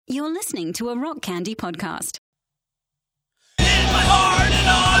You're listening to a Rock Candy podcast. In my heart and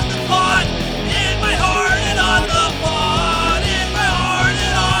on the pod. In my heart and on the pod. In my heart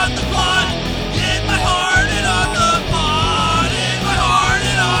and on the pod. In my heart and on the pod. In my heart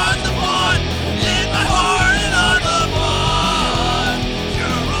and on the pod. In my heart and on the pod.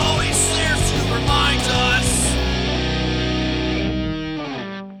 You're always there to remind us.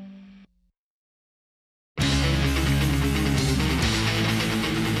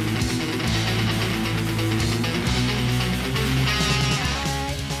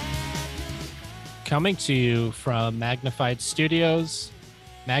 Coming to you from Magnified Studios,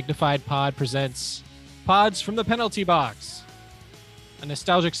 Magnified Pod presents Pods from the Penalty Box, a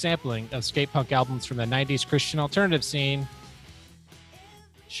nostalgic sampling of skate punk albums from the 90s Christian alternative scene.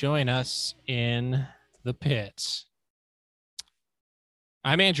 Join us in the pit.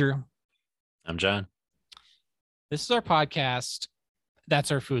 I'm Andrew. I'm John. This is our podcast.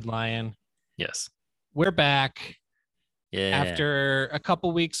 That's our Food Lion. Yes. We're back Yeah. after a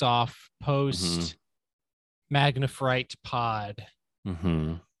couple weeks off post Magnifrite Pod.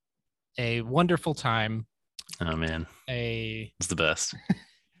 Mm-hmm. A wonderful time. Oh man, it's the best.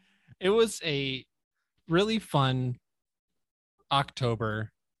 It was a really fun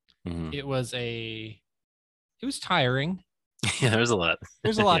October. Mhm. It was tiring. Yeah, there's a lot.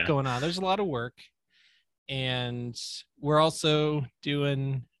 There's a lot Yeah. going on. There's a lot of work. And we're also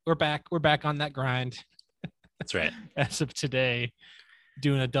we're back on that grind That's right. as of today,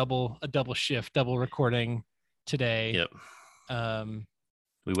 doing a double shift, double recording today. Yep. Um,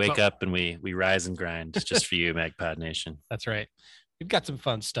 We wake So- up and we rise and grind just for you, Magpod Nation. that's right. We've got some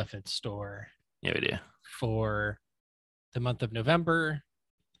fun stuff in store Yeah, we do. for the month of November.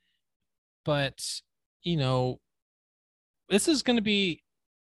 But, this is going to be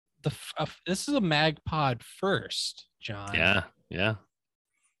this is a Mag Pod first, John. Yeah.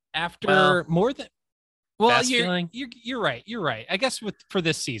 After Well, more than fast feeling. you're right. You're right. I guess for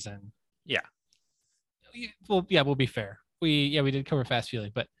this season. Yeah. Well, yeah, we'll be fair. We did cover Fast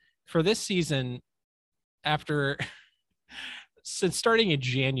Feeling, but for this season, after since starting in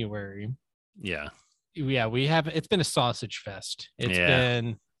January, Yeah. it's been a sausage fest. It's Yeah.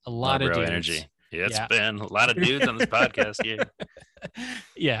 been a lot of bro dudes. energy. Yeah, it's Yeah. been a lot of dudes on this podcast. Yeah.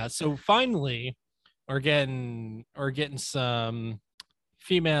 Yeah, so finally we're getting some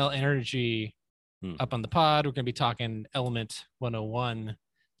female energy up on the pod. We're going to be talking Element 101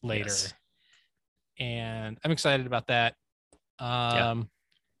 later. Yes. And I'm excited about that.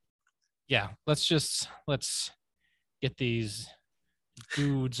 Let's get these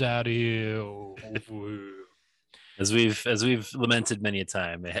dudes out of here. As we've lamented many a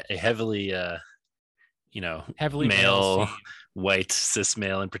time, a heavily Heavily male, scene. white cis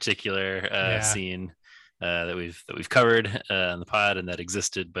male in particular Yeah. scene that we've covered on the pod and that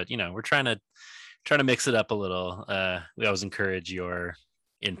existed, but we're trying to mix it up a little. We always encourage your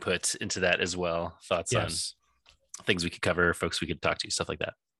input into that as well. Thoughts Yes. on things we could cover, folks we could talk to, stuff like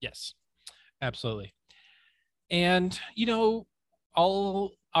that. Yes, absolutely. And,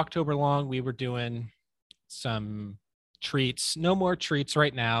 all October long, we were doing some treats. No more treats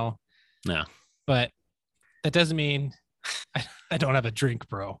right now, No. but that doesn't mean I don't have a drink,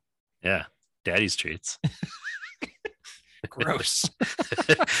 bro. Yeah. Daddy's treats. Gross.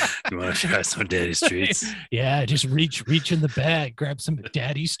 You want to try some Daddy's treats? Yeah, just reach in the bag, grab some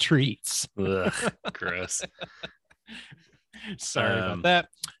daddy's treats. Ugh, gross. Sorry about that.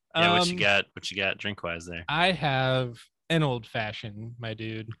 Yeah, what you got drink wise there? I have an old fashioned, my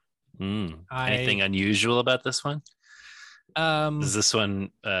dude. Anything unusual about this one? Does this one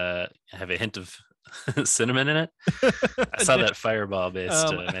have a hint of cinnamon in it? I saw that Fireball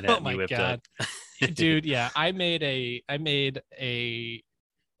based Manhattan you whipped up. Dude, yeah, I made a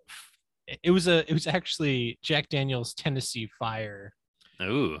it was actually Jack Daniel's Tennessee Fire.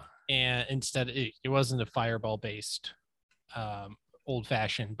 Ooh. And instead it wasn't a Fireball based old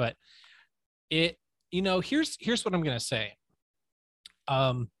fashioned, but it here's what I'm gonna say.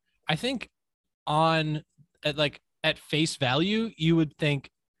 I think at face value you would think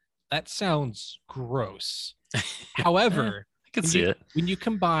that sounds gross. However, I can see it. When you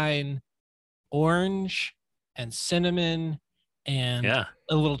combine orange and cinnamon and Yeah.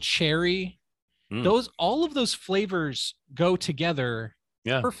 a little cherry, all of those flavors go together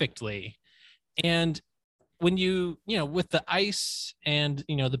perfectly. And when with the ice and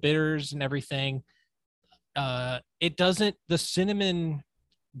the bitters and everything, the cinnamon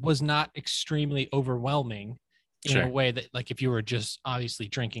was not extremely overwhelming in a way that, like, if you were just obviously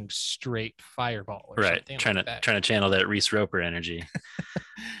drinking straight Fireball or Right. something Trying like that. to channel that Reese Roper energy.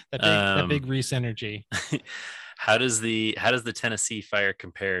 that big Reese energy. How does the Tennessee Fire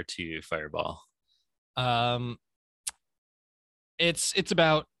compare to Fireball? It's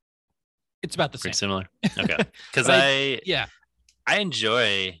about the Pretty same. similar. Okay, because I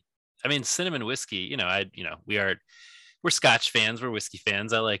enjoy. I mean, cinnamon whiskey. We're Scotch fans. We're whiskey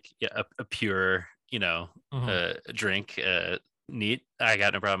fans. I like a pure, drink. Neat. I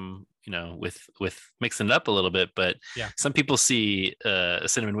got no problem, with mixing it up a little bit. But some people see a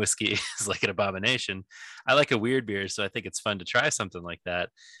cinnamon whiskey as like an abomination. I like a weird beer, so I think it's fun to try something like that.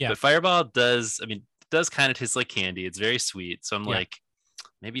 Yeah. But Fireball does kind of taste like candy. It's very sweet. So I'm like,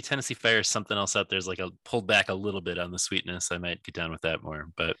 maybe Tennessee Fire is something else out there. Is like pulled back a little bit on the sweetness. I might get down with that more.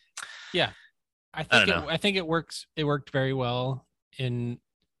 But yeah. I think it works. It worked very well in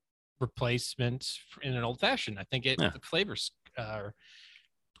replacement in an old fashioned. I think the flavors are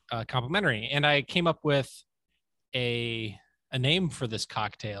complementary. And I came up with a name for this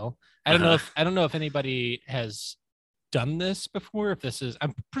cocktail. I don't know if anybody has done this before. If this is,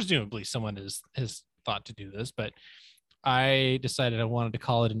 I'm presumably someone has thought to do this, but I decided I wanted to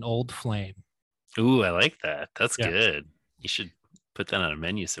call it an Old Flame. Ooh, I like that. That's good. You should put that on a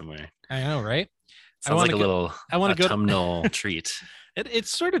menu somewhere. I know, right? Sounds like a little autumnal treat. It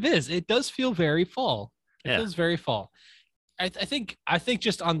sort of is. It does feel very fall. It feels very fall. I think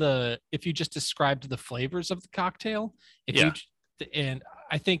just if you just described the flavors of the cocktail, and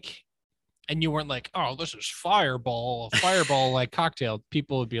you weren't like, oh, this is a fireball like cocktail,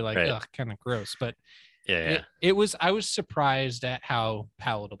 people would be like, ugh, kind of gross. But it was. I was surprised at how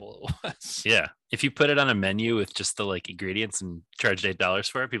palatable it was. Yeah, if you put it on a menu with just the like ingredients and charged $8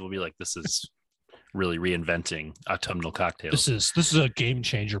 for it, people will be like, this is really reinventing autumnal cocktails. This is a game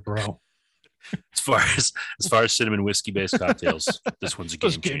changer, bro. As far as cinnamon whiskey based cocktails, this one's a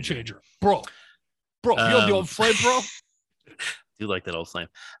game changer. Bro. You have the Old Flame, bro. Do like that Old Flame.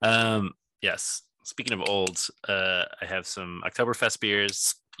 Yes. Speaking of olds, I have some Oktoberfest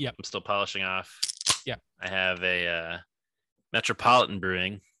beers. Yep. I'm still polishing off. Yeah. I have a Metropolitan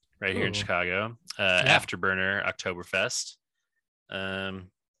Brewing right here in Chicago. Afterburner Oktoberfest.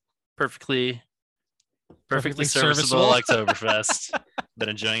 Perfectly serviceable Oktoberfest. Been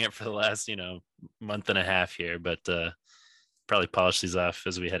enjoying it for the last, month and a half here, but probably polish these off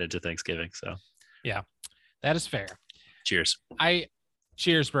as we head into Thanksgiving. So yeah, that is fair. Cheers.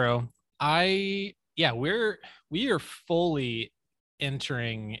 Cheers, bro. We are fully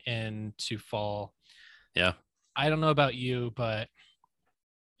entering into fall. Yeah. I don't know about you, but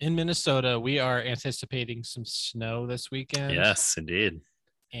in Minnesota, we are anticipating some snow this weekend. Yes, indeed.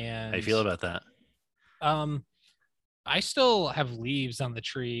 And how do you feel about that? I still have leaves on the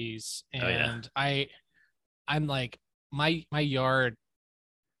trees, and I'm like, my yard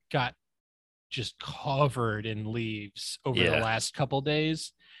got just covered in leaves over the last couple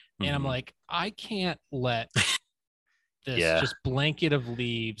days. And I'm like, I can't let this just blanket of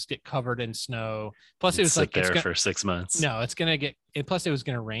leaves get covered in snow. Plus it was like there for 6 months. No, it's going to get, plus it was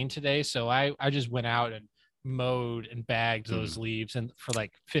going to rain today. So I just went out and mowed and bagged those leaves, and for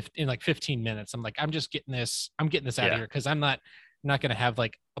like 15 minutes I'm like, I'm getting this out of here, because I'm not going to have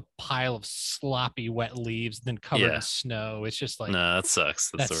like a pile of sloppy wet leaves then covered in snow. It's just like, no, that sucks.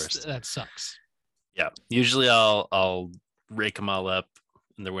 That's the worst. That sucks. Yeah, usually I'll rake them all up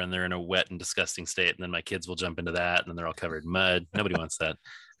when they're in a wet and disgusting state, and then my kids will jump into that, and then they're all covered in mud. Nobody wants that.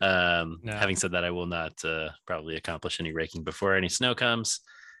 No. Having said that, I will not probably accomplish any raking before any snow comes.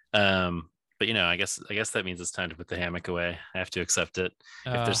 But I guess that means it's time to put the hammock away. I have to accept it.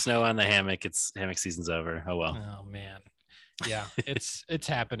 If there's snow on the hammock, hammock season's over. Oh well. Oh man. Yeah, it's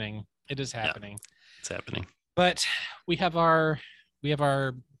happening. It is happening. Yeah, it's happening. But we have our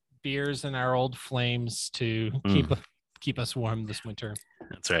beers and our Old Flames to keep us warm this winter.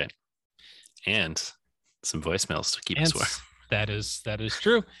 That's right. And some voicemails to keep us warm. That is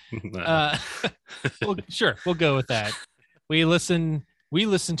true. Well, sure, we'll go with that. We listen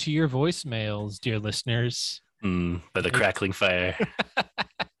to your voicemails, dear listeners. By the crackling fire.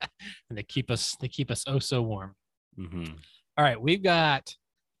 And they keep us oh so warm. Mm-hmm. All right, we got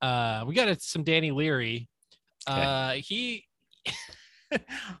some Danny Leary. Okay. He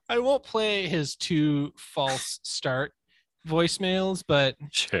I won't play his 2 false start voicemails, but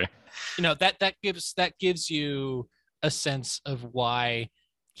sure. That gives you a sense of why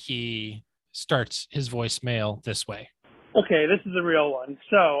he starts his voicemail this way. Okay, this is a real one.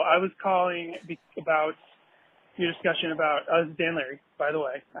 So I was calling about your discussion about, this is Dan Leary, by the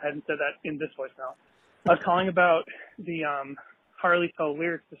way. I hadn't said that in this voicemail. I was calling about the Harley-Toe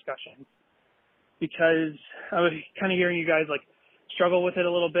lyrics discussion, because I was kind of hearing you guys like struggle with it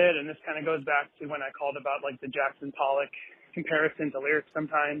a little bit, and this kind of goes back to when I called about like the Jackson Pollock comparison to lyrics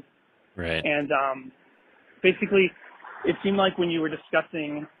sometimes. Right. And basically, it seemed like when you were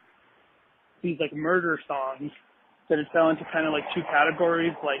discussing these like murder songs, that it fell into kind of like two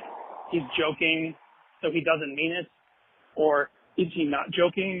categories, like he's joking, so he doesn't mean it, or is he not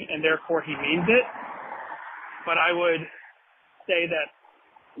joking and therefore he means it? But I would say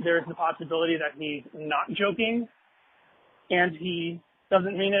that there's the possibility that he's not joking and he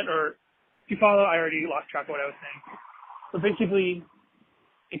doesn't mean it, or if you follow, I already lost track of what I was saying. So basically,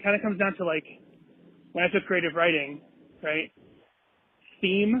 it kind of comes down to like, when I took creative writing, right,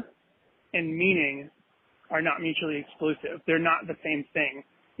 theme and meaning are not mutually exclusive. They're not the same thing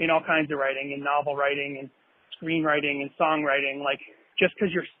in all kinds of writing, in novel writing and screenwriting and songwriting. Like, just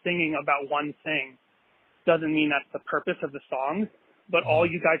because you're singing about one thing doesn't mean that's the purpose of the song. But all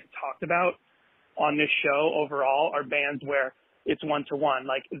you guys talked about on this show overall are bands where it's one-to-one.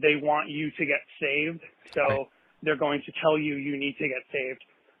 Like, they want you to get saved, so they're going to tell you you need to get saved.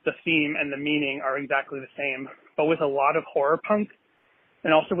 The theme and the meaning are exactly the same. But with a lot of horror punk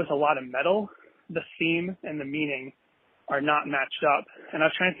and also with a lot of metal, the theme and the meaning are not matched up. And I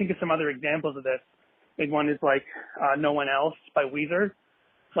was trying to think of some other examples of this. Big one is like No One Else by Weezer.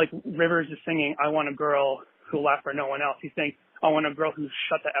 Like, Rivers is singing, I want a girl who'll laugh for no one else. He's saying, I want a girl who'll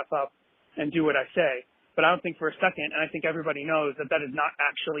shut the F up and do what I say. But I don't think for a second, and I think everybody knows that that is not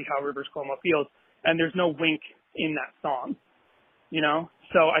actually how Rivers Cuomo feels. And there's no wink in that song, you know?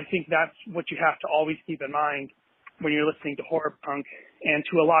 So I think that's what you have to always keep in mind when you're listening to horror punk and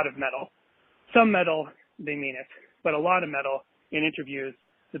to a lot of metal. Some metal, they mean it. But a lot of metal, in interviews,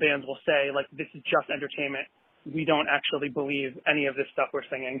 the bands will say, like, this is just entertainment. We don't actually believe any of this stuff we're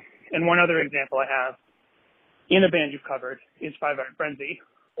singing. And one other example I have, in a band you've covered, is Five Iron Frenzy,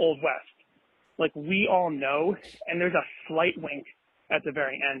 Old West. Like, we all know, and there's a slight wink at the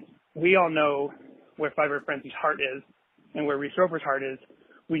very end, we all know where Five Iron Frenzy's heart is and where Reese Roper's heart is.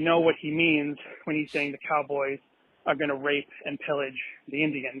 We know what he means when he's saying the Cowboys are going to rape and pillage the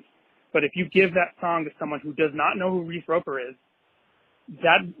Indians. But if you give that song to someone who does not know who Reese Roper is,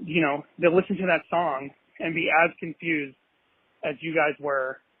 that, you know, they'll listen to that song and be as confused as you guys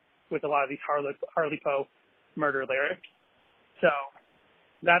were with a lot of these Harley Poe murder lyrics. So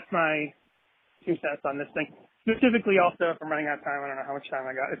that's my 2 cents on this thing. Specifically also, if I'm running out of time, I don't know how much time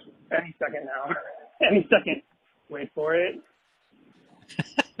I got. It's any second now. Any second. Wait for it.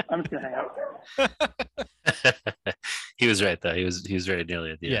 I'm just going to hang out. He was right, though. He was very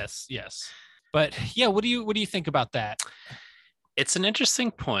nearly at the end. Yes. But yeah, what do you think about that? It's an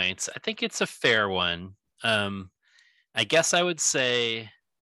interesting point. I think it's a fair one. I guess I would say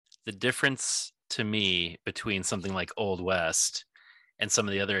the difference to me between something like Old West and some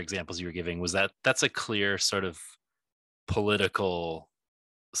of the other examples you were giving was that that's a clear sort of political,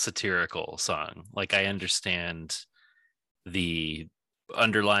 satirical song. Like, I understand the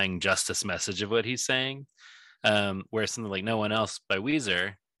underlying justice message of what he's saying. Whereas something like No One Else by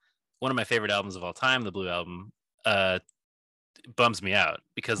Weezer, one of my favorite albums of all time, the Blue Album, bums me out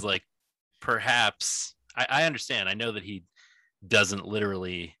because, like, perhaps I understand. I know that he doesn't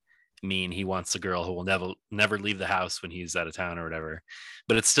literally mean he wants a girl who will never leave the house when he's out of town or whatever,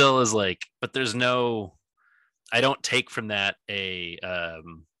 but it still is like, but there's no, I don't take from that a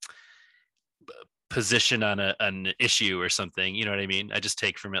position on an issue or something, you know what I mean? I just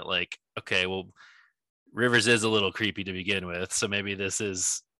take from it like, okay, well, Rivers is a little creepy to begin with, so maybe this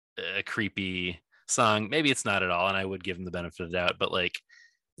is a creepy song. Maybe it's not at all, and I would give him the benefit of the doubt, but like,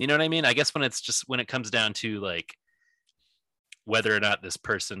 you know what I mean? I guess when it comes down to like whether or not this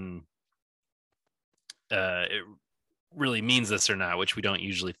person it really means this or not, which we don't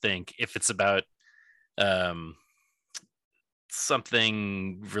usually think, if it's about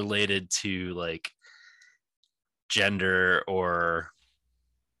something related to like gender or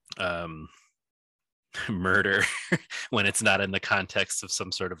murder, when it's not in the context of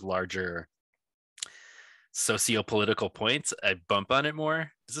some sort of larger socio-political points, I bump on it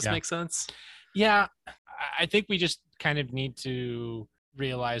more. Does this make sense? Yeah, I think we just kind of need to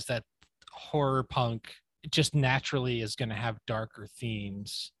realize that horror punk just naturally is going to have darker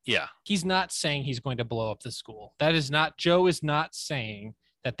themes. Yeah. He's not saying he's going to blow up the school. That is not, Joe is not saying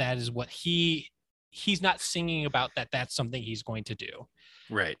that is what he's not singing about that's something he's going to do.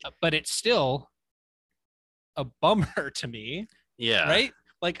 Right. But it's still a bummer to me. Yeah. Right?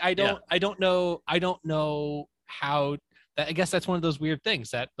 Like, I don't know how that, I guess that's one of those weird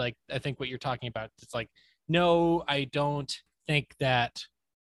things that, like, I think what you're talking about, it's like, no, I don't think that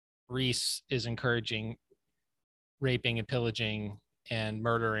Reese is encouraging raping and pillaging and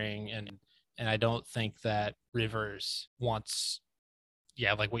murdering, and I don't think that Rivers wants,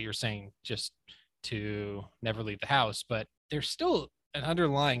 like what you're saying, just to never leave the house. But there's still an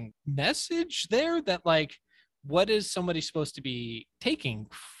underlying message there that, like, what is somebody supposed to be taking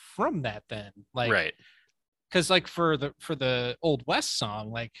from that then? Like, right. Because like for the Old West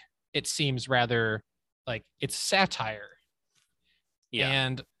song, like it seems rather like it's satire. Yeah.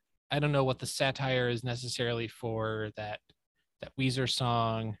 And I don't know what the satire is necessarily for that Weezer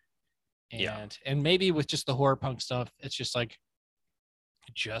song. And maybe with just the horror punk stuff, it's just like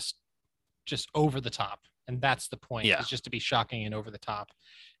just over the top. And that's the point. Yeah. It's just to be shocking and over the top.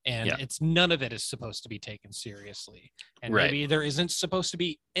 And Yeah. it's none of it is supposed to be taken seriously. And Right. maybe there isn't supposed to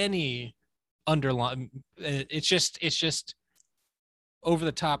be any underlying. It's just over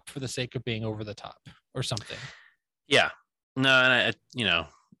the top for the sake of being over the top or something. Yeah. No, and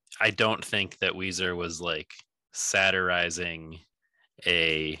I don't think that Weezer was like satirizing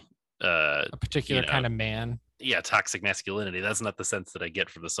a particular kind of man. Yeah, toxic masculinity. That's not the sense that I get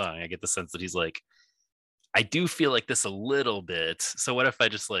from the song. I get the sense that he's like, I do feel like this a little bit. So what if I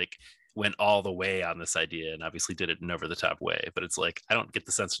just like went all the way on this idea and obviously did it in over the top way? But it's like, I don't get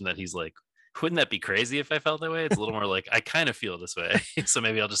the sense from that he's like, wouldn't that be crazy if I felt that way? It's a little more like, I kind of feel this way. So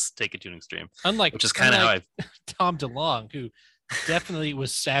maybe I'll just take it to an extreme. Which is kind of how Tom DeLonge, who definitely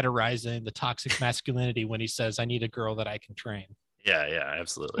was satirizing the toxic masculinity when he says, I need a girl that I can train. Yeah,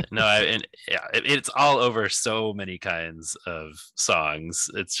 absolutely. No, it's all over so many kinds of songs.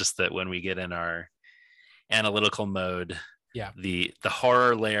 It's just that when we get in our analytical mode, the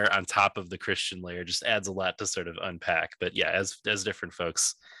horror layer on top of the Christian layer just adds a lot to sort of unpack. But yeah, as different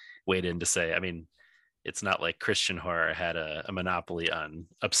folks weighed in to say, I mean, it's not like Christian horror had a monopoly on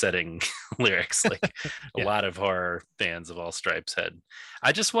upsetting lyrics. Like a lot of horror fans of all stripes had.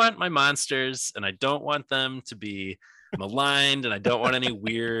 I just want my monsters, and I don't want them to be maligned, and I don't want any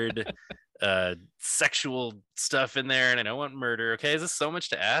weird sexual stuff in there, and I don't want murder. Okay, is this so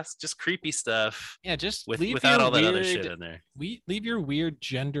much to ask? Just creepy stuff. Yeah, just without all that other shit in there. Leave your weird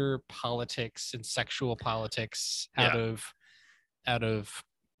gender politics and sexual politics out of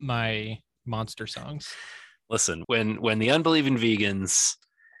my monster songs. Listen, when the unbelieving vegans,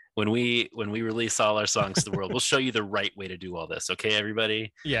 when we release all our songs to the world, we'll show you the right way to do all this. Okay,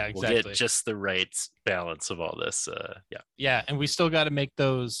 everybody? Yeah, exactly. We'll get just the right balance of all this. Yeah, and we still got to make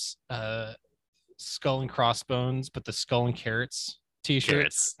those skull and crossbones, but the skull and carrots t-shirts.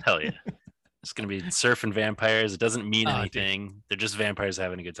 Carrots. Hell yeah. It's gonna be surfing vampires. It doesn't mean anything. Dude. They're just vampires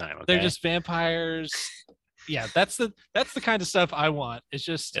having a good time. Okay? They're just vampires. Yeah, that's the kind of stuff I want. It's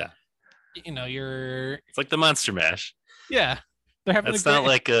just it's like the Monster Mash. Yeah. They're having That's not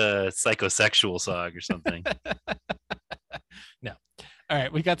like a psychosexual song or something. No. All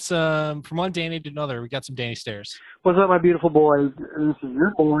right, we got some from one Danny to another. We got some Danny Stairs. What's up, my beautiful boys? This is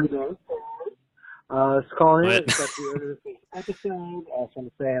your boy, Danny. Calling in. It's got the end of this episode. I just want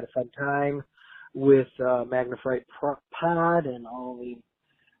to say I had a fun time with Magnify Pod and all the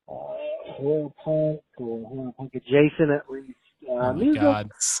horror punk adjacent at least music. God.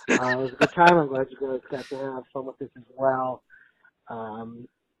 It was a good time. I'm glad you guys got to have fun with this as well. And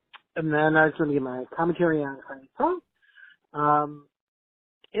then I just want to give my commentary on Honey Punk.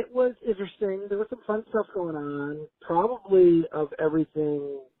 It was interesting. There was some fun stuff going on. Probably of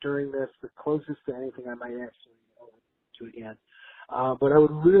everything during this, the closest to anything I might actually do again. But I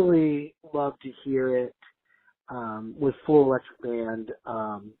would really love to hear it with full electric band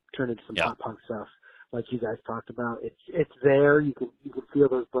turn into some pop punk stuff like you guys talked about. It's there. You can feel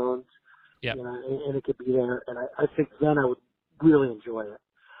those bones. Yeah. And it could be there. And I think then I would really enjoy it.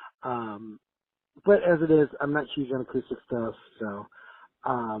 But as it is, I'm not huge on acoustic stuff, so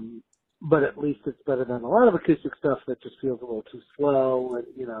but at least it's better than a lot of acoustic stuff that just feels a little too slow, and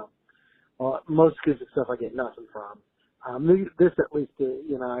most acoustic stuff I get nothing from. This at least,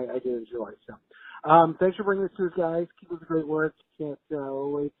 I do enjoy. So, thanks for bringing this to us, guys. Keep up the great work. Can't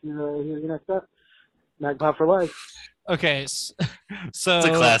wait to hear you next up. Magpie for life. Okay, so it's a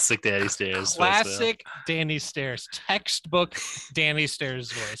classic Danny Stairs. Classic Danny Stairs, textbook Danny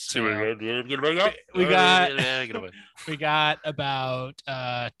Stairs voice. We got about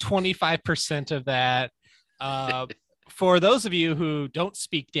 25% of that. For those of you who don't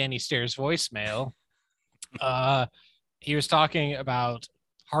speak Danny Stairs voicemail, he was talking about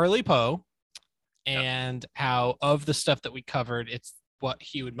Harley Poe and how of the stuff that we covered, it's what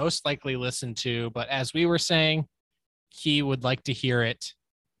he would most likely listen to. But as we were saying, he would like to hear it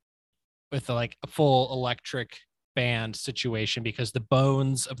with a full electric band situation because the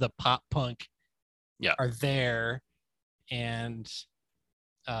bones of the pop punk are there, and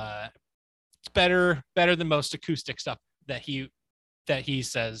it's better than most acoustic stuff that he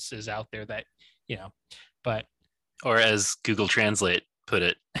says is out there that but or as Google Translate put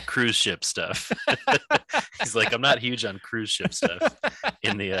it, cruise ship stuff. He's like, I'm not huge on cruise ship stuff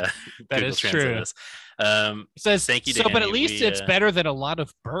in the that Google is Translate true. This. It says, thank you, so, Danny. But at least it's better than a lot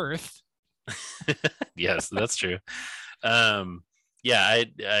of birth. Yes, that's true. I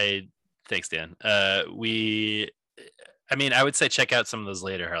thanks, Dan. I would say check out some of those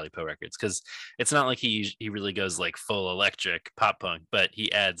later Harley Poe records, because it's not like he really goes like full electric pop punk, but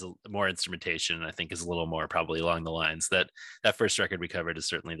he adds more instrumentation, and I think is a little more probably along the lines that first record we covered is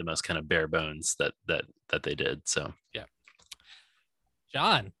certainly the most kind of bare bones that they did. So yeah.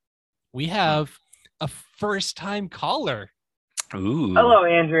 John, we have a first-time caller. Ooh. Hello,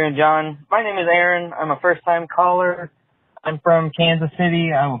 Andrew and John. My name is Aaron. I'm a first-time caller. I'm from Kansas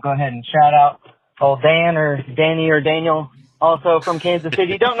City. I will go ahead and shout out old Dan or Danny or Daniel, also from Kansas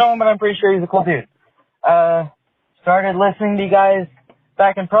City. Don't know him, but I'm pretty sure he's a cool dude. Started listening to you guys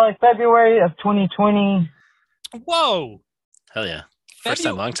back in probably February of 2020. Whoa. Hell yeah. First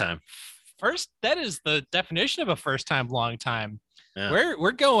time, long time. That is the definition of a first time, long time. Yeah.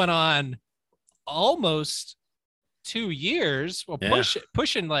 We're going on almost 2 years. Well,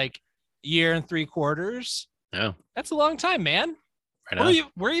 pushing like year and 3/4. Yeah. That's a long time, man. Right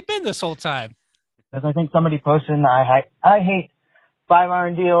where you been this whole time? Because I think somebody posted I hate 5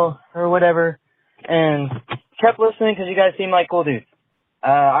 Iron Deal or whatever, and kept listening because you guys seem like cool dudes.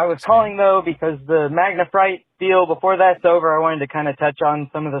 I was calling though because the Magna Fright deal, before that's over, I wanted to kind of touch on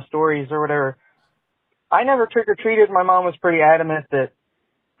some of the stories or whatever. I never trick-or-treated. My mom was pretty adamant that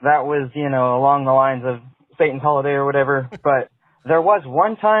was, along the lines of Satan's holiday or whatever. But there was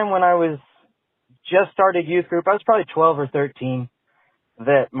one time when I was just started youth group. I was probably 12 or 13.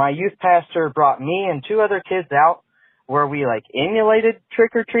 That my youth pastor brought me and 2 other kids out where we like emulated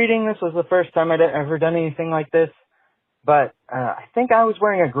trick-or-treating. This was the first time I'd ever done anything like this. But I think I was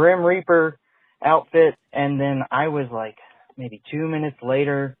wearing a Grim Reaper outfit, and then I was like maybe 2 minutes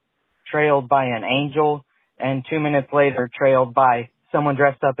later trailed by an angel, and 2 minutes later trailed by someone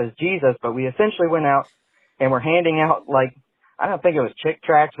dressed up as Jesus. But we essentially went out and were handing out, like, I don't think it was chick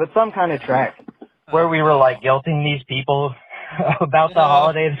tracts, but some kind of tract where we were like guilting these people about the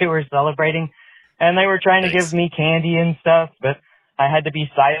holiday they were celebrating. And they were trying to give me candy and stuff, but I had to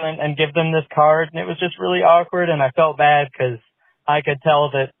be silent and give them this card, and it was just really awkward, and I felt bad because I could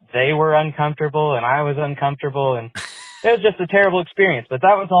tell that they were uncomfortable and I was uncomfortable, and it was just a terrible experience. But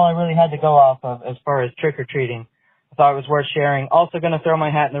that was all I really had to go off of as far as trick-or-treating. I thought it was worth sharing. Also going to throw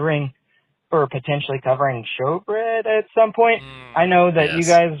my hat in the ring for potentially covering Showbread at some point. I know that you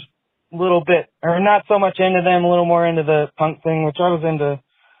guys a little bit, or not so much into them, a little more into the punk thing, which I was into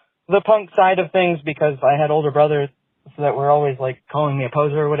the punk side of things because I had older brothers so that were always like calling me a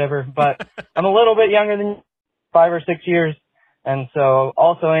poser or whatever. But I'm a little bit younger than 5 or 6 years, and so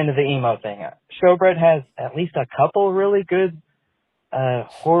also into the emo thing. Showbread has at least a couple really good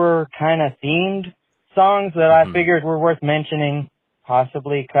horror kind of themed songs that I figured were worth mentioning,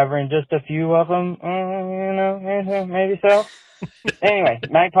 possibly covering just a few of them. Maybe so. Anyway,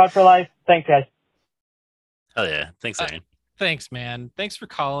 MagPod for life. Thanks, guys. Oh yeah, thanks, Aaron. Thanks, man. Thanks for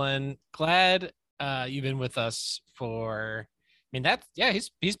calling. Glad you've been with us for. I mean,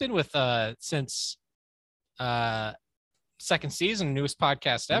 he's been with since second season, newest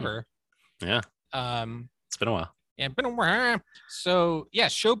podcast ever. Yeah. It's been a while. Yeah, been a while. So yeah,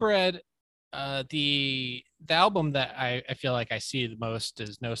 Showbread. The album that I feel like I see the most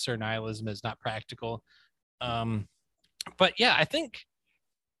is No Sir Nihilism is Not Practical. But yeah, I think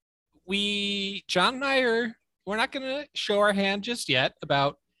John and I we're not going to show our hand just yet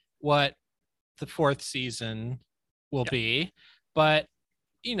about what the 4th season will be, but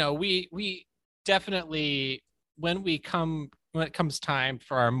we definitely when it comes time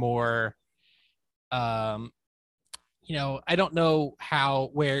for our more I don't know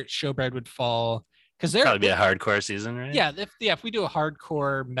where Showbread would fall, because there probably be a hardcore season, right? Yeah, if we do a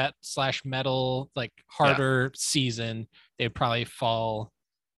hardcore metal, like harder season, they'd probably fall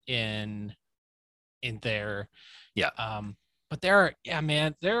in there. Yeah. But there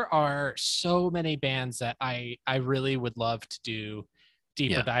are so many bands that I really would love to do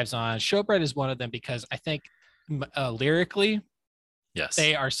deeper dives on. Showbread is one of them because I think lyrically, yes,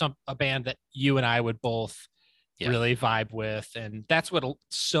 they are a band that you and I would both really vibe with, and that's what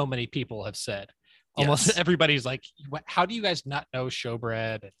so many people have said. Almost everybody's like, how do you guys not know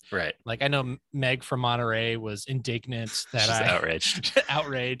Showbread? Right. Like, I know Meg from Monterey was indignant that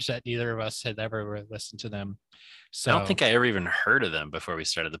outraged that neither of us had ever listened to them. So I don't think I ever even heard of them before we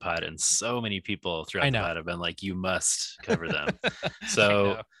started the pod, and so many people throughout the pod have been like, you must cover them.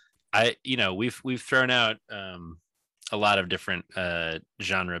 So we've thrown out a lot of different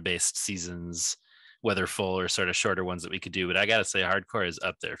genre based seasons weatherful or sort of shorter ones that we could do. But I gotta say, hardcore is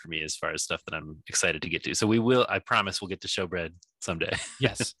up there for me as far as stuff that I'm excited to get to. So I promise we'll get to Showbread someday.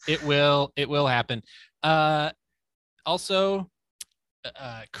 Yes, it will happen. Also,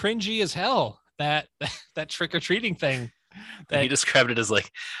 cringy as hell, that trick-or-treating thing. He described it as like,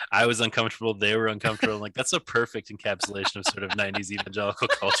 I was uncomfortable, they were uncomfortable. I'm like, that's a perfect encapsulation of sort of 90s evangelical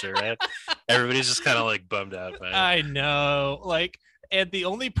culture, right? Everybody's just kind of like bummed out by it. I know, like, and the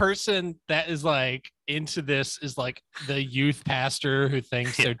only person that is like into this is like the youth pastor who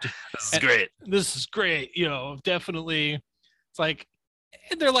thinks this is great. This is great, definitely. It's like,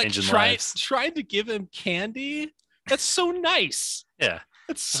 and they're like trying to give him candy. That's so nice. Yeah.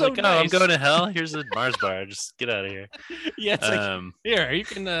 It's so like, nice. Oh, I'm going to hell. Here's a Mars bar. Just get out of here. Yeah, it's like, here, you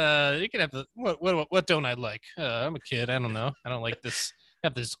can have the what don't I like? I'm a kid. I don't know. I don't like this.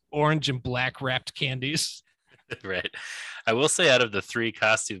 Have this orange and black wrapped candies. Right. I will say, out of the 3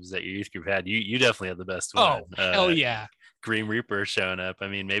 costumes that your youth group had, you definitely had the best one. Oh, hell yeah. Grim Reaper showing up. I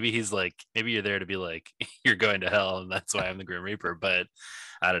mean, maybe you're there to be like, you're going to hell, and that's why I'm the Grim Reaper. But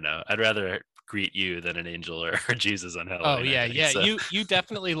I don't know. I'd rather greet you than an angel or Jesus on Halloween. Oh yeah, yeah. So. You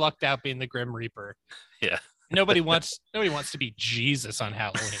definitely lucked out being the Grim Reaper. Yeah. Nobody wants to be Jesus on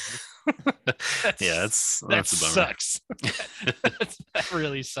Halloween. That's a bummer. Sucks. That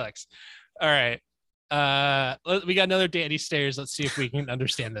really sucks. All right. We got another Danny Stairs. Let's see if we can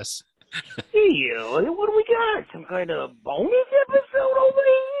understand this. Hey, what do we got? Some kind of bonus episode over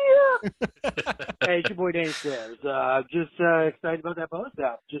here? Hey, it's your boy Danny Stairs. Just excited about that bonus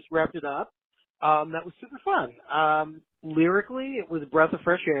app. Just wrapped it up. That was super fun. Lyrically, it was a breath of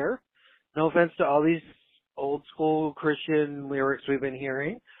fresh air. No offense to all these old school Christian lyrics we've been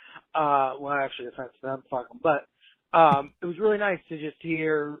hearing. Well, actually, offense to them, fuck them. But it was really nice to just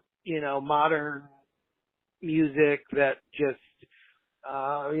hear, modern music that just,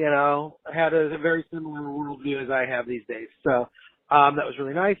 had a very similar worldview as I have these days. So that was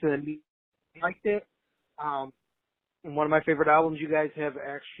really nice, and I liked it. One of my favorite albums you guys have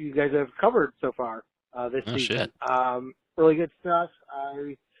covered so far this season. Shit. Really good stuff.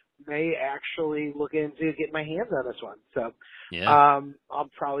 I may actually look into getting my hands on this one. So yeah. I'll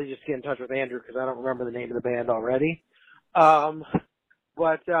probably just get in touch with Andrew because I don't remember the name of the band already.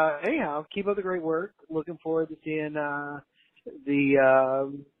 But anyhow, keep up the great work. Looking forward to seeing the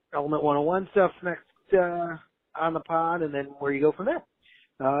Element 101 stuff next on the pod, and then where you go from there.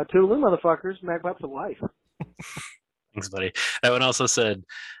 Toodaloo, motherfuckers. Magpups of life. Thanks, buddy. That one also said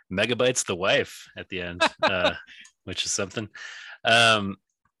Megabytes the wife at the end, which is something.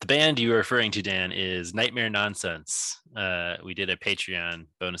 The band you were referring to, Dan, is Nightmare Nonsense. We did a Patreon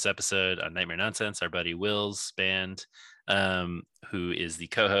bonus episode on Nightmare Nonsense, our buddy Will's band, who is the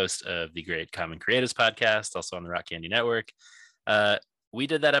co-host of the Great Common Creatives podcast, also on the Rock Candy Network. We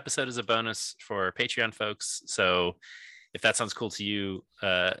did that episode as a bonus for Patreon folks. So if that sounds cool to you,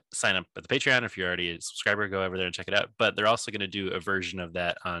 sign up at the Patreon. If you're already a subscriber, go over there and check it out. But they're also going to do a version of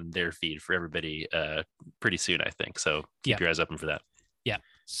that on their feed for everybody pretty soon, I think. So keep your eyes open for that. Yeah.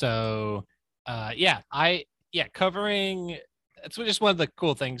 So, covering. It's just one of the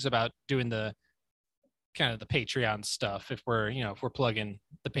cool things about doing the kind of the Patreon stuff. If we're plugging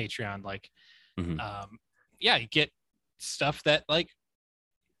the Patreon, like, you get stuff that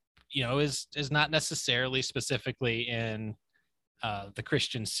is not necessarily specifically in the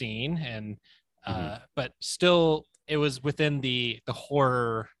Christian scene, and but still it was within the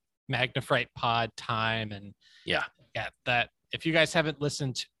horror Magnafright pod time, and that if you guys haven't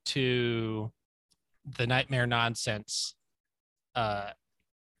listened to the Nightmare Nonsense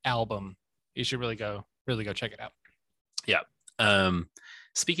album, you should really go check it out.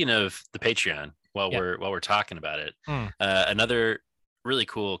 Speaking of the Patreon, while we're talking about it, another really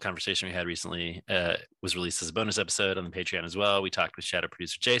cool conversation we had recently was released as a bonus episode on the Patreon as well. We talked with shadow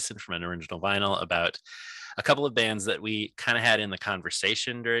producer Jason from An Original Vinyl about a couple of bands that we kind of had in the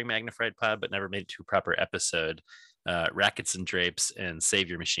conversation during Magnafright Pod, but never made it to a proper episode. Rackets and Drapes and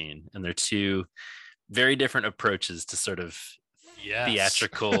Savior Machine. And they're two very different approaches to sort of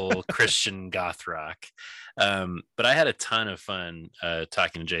theatrical Christian goth rock. But I had a ton of fun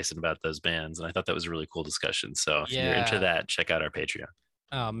talking to Jason about those bands, and I thought that was a really cool discussion. So if you're into that, check out our Patreon.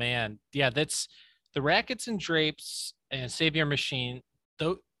 Oh man. Yeah, that's the Rackets and Drapes and Savior Machine,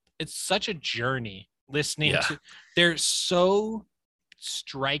 though it's such a journey listening to. They're so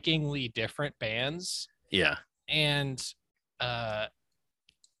strikingly different bands. Yeah. And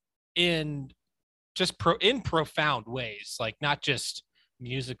in profound ways, like not just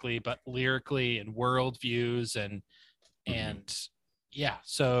musically, but lyrically and worldviews and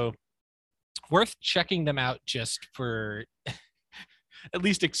so worth checking them out just for at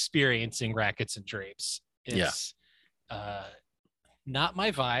least experiencing Rackets and Drapes. It's not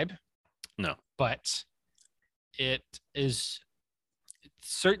my vibe. No. But it is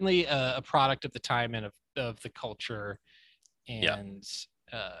certainly a product of the time and of the culture, and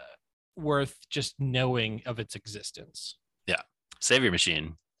worth just knowing of its existence. Yeah. Savior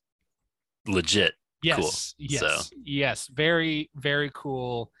Machine. Legit. Yes. Cool. Yes. Very, very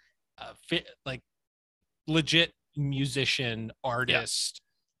cool. Like legit musician, artist,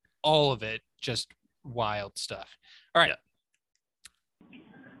 all of it. Just wild stuff. All right. Yeah.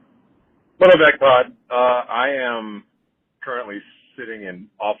 Hello, Backpod. I am currently sitting in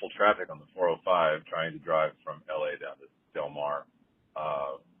awful traffic on the 405 trying to drive from LA down to Del Mar.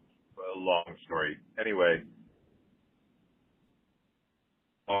 A long story. Anyway,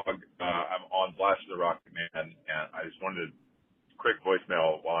 I'm on Blast of the Rocket Man, and I just wanted a quick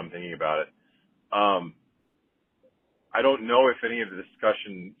voicemail while I'm thinking about it. I don't know if any of the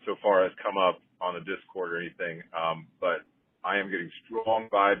discussion so far has come up on the Discord or anything, but I am getting strong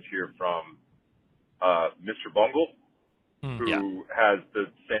vibes here from Mr. Bungle, who has the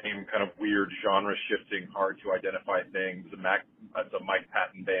same kind of weird genre-shifting, hard-to-identify thing. It's a Mike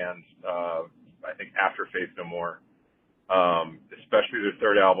Patton band, I think after Faith No More, especially their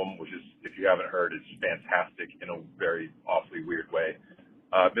third album, which is, if you haven't heard, is fantastic in a very awfully weird way.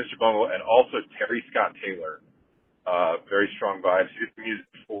 Mr. Bungle, and also Terry Scott Taylor, very strong vibes. He did music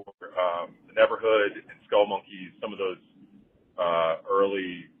for The Neverhood and Skull Monkeys, some of those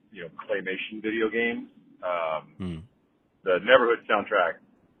early, claymation video games. The Neverhood soundtrack,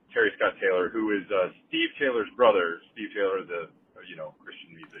 Terry Scott Taylor, who is Steve Taylor's brother. Steve Taylor, the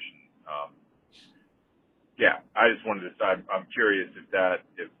Christian musician. I just wanted to. I'm curious if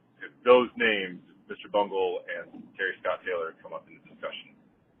those names, Mr. Bungle and Terry Scott Taylor, come up in the discussion.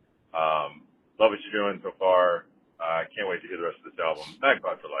 Love what you're doing so far. I can't wait to hear the rest of this album.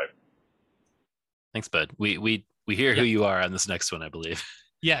 Magpie for life. Thanks, bud. We hear who you are on this next one, I believe.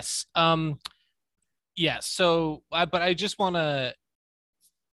 Yes. So, but I just want to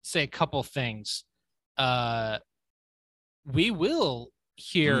say a couple things. We will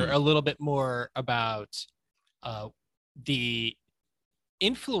hear a little bit more about the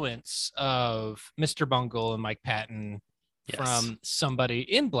influence of Mr. Bungle and Mike Patton from somebody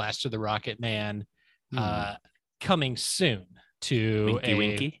in Blast of the Rocket Man coming soon to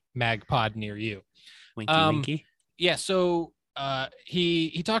Winky. MagPod near you. Winky. Yeah, so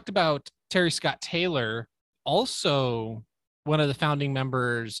he talked about Terry Scott Taylor, also one of the founding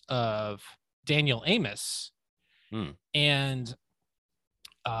members of Daniel Amos, and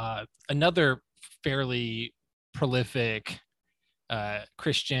another fairly prolific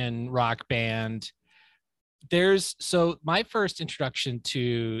Christian rock band. So my first introduction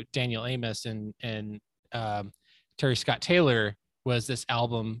to Daniel Amos and Terry Scott Taylor was this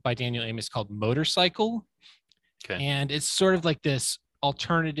album by Daniel Amos called Motorcycle. Okay. And it's sort of like this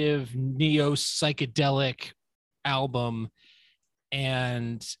alternative neo-psychedelic album,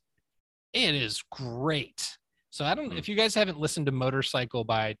 and it is great. So I don't know if you guys haven't listened to Motorcycle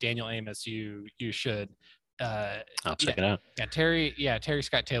by Daniel Amos, you should. I'll check it out. Terry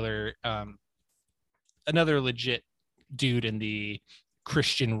Scott Taylor, another legit dude in the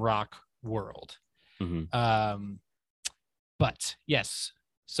Christian rock world. But yes,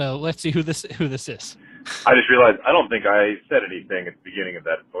 so let's see who this is. I just realized I don't think I said anything at the beginning of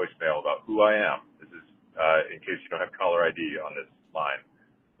that voicemail about who I am. This is in case you don't have caller ID on this line,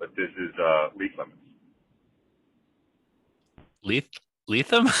 but this is Lee Clements.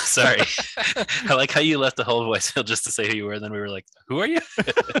 Leatham? Sorry. I like how you left the whole voicemail just to say who you were, and then we were like, who are you?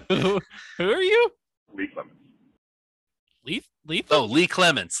 Who are you? Lee Clements. Leatham? Oh, Lee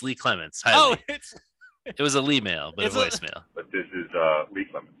Clements. Hi, oh, Lee. It was a Lee mail, but a voicemail. But this is Lee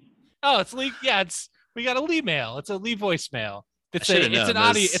Clements. Oh, it's Lee. Yeah, we got a Lee mail. It's a Lee voicemail. It's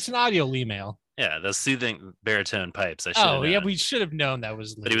an audio Lee mail. Yeah, those soothing baritone pipes. We should have known that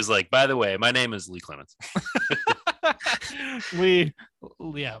was Lee. But he was like, by the way, my name is Lee Clements. Lee,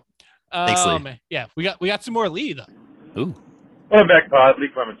 yeah. Thanks, Lee. Yeah, we got some more Lee though. Ooh. Welcome back, Pod. Lee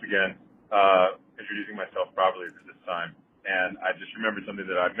Clements again. Introducing myself properly for this time, and I just remembered something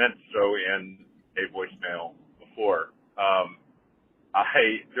that I meant to throw in a voicemail before.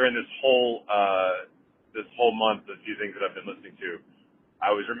 During this whole month, a few things that I've been listening to,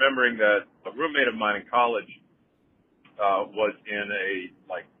 I was remembering that a roommate of mine in college was in a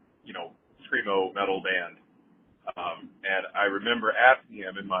screamo metal band. And I remember asking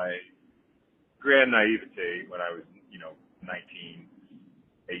him in my grand naivete when I was, 19,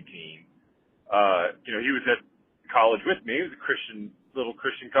 18, he was at college with me. It was a little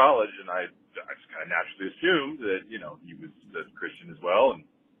Christian college, and I I just kind of naturally assumed that, you know, he was a Christian as well. And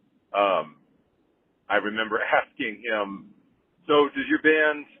I remember asking him, so does your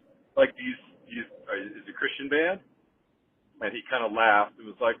band, like, is it a Christian band? And he kind of laughed and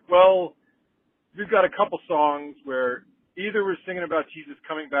was like, well, we've got a couple songs where either we're singing about Jesus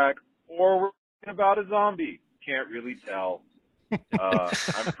coming back or we're singing about a zombie. Can't really tell.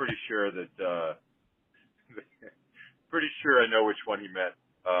 I'm pretty sure that, pretty sure I know which one he meant.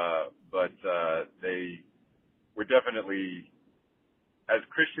 But they were definitely as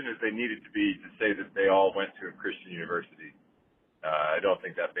Christian as they needed to be to say that they all went to a Christian university. I don't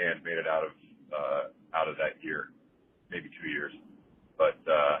think that band made it out of that year, maybe 2 years. But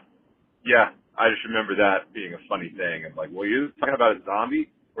yeah, I just remember that being a funny thing. I'm like, well, you're talking about a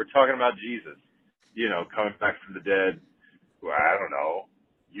zombie? We're talking about Jesus, you know, coming back from the dead. Well, I don't know.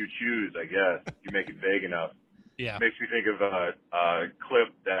 You choose, I guess. You make it vague enough. Yeah. Makes me think of a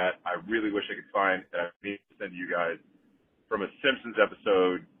clip that I really wish I could find that I need to send you guys from a Simpsons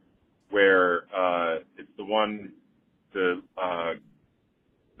episode where it's the one, the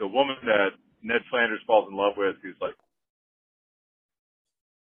woman that Ned Flanders falls in love with, who's like,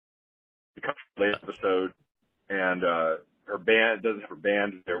 it comes from the late episode, and her band doesn't have her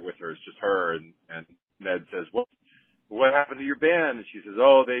band there with her. It's just her, and Ned says, what happened to your band? And she says,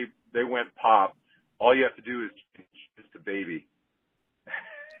 oh, they went pop. All you have to do is change to baby.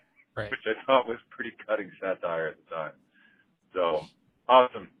 Right. Which I thought was pretty cutting satire at the time. So,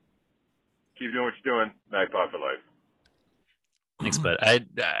 awesome. Keep doing what you're doing. Magpie for life. Thanks, bud.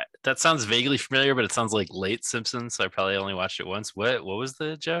 That sounds vaguely familiar, but it sounds like late Simpsons, so I probably only watched it once. What was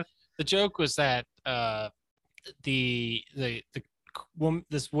the joke? The joke was that this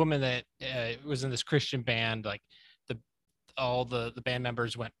woman that was in this Christian band, like all the band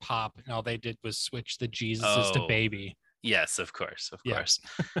members went pop, and all they did was switch the Jesuses to baby. Yes, of course.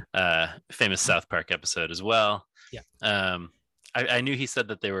 Famous South Park episode as well. Yeah. I knew he said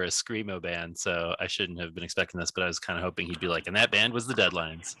that they were a screamo band, so I shouldn't have been expecting this, but I was kind of hoping he'd be like, and that band was the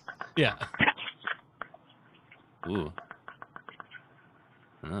Deadlines. Yeah. Ooh.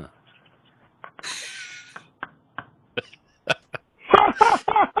 Huh.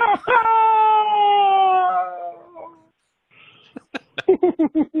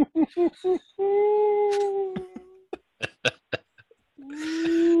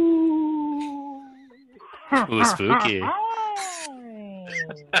 Ooh, spooky.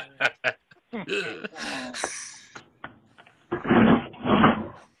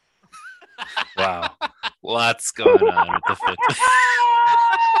 Wow. Lots going on with the foot.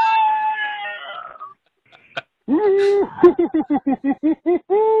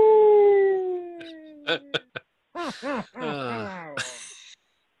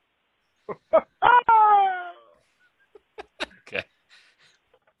 Okay.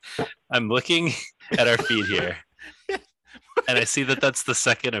 I'm looking at our feed here, and I see that that's the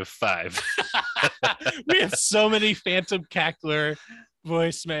second of 5. We have so many Phantom Cackler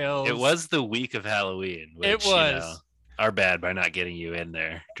voicemails. It was the week of Halloween. Which, it was. You know, our bad by not getting you in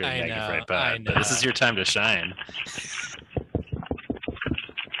there during Magnified Pod. But this is your time to shine.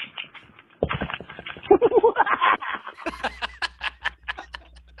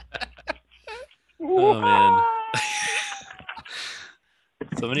 Oh, man.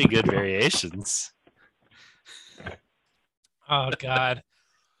 So many good variations. Oh God.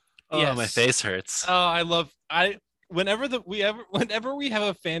 Oh, yes. My face hurts. Oh, whenever we have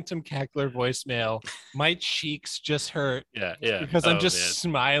a Phantom Cackler voicemail, my cheeks just hurt. Yeah. Because I'm just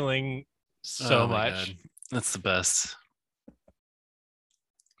smiling so much. God. That's the best.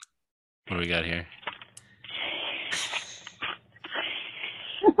 What do we got here?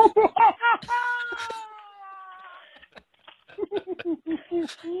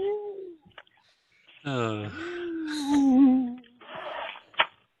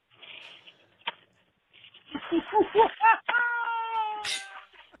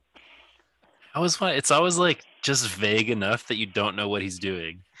 It's always like just vague enough that you don't know what he's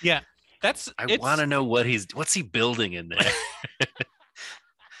doing. Yeah, I want to know what's he building in there.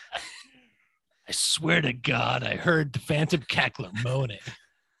 I swear to God, I heard the Phantom Cackler moaning.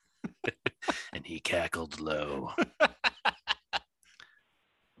 And he cackled low.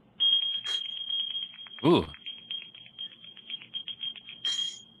 Ooh.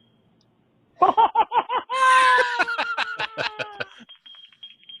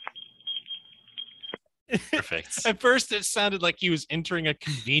 Perfect. At first, it sounded like he was entering a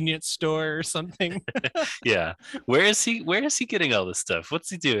convenience store or something. Yeah. Where is he getting all this stuff? What's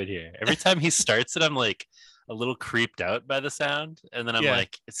he doing here? Every time he starts it, I'm like, a little creeped out by the sound, and then I'm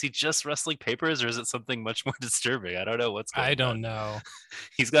like, is he just rustling papers, or is it something much more disturbing? I don't know what's going on. I don't know.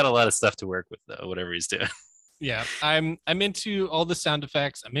 He's got a lot of stuff to work with, though, whatever he's doing. Yeah, I'm into all the sound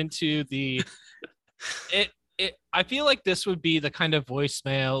effects. I'm into the I feel like this would be the kind of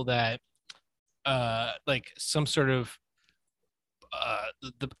voicemail that like some sort of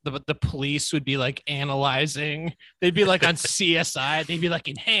the police would be like analyzing. They'd be like on CSI. They'd be like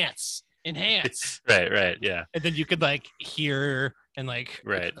enhance. Right, yeah. And then you could like hear and like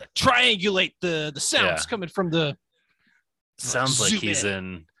right triangulate the sounds coming from the. Sounds like he's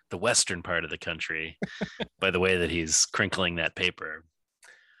in the western part of the country, by the way that he's crinkling that paper.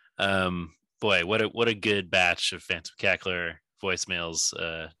 Boy, what a good batch of Phantom Cackler voicemails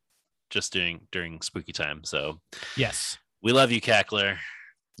just during spooky time. So yes, we love you, Cackler.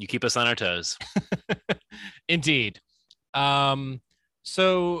 You keep us on our toes. Indeed. So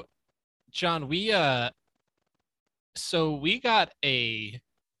John, we got an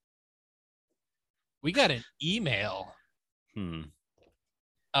email.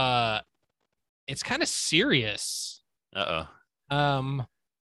 It's kind of serious. And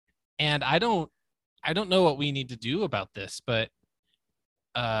I don't know what we need to do about this, but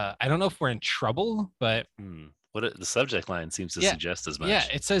I don't know if we're in trouble, but the subject line seems to suggest as much. Yeah,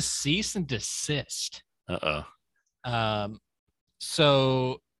 it says cease and desist.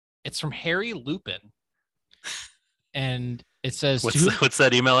 So it's from Harry Lupin, and it says what's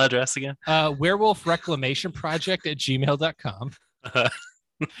that email address again? Werewolf Reclamation Project at gmail.com.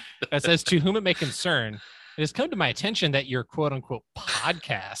 That says, to whom it may concern, it has come to my attention that your quote unquote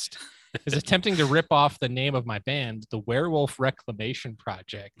podcast is attempting to rip off the name of my band, the Werewolf Reclamation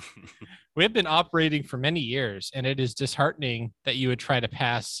Project. We have been operating for many years, and it is disheartening that you would try to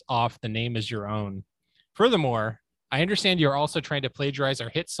pass off the name as your own. Furthermore, I understand you're also trying to plagiarize our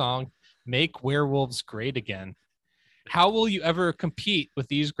hit song, Make Werewolves Great Again. How will you ever compete with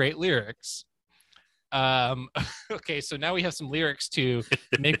these great lyrics? Okay, so now we have some lyrics to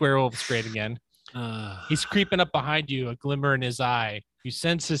Make Werewolves Great Again. He's creeping up behind you, a glimmer in his eye. You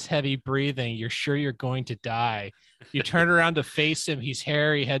sense his heavy breathing. You're sure you're going to die. You turn around to face him. He's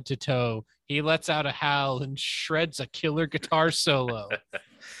hairy head to toe. He lets out a howl and shreds a killer guitar solo.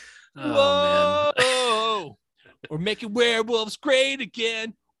 Whoa! Man. We're making werewolves great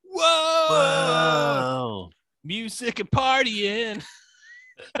again. Whoa! Music and partying.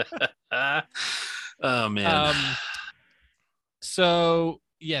 Oh man. So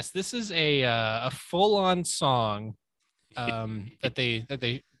yes, this is a full-on song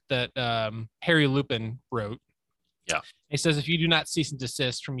that Harry Lupin wrote. Yeah. He says, if you do not cease and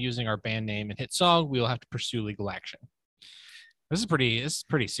desist from using our band name and hit song, we will have to pursue legal action. This is pretty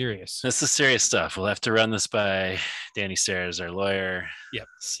serious. This is serious stuff. We'll have to run this by Danny Stairs, our lawyer. Yep.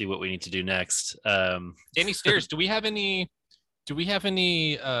 See what we need to do next. Danny Stairs, do we have any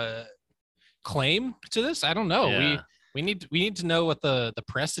claim to this? I don't know. Yeah. We need to know what the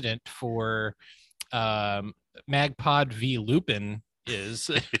precedent for Magpod v. Lupin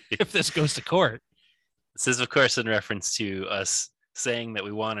is if this goes to court. This is, of course, in reference to us saying that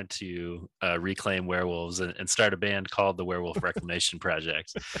we wanted to reclaim werewolves and start a band called the Werewolf Reclamation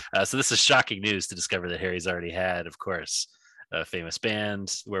Project. So this is shocking news to discover that Harry's already had, of course, a famous band,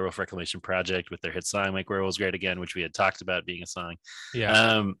 the Werewolf Reclamation Project, with their hit song Make Werewolves Great Again, which we had talked about being a song.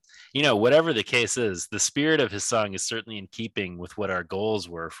 Yeah. Whatever the case is, the spirit of his song is certainly in keeping with what our goals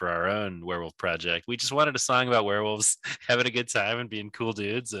were for our own werewolf project. We just wanted a song about werewolves having a good time and being cool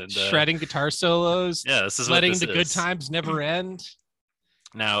dudes and shredding guitar solos. Yeah, this is letting what this the is. Good times never end.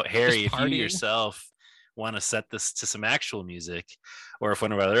 Now, Harry, if you yourself want to set this to some actual music, or if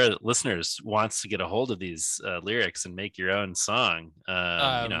one of our other listeners wants to get a hold of these lyrics and make your own song,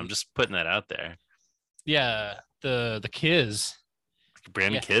 I'm just putting that out there. Yeah, the Kiz,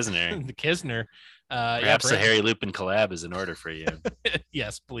 Brandon Kisner, the Kisner. Perhaps a Harry Lupin collab is in order for you.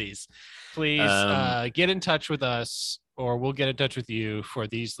 Yes, please get in touch with us, or we'll get in touch with you for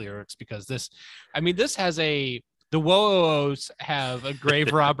these lyrics, because this has the Woos have a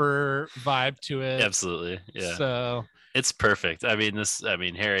grave robber vibe to it. Absolutely. Yeah. So it's perfect. Harry, famous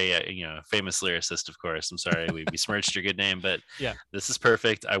lyricist, of course. I'm sorry we besmirched your good name, but yeah, this is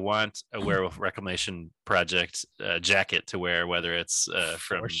perfect. I want a Werewolf Reclamation Project jacket to wear, whether it's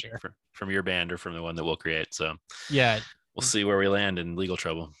from your band or from the one that we'll create. So yeah, we'll see where we land in legal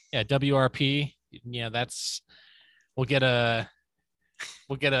trouble. Yeah. WRP. Yeah. We'll get a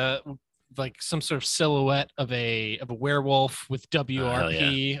like some sort of silhouette of a werewolf with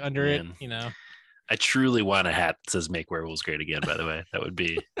WRP under it, I truly want a hat that says Make Werewolves Great Again, by the way. That would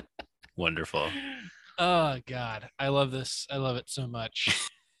be wonderful. Oh God, I love this. I love it so much.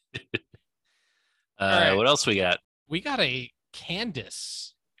 right. What else we got? We got a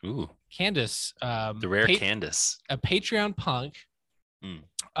Candace. Ooh, Candace. The rare Candace. A Patreon punk.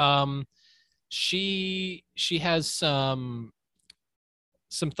 She has some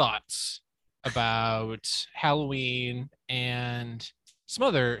thoughts about Halloween and some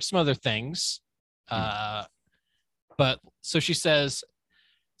other things. But so she says,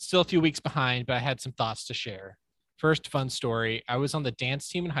 still a few weeks behind, but I had some thoughts to share. First fun story. I was on the dance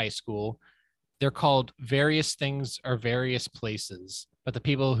team in high school. They're called Various Things or Various Places, but the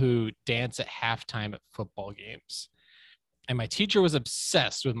people who dance at halftime at football games. And my teacher was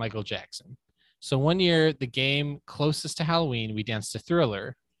obsessed with Michael Jackson. So one year, the game closest to Halloween, we danced to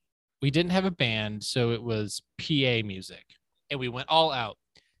Thriller. We didn't have a band, so it was PA music. And we went all out.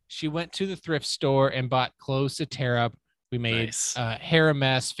 She went to the thrift store and bought clothes to tear up. We made hair a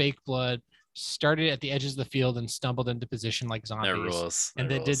mess, fake blood, started at the edges of the field and stumbled into position like zombies.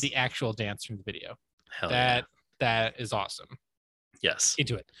 And then did the actual dance from the video. That is awesome. Yes.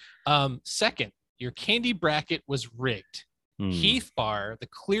 Into it. Second, your candy bracket was rigged. Heath Bar, the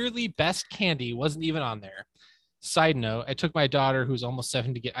clearly best candy, wasn't even on there. Side note, I took my daughter, who's almost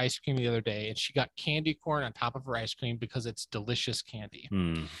 7, to get ice cream the other day, and she got candy corn on top of her ice cream because it's delicious candy.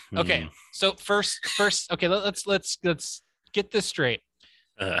 Okay, so first, okay, let's get this straight.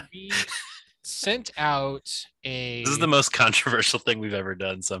 We sent out a... This is the most controversial thing we've ever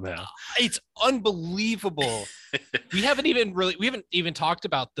done somehow. It's unbelievable. we haven't even talked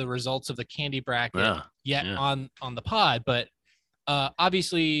about the results of the candy bracket yet on the pod, but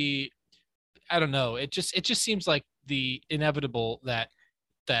obviously, I don't know. It just seems like the inevitable that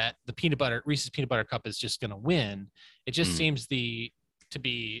the Reese's peanut butter cup is just going to win. It just seems to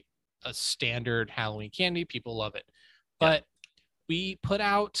be a standard Halloween candy. People love it, but we put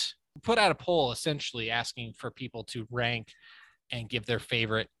out a poll essentially asking for people to rank and give their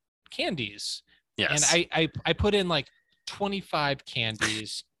favorite candies. Yes. And I put in like 25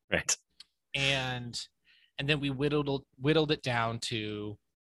 candies. Right. And then we whittled it down to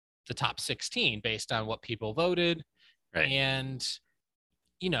the top 16 based on what people voted. Right. And,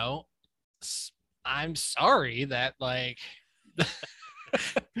 you know, I'm sorry that like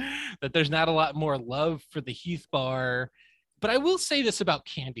that there's not a lot more love for the Heath Bar. But I will say this about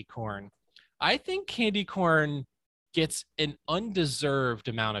candy corn. I think candy corn gets an undeserved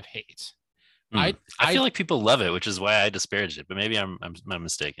amount of hate. I feel like people love it, which is why I disparaged it. But maybe I'm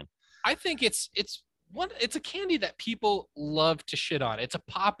mistaken. I think it's a candy that people love to shit on. It's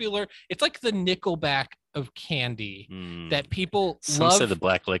like the Nickelback of candy that people love. Some say the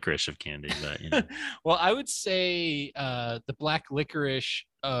black licorice of candy, but you know. Well, I would say the black licorice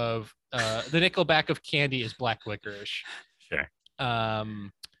of the Nickelback of candy is black licorice. Sure.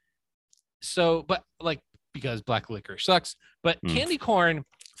 So, but like, because black licorice sucks, but candy corn.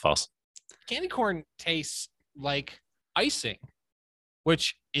 False. Candy corn tastes like icing,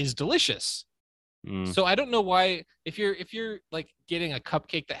 which is delicious. So I don't know why, if you're like getting a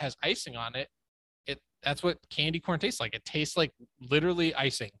cupcake that has icing on it, that's what candy corn tastes like. It tastes like literally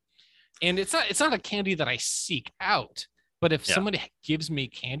icing. And it's not a candy that I seek out, but if somebody gives me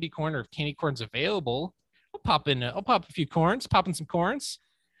candy corn, or if candy corn's available, I'll pop a few corns, pop in some corns.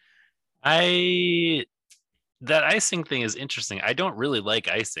 That icing thing is interesting. I don't really like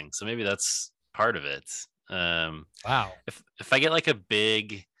icing, so maybe that's part of it. Wow. If I get like a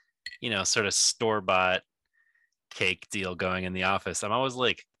big, sort of store-bought cake deal going in the office, I'm always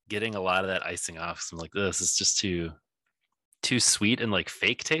like getting a lot of that icing off. So I'm like, this is just too sweet and like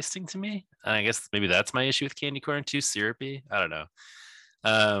fake tasting to me. And I guess maybe that's my issue with candy corn, too syrupy. I don't know.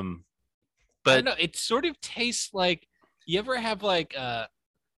 But I don't know, it sort of tastes like, you ever have like one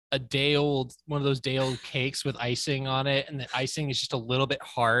of those day old cakes with icing on it, and the icing is just a little bit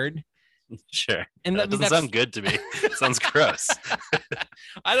hard? Sure. And that doesn't sound good to me. It sounds gross.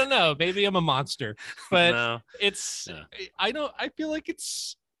 I don't know. Maybe I'm a monster, but no. I feel like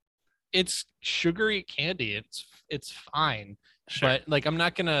it's sugary candy. It's fine. Sure. But like, I'm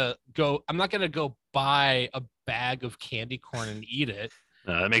not gonna go buy a bag of candy corn and eat it.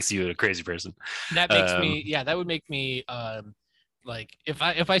 No, that makes you a crazy person. That makes me, that would make me like, if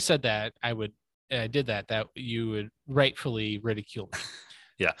I said that, I did that you would rightfully ridicule me.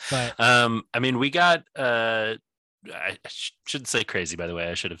 Yeah. But I mean, we got I shouldn't say crazy, by the way.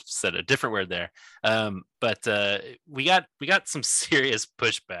 I should have said a different word there. But we got some serious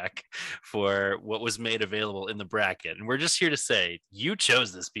pushback for what was made available in the bracket, and we're just here to say you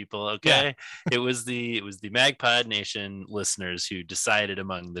chose this, people. Okay, yeah. It was the Magpod Nation listeners who decided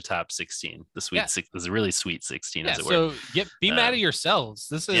among the top 16. It was a really sweet 16, as it were. So be mad at yourselves.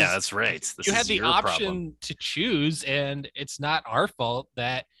 That's right. You had the option to choose, and it's not our fault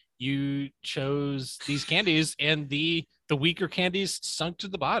that you chose these candies, and the weaker candies sunk to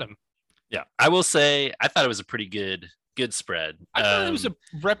the bottom. Yeah, I will say I thought it was a pretty good spread. I thought it was a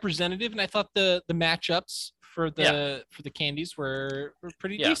representative, and I thought the matchups for the candies were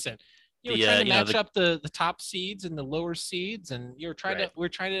pretty decent. You were trying to match up the top seeds and the lower seeds, and we're trying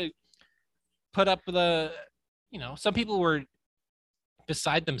to put up some people were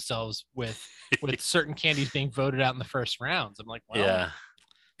beside themselves with certain candies being voted out in the first rounds. I'm like, well,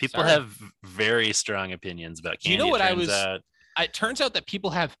 people have very strong opinions about candy. You know what it turns out that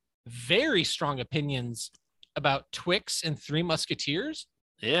people have very strong opinions about Twix and Three Musketeers.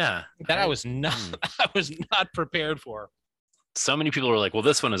 Yeah. That I was not prepared for. So many people were like, well,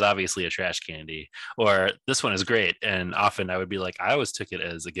 this one is obviously a trash candy, or this one is great. And often I would be like, I always took it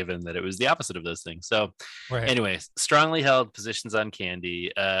as a given that it was the opposite of those things. So anyway, strongly held positions on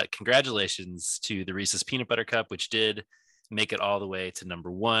candy. Congratulations to the Reese's Peanut Butter Cup, which did make it all the way to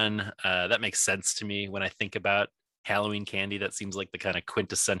number 1. That makes sense to me when I think about Halloween candy. That seems like the kind of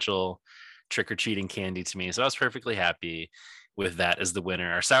quintessential trick-or-treating candy to me. So I was perfectly happy with that as the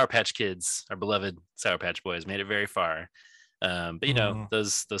winner. Our Sour Patch Kids, our beloved Sour Patch Boys, made it very far. But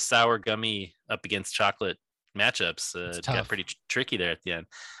those sour gummy up against chocolate matchups got pretty tricky there at the end.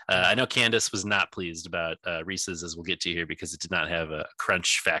 I know Candace was not pleased about Reese's, as we'll get to here, because it did not have a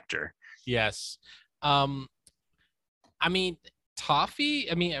crunch factor. Yes. Toffee,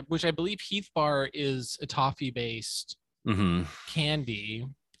 which I believe Heath Bar is a toffee-based candy.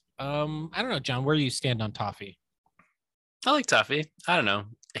 I don't know, John, where do you stand on toffee? I like toffee. I don't know.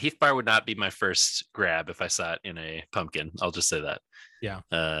 Heath Bar would not be my first grab if I saw it in a pumpkin. I'll just say that. Yeah.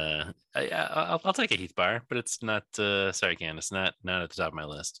 I'll take a Heath Bar, but it's not. Sorry, Candace, not at the top of my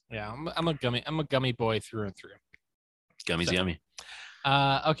list. Yeah, I'm a gummy boy through and through. Gummy's yummy.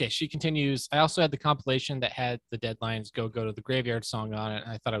 Okay, she continues. I also had the compilation that had the Deadlines Go to the Graveyard song on it.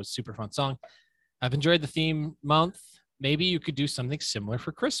 And I thought it was a super fun song. I've enjoyed the theme month. Maybe you could do something similar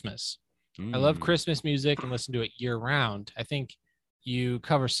for Christmas. I love Christmas music and listen to it year round. I think you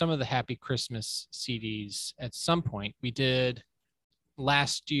cover some of the Happy Christmas CDs at some point. We did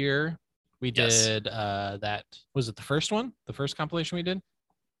last year. We did that. Was it the first one? The first compilation we did?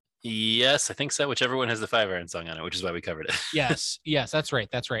 Yes, I think so. Whichever one has the 5-iron song on it, which is why we covered it. yes, that's right.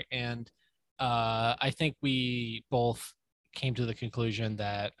 And I think we both came to the conclusion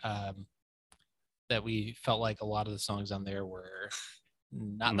that that we felt like a lot of the songs on there were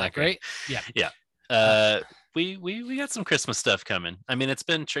not that great. Yeah. We got some Christmas stuff coming. I mean, it's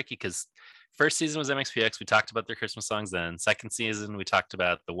been tricky because first season was MXPX. We talked about their Christmas songs then. Second season, we talked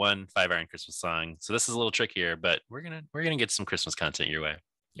about the one 5-iron Christmas song. So this is a little trickier, but we're gonna get some Christmas content your way.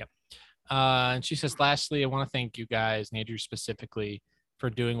 Yep. And she says, lastly, I want to thank you guys, and Andrew specifically, for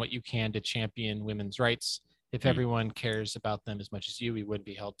doing what you can to champion women's rights. If everyone cares about them as much as you, we wouldn't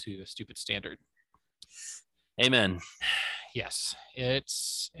be held to a stupid standard. Amen. Yes,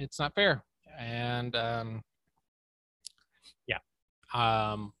 it's not fair. And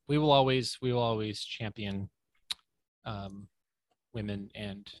we will always champion women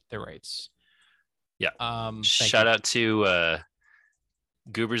and their rights. Yeah. Shout out to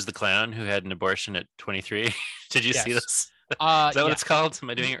Goobers the Clown, who had an abortion at 23. Did you see this? Is that what it's called? Am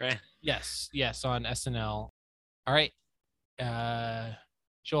I doing it right? Yes, on SNL. All right.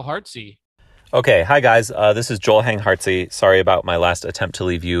 Joel Hartsey. Okay, hi guys. This is Joel Hang Hartsey. Sorry about my last attempt to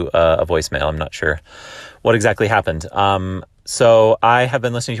leave you a voicemail. I'm not sure what exactly happened. So I have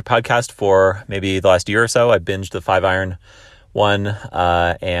been listening to your podcast for maybe the last year or so. I binged the 5-iron one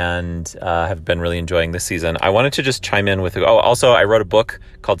and have been really enjoying this season. I wanted to just chime in with, also I wrote a book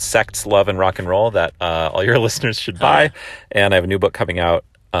called Sects, Love, and Rock and Roll that all your listeners should buy. And I have a new book coming out,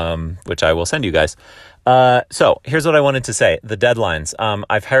 which I will send you guys. So here's what I wanted to say. The deadlines.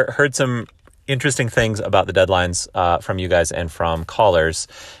 I've heard some interesting things about the deadlines from you guys and from callers.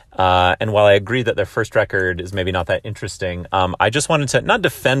 And while I agree that their first record is maybe not that interesting, I just wanted to not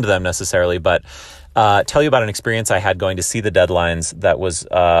defend them necessarily, but tell you about an experience I had going to see the deadlines that was,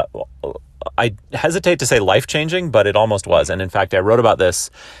 I hesitate to say life-changing, but it almost was. And in fact, I wrote about this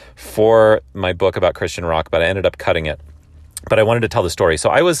for my book about Christian rock, but I ended up cutting it. But I wanted to tell the story. So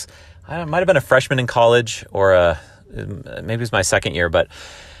I might have been a freshman in college, or maybe it was my second year, but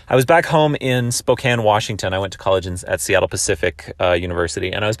I was back home in Spokane, Washington. I went to college at Seattle Pacific University,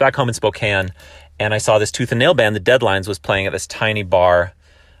 and I was back home in Spokane, and I saw this Tooth and Nail band, The Deadlines, was playing at this tiny bar.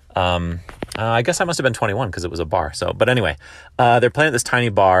 I guess I must have been 21 because it was a bar. But anyway, they're playing at this tiny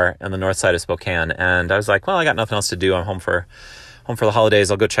bar on the north side of Spokane, and I was like, well, I got nothing else to do. I'm home for the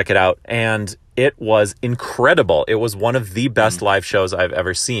holidays. I'll go check it out. And it was incredible. It was one of the best live shows I've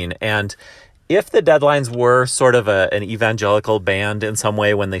ever seen, and if the Deadlines were sort of an evangelical band in some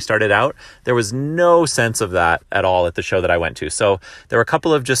way when they started out, there was no sense of that at all at the show that I went to. So there were a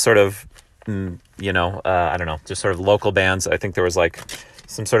couple of just sort of, I don't know, just sort of local bands. I think there was like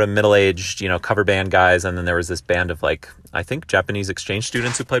some sort of middle-aged, cover band guys. And then there was this band of like, I think Japanese exchange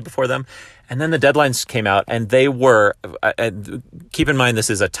students who played before them. And then the Deadlines came out and they were, keep in mind, this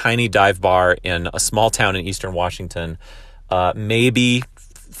is a tiny dive bar in a small town in Eastern Washington. Maybe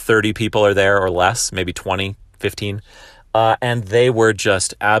 30 people are there or less, maybe 20, 15. And they were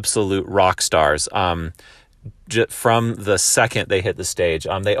just absolute rock stars. From the second they hit the stage,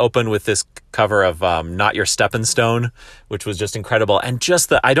 they opened with this cover of Not Your Steppin' Stone, which was just incredible. And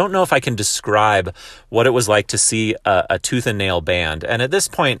just I don't know if I can describe what it was like to see a Tooth and Nail band. And at this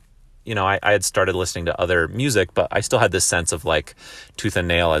point, I had started listening to other music, but I still had this sense of like Tooth and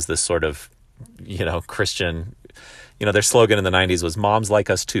Nail as this sort of, Christian, their slogan in the 90s was "Moms like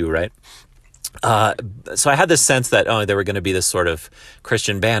us too," right? So I had this sense that, they were going to be this sort of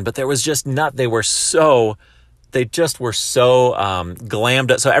Christian band, but there was just not, they just were so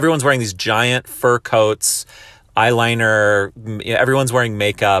glammed up. So everyone's wearing these giant fur coats, eyeliner, everyone's wearing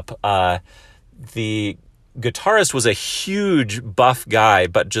makeup. The guitarist was a huge buff guy,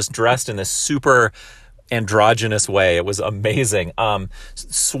 but just dressed in this super androgynous way. It was amazing.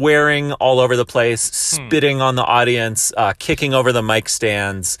 Swearing all over the place, spitting on the audience, kicking over the mic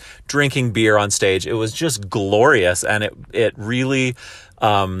stands, drinking beer on stage. It was just glorious. And it really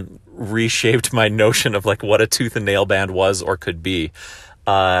reshaped my notion of like what a Tooth and Nail band was or could be.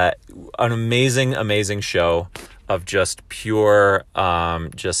 An amazing, amazing show of just pure,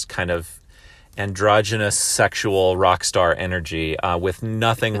 just kind of androgynous sexual rock star energy with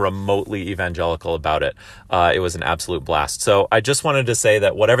nothing remotely evangelical about it. It was an absolute blast. So I just wanted to say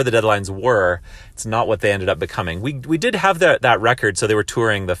that whatever the Deadlines were, it's not what they ended up becoming. We did have that record, so they were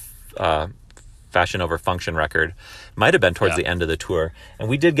touring the Fashion Over Function record. Might have been towards the end of the tour, and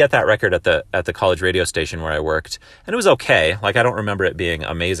we did get that record at the college radio station where I worked, and it was okay. Like, I don't remember it being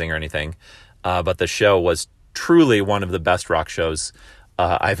amazing or anything, but the show was truly one of the best rock shows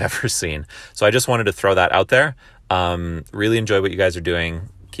I've ever seen. So I just wanted to throw that out there. Really enjoy what you guys are doing.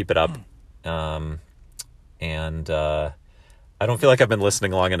 Keep it up. And I don't feel like I've been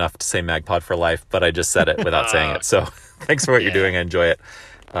listening long enough to say MagPod for life, but I just said it without saying it. So thanks for what you're doing. I enjoy it.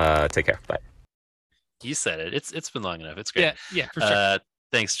 Take care. Bye. You said it. It's been long enough. It's great. Yeah, for sure.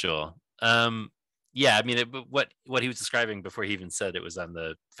 Thanks, Joel. Yeah, I mean, what he was describing before he even said it was on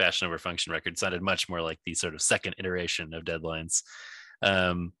the Fashion Over Function record sounded much more like the sort of second iteration of Deadlines.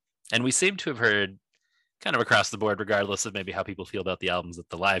 And we seem to have heard kind of across the board, regardless of maybe how people feel about the albums, that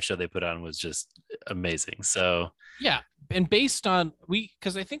the live show they put on was just amazing. So yeah, and based on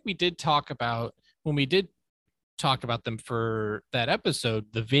because I think we did talk about when we did talk about them for that episode,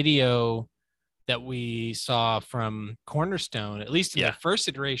 the video that we saw from Cornerstone, at least in their first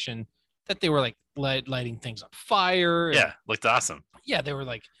iteration, that they were like lighting things on fire. And, looked awesome. Yeah, they were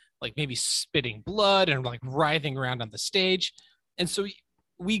like maybe spitting blood and like writhing around on the stage. And so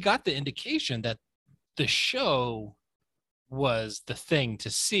we got the indication that the show was the thing to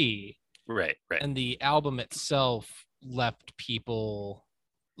see. Right. And the album itself left people,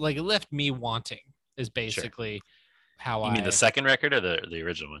 like, it left me wanting, is basically how You mean the second record or the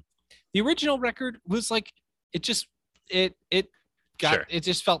original one? The original record was like, it just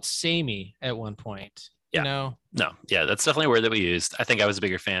felt samey at one point. Yeah. No, that's definitely a word that we used. I think I was a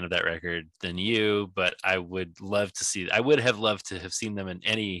bigger fan of that record than you, but I would have loved to have seen them in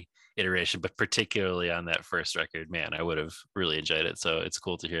any iteration, but particularly on that first record, man, I would have really enjoyed it. So it's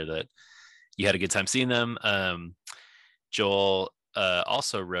cool to hear that you had a good time seeing them. Joel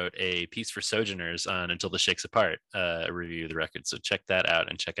also wrote a piece for Sojourners on Until the Shakes Apart, a review of the record. So check that out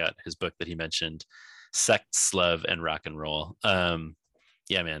and check out his book that he mentioned, Sex, Love, and Rock and Roll.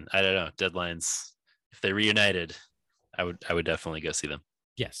 Yeah, man, I don't know. Deadlines, if they reunited, I would definitely go see them.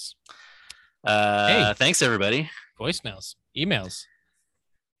 Yes. Hey, thanks everybody. Voicemails, emails.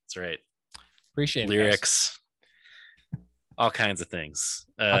 That's right. Appreciate it. Lyrics, all kinds of things.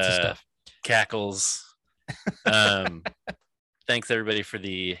 Lots of stuff. Cackles. Thanks everybody for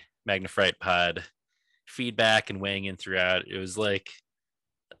the Magnafright Pod feedback and weighing in throughout. It was like,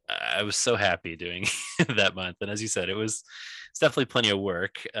 I was so happy doing that month. And as you said, it's definitely plenty of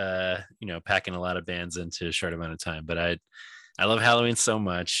work, packing a lot of bands into a short amount of time. But I love Halloween so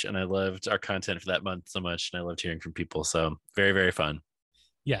much, and I loved our content for that month so much, and I loved hearing from people. So very, very fun.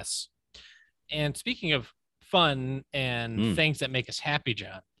 Yes. And speaking of fun and things that make us happy,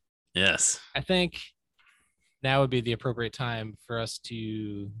 John. Yes. I think now would be the appropriate time for us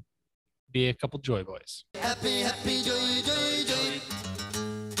to be a couple Joy Boys. Happy, happy, joy, joy, joy.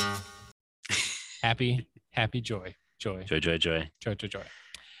 Happy joy.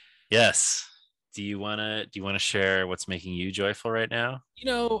 Yes. Do you wanna share what's making you joyful right now?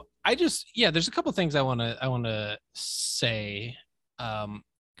 There's a couple things I wanna say.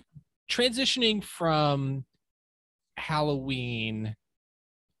 Transitioning from Halloween,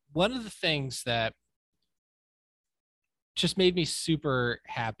 one of the things that just made me super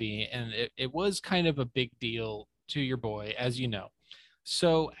happy, and it was kind of a big deal to your boy, as you know.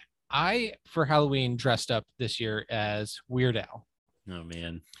 So I, for Halloween, dressed up this year as Weird Al. Oh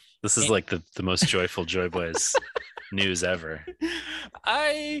man, this is like the most joyful Joy Boys news ever.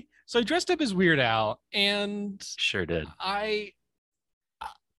 I dressed up as Weird Al, and sure did.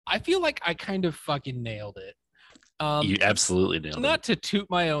 I feel like I kind of fucking nailed it. You absolutely nailed it. Not to toot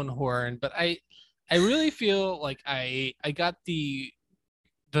my own horn, but I really feel like I got the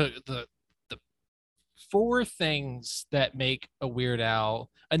four things that make a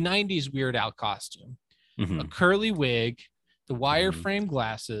 90s Weird Al costume. Mm-hmm. A curly wig, the wireframe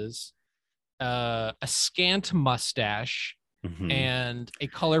glasses, a scant mustache, and a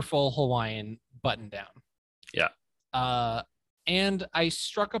colorful Hawaiian button down. Yeah. And I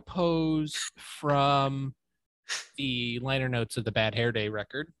struck a pose from the liner notes of the Bad Hair Day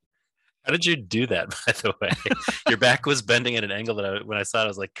record. How did you do that, by the way? Your back was bending at an angle that when I saw it, I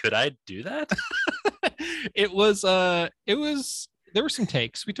was like, could I do that? It was there were some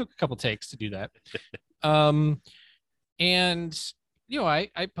takes. We took a couple takes to do that. And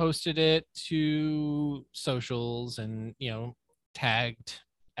I posted it to socials and tagged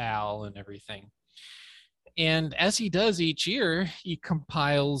Al and everything. And as he does each year, he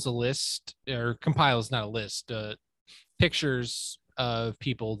compiles pictures of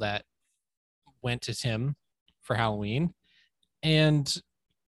people that went as him for Halloween. And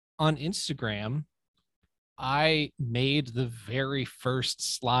on Instagram, I made the very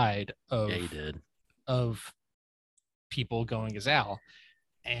first slide of people going as Al.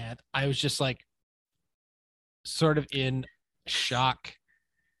 And I was just like sort of in shock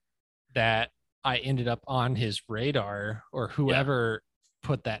that I ended up on his radar, or whoever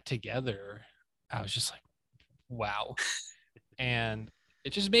put that together. I was just like, wow. And it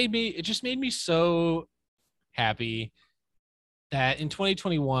just made me so happy that in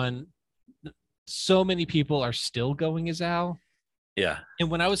 2021, so many people are still going as Al. Yeah. And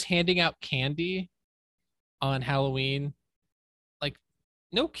when I was handing out candy on Halloween, like,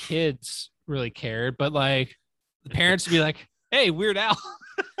 no kids really cared, but like the parents would be like, hey, Weird Al.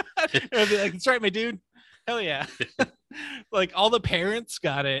 I'd be like, that's right, my dude. Hell yeah. Like all the parents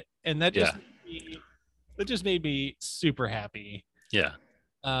got it. And that just made me super happy. Yeah.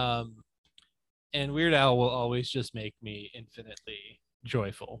 And Weird Al will always just make me infinitely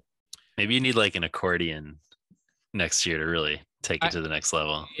joyful. Maybe you need like an accordion next year to really take it to the next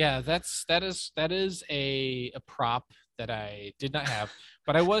level. Yeah, that is a prop that I did not have,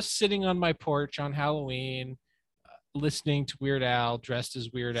 but I was sitting on my porch on Halloween, listening to Weird Al, dressed as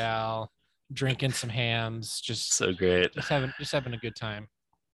Weird Al, drinking some hams, just so great, just having a good time.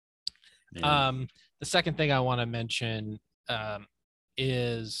 Man. The second thing I want to mention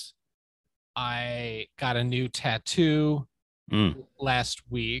is I got a new tattoo last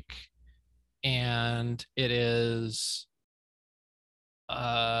week, and it is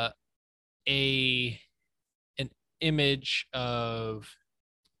an image of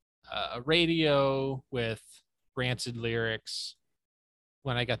a radio with Rancid lyrics.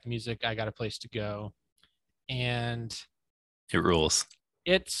 When I got the music, I got a place to go, and it rules.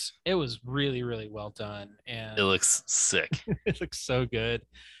 It was really, really well done, and it looks sick. It looks so good.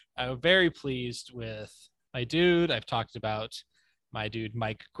 I'm very pleased with my dude. I've talked about my dude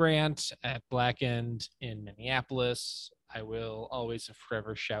Mike Grant at Blackened in Minneapolis. I will always and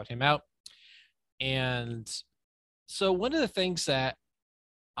forever shout him out. And so one of the things that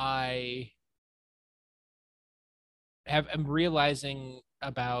I'm realizing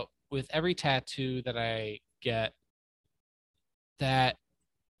about with every tattoo that I get, that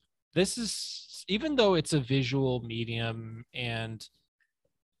this is, even though it's a visual medium and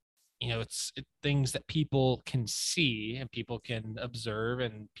it's things that people can see and people can observe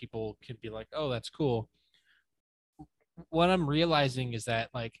and people can be like, oh, that's cool. What I'm realizing is that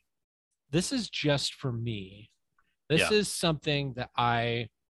like, this is just for me. This is something that I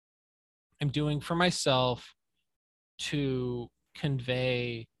am doing for myself to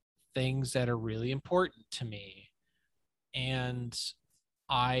convey things that are really important to me. And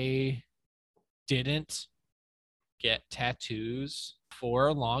I didn't get tattoos for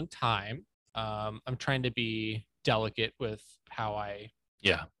a long time. I'm trying to be delicate with how I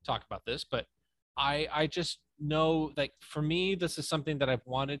talk about this, but I just know, like, for me, this is something that I've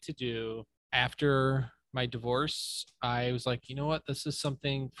wanted to do after my divorce, I was like, you know what? This is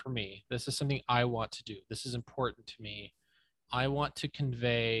something for me. This is something I want to do. This is important to me. I want to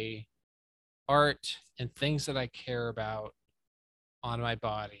convey art and things that I care about on my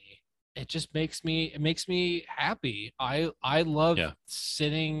body. It just makes me happy. I love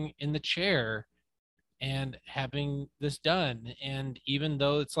sitting in the chair and having this done. And even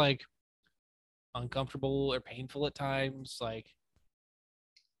though it's like uncomfortable or painful at times, like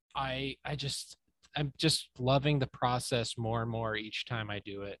I'm just loving the process more and more each time I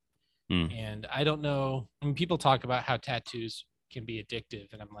do it. And I don't know, I mean, people talk about how tattoos can be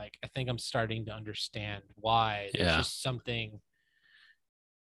addictive, and I'm like, I think I'm starting to understand why. There's just something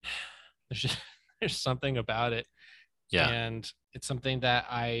there's something about it. And it's something that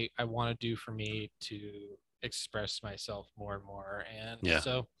I want to do for me to express myself more and more. And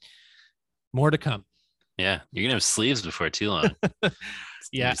so more to come. Yeah, you're gonna have sleeves before too long.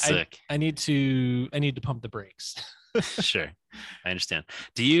 Sick. I need to pump the brakes. Sure, I understand.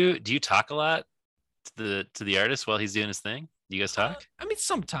 Do you talk a lot to the artist while he's doing his thing? Do you guys talk? I mean,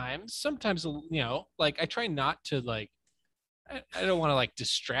 sometimes, like I try not to like. I don't want to like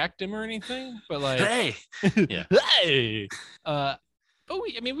distract him or anything, but like, hey, hey, but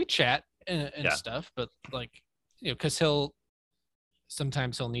we chat and stuff, but like, because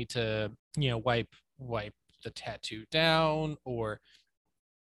sometimes he'll need to, wipe the tattoo down or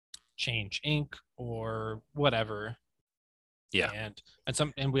change ink or whatever. Yeah.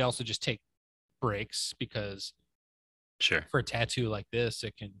 And we also just take breaks because for a tattoo like this,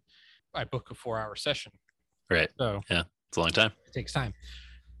 I book a 4-hour session. Right. So it's a long time. It takes time.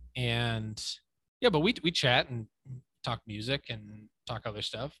 And but we chat and talk music and talk other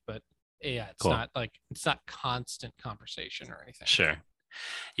stuff, but it's not constant conversation or anything. Sure.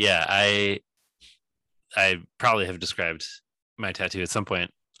 Yeah, I probably have described my tattoo at some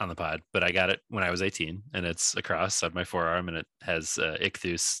point on the pod, but I got it when I was 18, and it's a cross on my forearm, and it has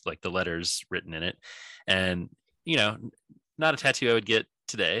Ichthus, like the letters written in it. And not a tattoo I would get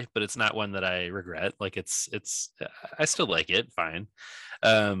today, but it's not one that I regret. Like it's I still like it fine.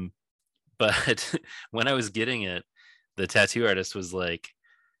 But when I was getting it, the tattoo artist was like,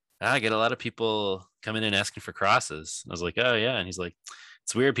 I get a lot of people coming in asking for crosses. I was like, oh yeah. And he's like,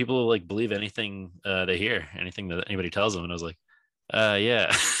 it's weird, people like believe anything they hear, anything that anybody tells them. And I was like,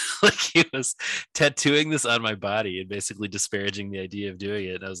 yeah. Like he was tattooing this on my body and basically disparaging the idea of doing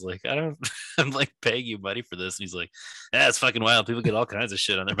it. And I was like, I'm like paying you money for this. And he's like, it's fucking wild. People get all kinds of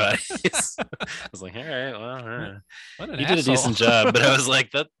shit on their bodies. I was like, all right, well, you did a decent job. But I was like,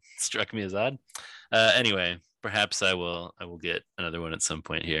 that struck me as odd. Anyway, perhaps I will get another one at some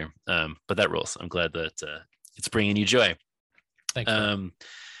point here. But that rules. I'm glad that it's bringing you joy. Thanks.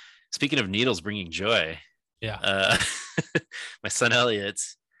 Speaking of needles bringing joy. Yeah. My son Elliot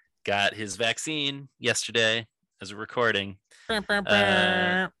got his vaccine yesterday as we're recording. Very,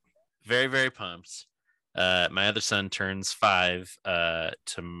 very pumped. My other son turns 5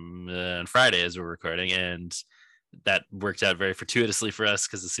 on Friday as we're recording, and that worked out very fortuitously for us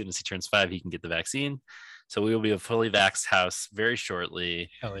because as soon as he turns 5, he can get the vaccine. So we will be a fully vaxxed house very shortly.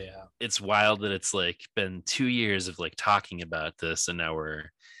 Hell yeah. It's wild that it's like been 2 years of like talking about this, and now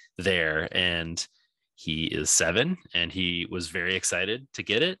we're there. And he is 7, and he was very excited to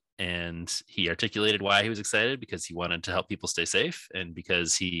get it. And he articulated why he was excited, because he wanted to help people stay safe and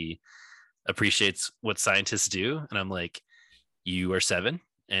because he appreciates what scientists do. And I'm like, you are 7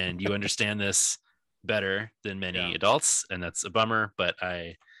 and you understand this better than many adults. And that's a bummer, but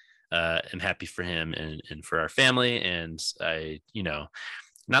I am happy for him and for our family. And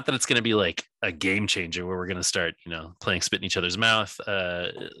not that it's going to be like a game changer where we're going to start, playing spit in each other's mouth,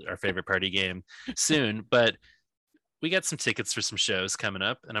 our favorite party game soon, but we got some tickets for some shows coming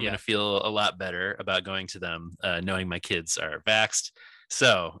up, and I'm going to feel a lot better about going to them, knowing my kids are vaxxed.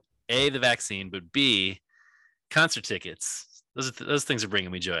 So A, the vaccine, but B, concert tickets. Those things are bringing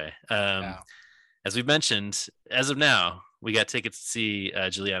me joy. As we've mentioned, as of now, we got tickets to see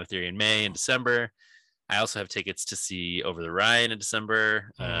Juliana Theory in May and December. I also have tickets to see Over the Rhine in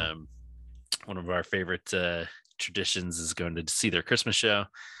December. One of our favorite traditions is going to see their Christmas show.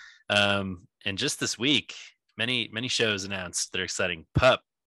 And just this week, many shows announced that are exciting. Pup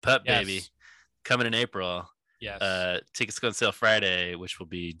Baby, coming in April. Yes. Tickets go on sale Friday, which will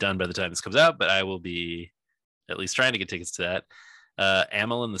be done by the time this comes out, but I will be at least trying to get tickets to that.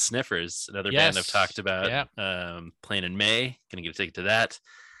 Amyl and the Sniffers, another band I've talked about, playing in May. Gonna get a ticket to that.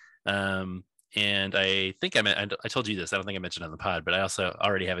 And I think I told you this. I don't think I mentioned on the pod, but I also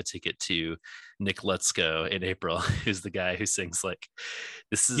already have a ticket to Nick Lutzko in April, who's the guy who sings like,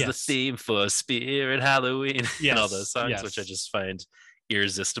 "This is the theme for Spirit Halloween," and all those songs, which I just find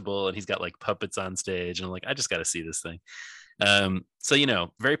irresistible, and he's got like puppets on stage, and I'm like, I just got to see this thing.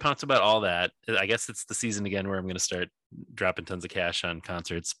 So very pumped about all that. I guess it's the season again where I'm going to start dropping tons of cash on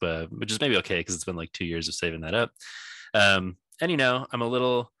concerts, but which is maybe okay because it's been like 2 years of saving that up. And I'm a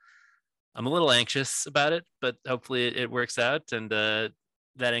little anxious about it, but hopefully it works out. And that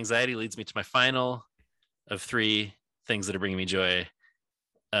anxiety leads me to my final of 3 things that are bringing me joy,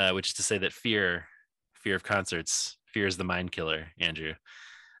 which is to say that fear of concerts. Fear is the mind killer, Andrew.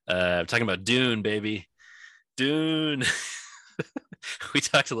 I'm talking about Dune, baby. Dune. We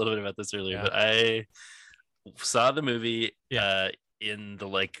talked a little bit about this earlier, but I saw the movie in the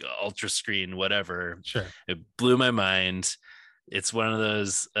like ultra screen, whatever. Sure. It blew my mind. It's one of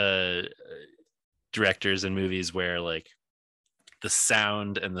those directors and movies where like the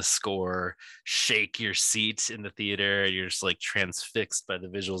sound and the score shake your seat in the theater. You're just like transfixed by the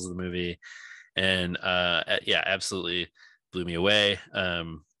visuals of the movie. And absolutely blew me away. I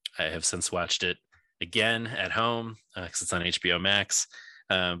have since watched it again at home because it's on HBO Max.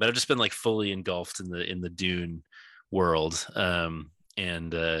 But I've just been like fully engulfed in the Dune world, and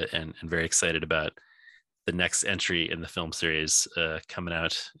very excited about the next entry in the film series coming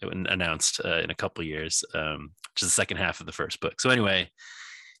out, announced in a couple years, which is the second half of the first book. So anyway,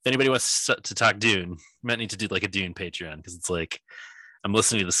 if anybody wants to talk Dune, might need to do like a Dune Patreon, because it's like I'm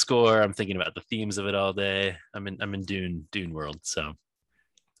listening to the score, I'm thinking about the themes of it all day. I'm in Dune world. So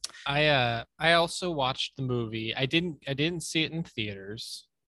I also watched the movie. I didn't see it in theaters.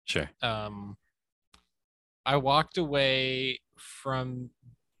 Sure. I walked away from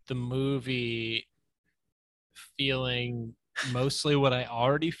the movie feeling mostly what I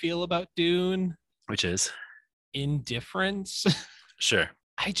already feel about Dune, which is indifference. Sure.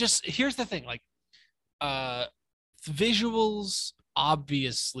 Here's the thing, like the visuals,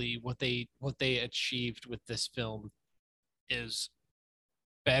 obviously what they achieved with this film is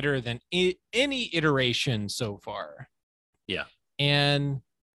better than any iteration so far. Yeah. And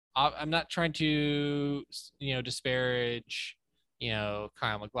I'm not trying to disparage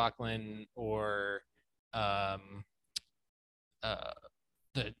Kyle MacLachlan or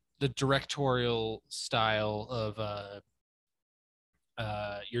the directorial style of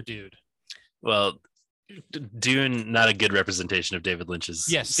your dude. Well, Dune, not a good representation of David Lynch's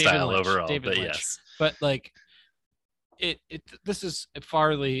style overall, but yes. But like this is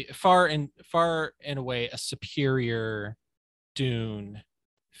far and away a superior Dune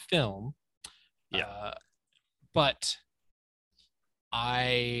film. Yeah. But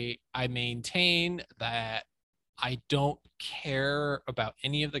I maintain that I don't care about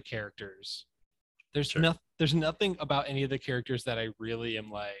any of the characters. There's nothing about any of the characters that I really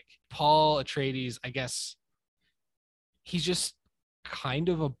am like. Paul Atreides, I guess he's just kind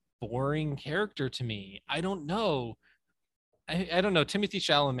of a boring character to me. I don't know. I don't know. Timothée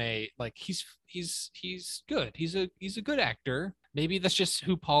Chalamet, like he's good. He's a good actor. Maybe that's just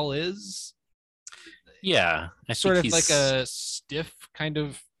who Paul is. Yeah, I sort of like a stiff kind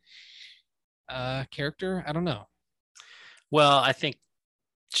of character. I don't know. Well, I think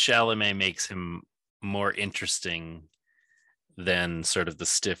Chalamet makes him more interesting than sort of the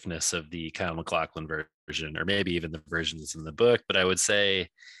stiffness of the Kyle MacLachlan version, or maybe even the versions in the book. But I would say,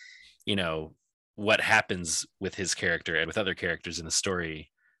 what happens with his character and with other characters in the story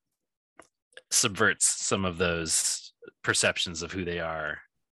subverts some of those perceptions of who they are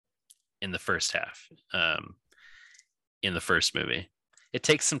in the first half, in the first movie. It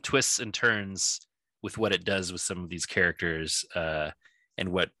takes some twists and turns with what it does with some of these characters, and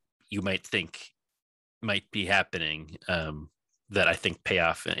what you might think might be happening, that I think pay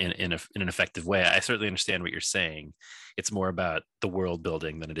off in an effective way. I certainly understand what you're saying. It's more about the world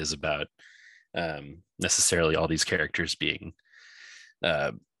building than it is about necessarily all these characters being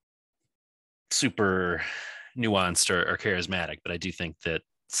super nuanced or charismatic. But I do think that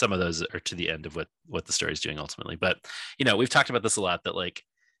some of those are to the end of what the story is doing ultimately. But we've talked about this a lot, that like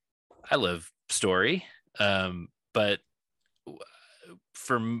I love story, but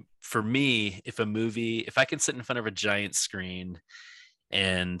for me, if I can sit in front of a giant screen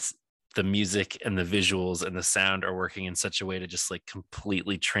and the music and the visuals and the sound are working in such a way to just like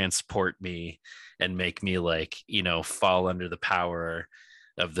completely transport me and make me like fall under the power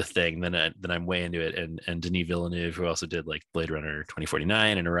of the thing, then I'm way into it. And Denis Villeneuve, who also did like Blade Runner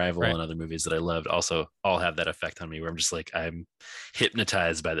 2049 and Arrival, right, and other movies that I loved, also all have that effect on me, where I'm just like, I'm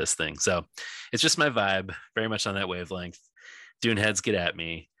hypnotized by this thing. So it's just my vibe, very much on that wavelength. Dune heads, get at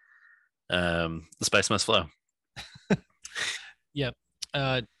me. The spice must flow. Yep.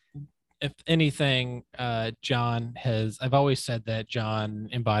 If anything, I've always said that John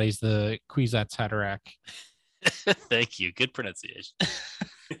embodies the Kwisatz Haderach Thank you. Good pronunciation.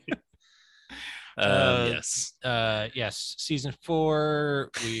 Yes. Yes. Season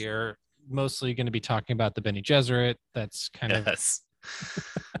 4, we are mostly going to be talking about the Bene Gesserit. That's kind of.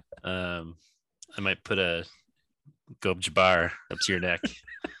 I might put a Gob Jabbar up to your neck.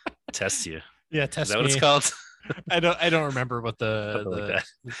 Test you. Yeah, test. Is that what it's called? I don't remember what like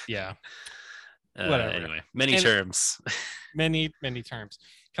yeah. Whatever. Anyway, many terms. many terms.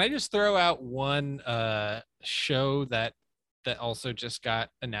 Can I just throw out one show that also just got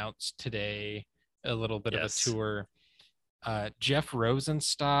announced today? A little bit of a tour. Jeff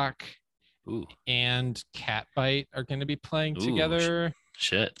Rosenstock and Catbite are going to be playing together.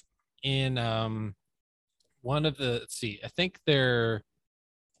 Shit. In one of the, let's see, I think are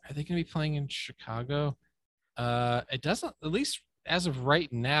they going to be playing in Chicago? It doesn't, at least as of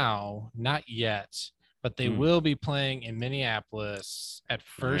right now, not yet, but they will be playing in Minneapolis at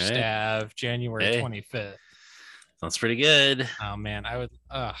First Ave, January 25th. Sounds pretty good. Oh man, I would,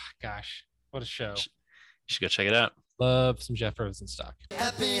 oh gosh, what a show. You should go check it out. Love some Jeff Rosenstock.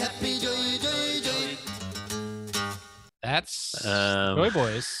 Happy, joy. That's Joy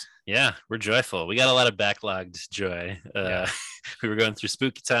Boys. Yeah, we're joyful. We got a lot of backlogged joy. We were going through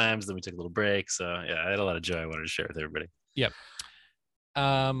spooky times, then we took a little break. So yeah, I had a lot of joy I wanted to share with everybody. Yep.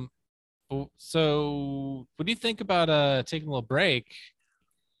 So what do you think about taking a little break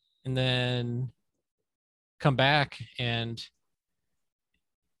and then come back and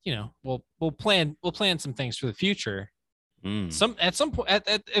we'll plan some things for the future.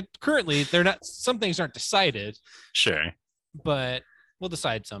 Currently they're not, some things aren't decided. Sure. But we'll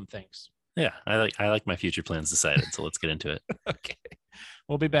decide some things. Yeah, I like my future plans decided, so let's get into it. Okay.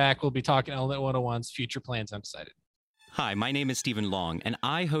 We'll be back. We'll be talking Element 101's future plans undecided. Hi, my name is Stephen Long, and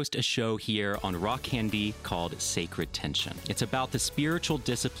I host a show here on Rock Candy called Sacred Tension. It's about the spiritual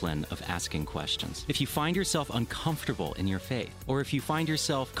discipline of asking questions. If you find yourself uncomfortable in your faith, or if you find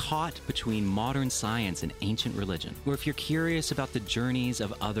yourself caught between modern science and ancient religion, or if you're curious about the journeys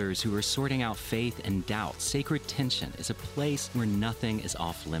of others who are sorting out faith and doubt, Sacred Tension is a place where nothing is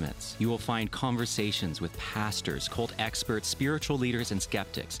off limits. You will find conversations with pastors, cult experts, spiritual leaders, and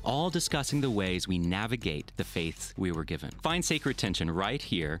skeptics, all discussing the ways we navigate the faiths we were given. Find Sacred Tension right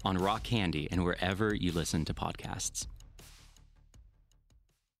here on Rock Candy and wherever you listen to podcasts.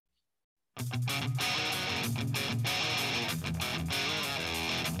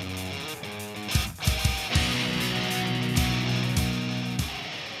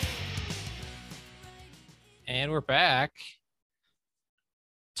 And we're back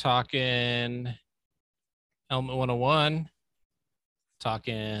talking Element 101,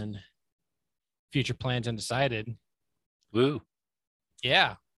 talking future plans undecided. Woo.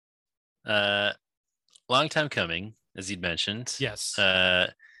 Yeah. Long time coming, as you'd mentioned. Yes. We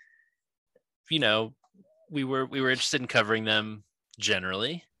were interested in covering them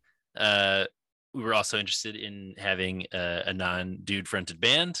generally. We were also interested in having a non-dude fronted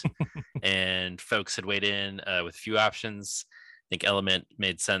band, and folks had weighed in with a few options. I think Element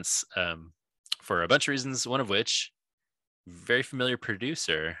made sense for a bunch of reasons, one of which, very familiar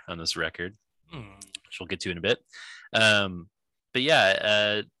producer on this record, which we'll get to in a bit. But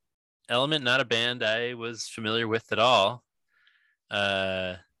yeah, Element, not a band I was familiar with at all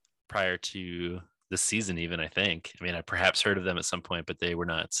prior to this season, even, I think. I mean, I perhaps heard of them at some point, but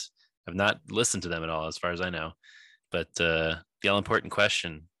I've not listened to them at all, as far as I know. But the all-important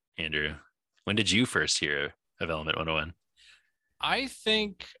question, Andrew, when did you first hear of Element 101? I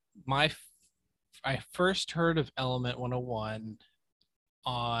think I first heard of Element 101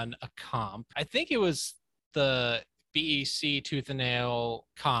 on a comp. I think it was the BEC Tooth and Nail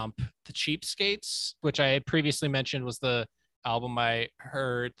comp, The Cheapskates, which I had previously mentioned was the album the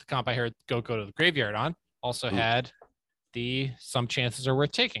comp I heard Go to the Graveyard on. Also had the Some Chances Are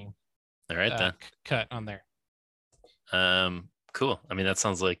Worth Taking. All right, then. Cut on there. Cool. I mean, that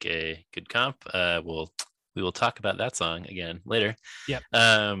sounds like a good comp. We will talk about that song again later. Yep.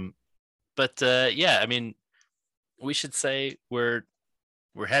 But yeah, I mean, we should say we're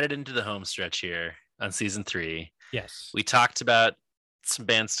headed into the home stretch here on season 3. Yes. We talked about some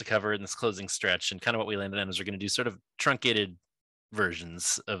bands to cover in this closing stretch, and kind of what we landed on is we're going to do sort of truncated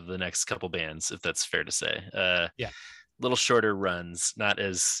versions of the next couple bands, if that's fair to say. Yeah. Little shorter runs, not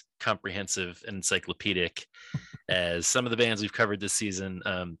as comprehensive and encyclopedic as some of the bands we've covered this season.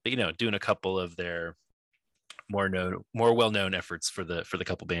 But doing a couple of their more well-known efforts for the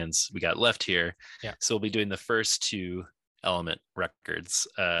couple bands we got left here. Yeah. So we'll be doing the first 2 Element records.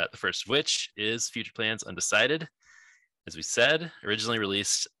 The first of which is Future Plans Undecided. As we said, originally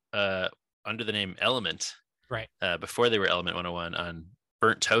released under the name Element. Right. Before they were Element 101 on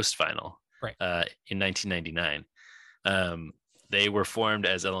Burnt Toast vinyl. right. In 1999. They were formed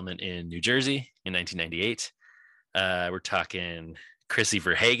as Element in New Jersey in 1998. We're talking Chrissy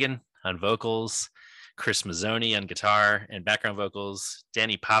Verhagen on vocals, Chris Mazzoni on guitar and background vocals,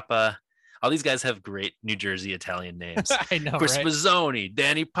 Danny Papa. All these guys have great New Jersey Italian names. I know, Chris right? Mazzoni,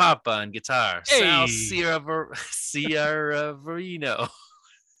 Danny Papa on guitar, Hey. Sal Ciaravino.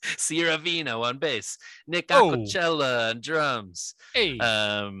 Ciaravino on bass, Nick Acocella on drums. Hey.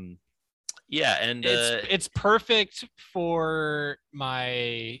 Yeah, and it's perfect for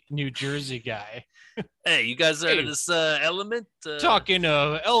my New Jersey guy. Hey, you guys heard of this Element? Talking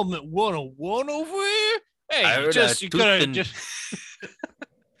Element 101 over here? Hey, I heard you gotta just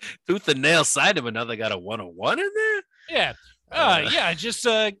Tooth and Nail signed him, and now they got a 101 in there? Yeah. Yeah, just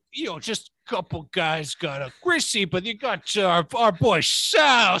just a couple guys got a Chrissy, but you got our boy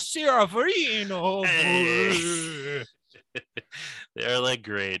Sal Ciaravino. Hey. They're like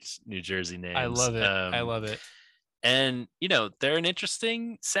great New Jersey names. I love it. I love it. And they're an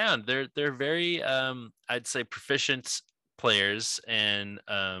interesting sound. They're very I'd say proficient players, and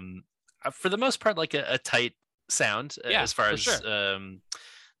for the most part like a tight sound as far as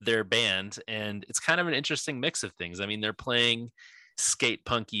their band. And it's kind of an interesting mix of things. I mean, they're playing skate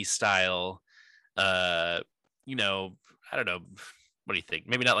punky style. I don't know, what do you think?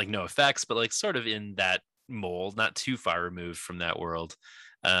 Maybe not like NoFX, but like sort of in that mold, not too far removed from that world.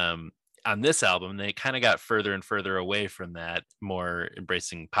 On this album, they kind of got further and further away from that, more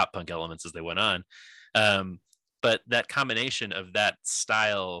embracing pop punk elements as they went on. But that combination of that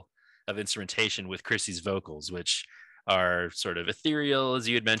style of instrumentation with Chrissy's vocals, which are sort of ethereal, as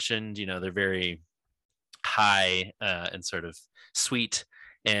you had mentioned, they're very high and sort of sweet.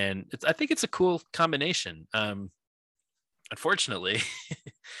 And I think it's a cool combination. Unfortunately,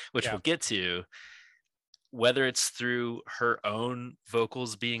 which we'll get to, whether it's through her own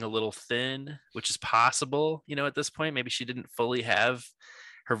vocals being a little thin, which is possible, at this point, maybe she didn't fully have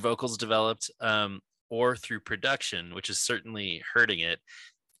her vocals developed, or through production, which is certainly hurting it.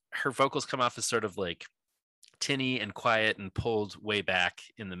 Her vocals come off as sort of like tinny and quiet and pulled way back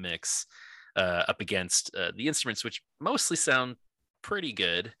in the mix, up against the instruments, which mostly sound pretty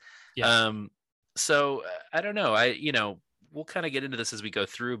good. Yeah. So I don't know. We'll kind of get into this as we go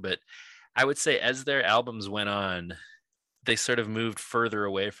through, but I would say as their albums went on, they sort of moved further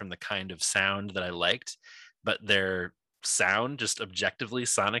away from the kind of sound that I liked, but their sound just objectively,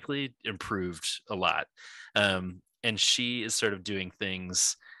 sonically improved a lot. And she is sort of doing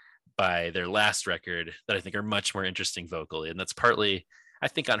things by their last record that I think are much more interesting vocally. And that's partly, I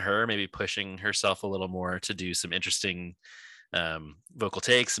think, on her, maybe pushing herself a little more to do some interesting vocal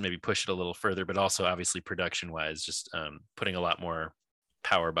takes and maybe push it a little further, but also obviously production wise, just putting a lot more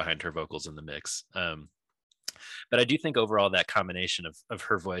power behind her vocals in the mix. But I do think overall that combination of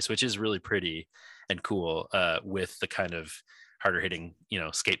her voice, which is really pretty and cool, with the kind of harder hitting,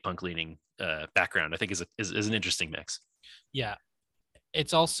 skate punk leaning background, I think is an interesting mix. Yeah.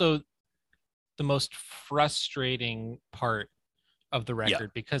 It's also the most frustrating part of the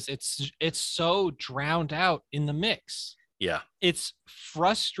record because it's so drowned out in the mix. Yeah. It's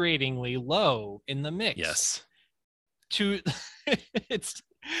frustratingly low in the mix. Yes. It's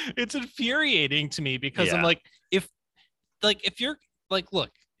infuriating to me because I'm like, if you're like,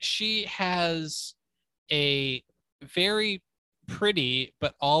 look, she has a very pretty,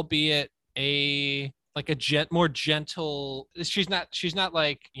 but albeit more gentle. She's not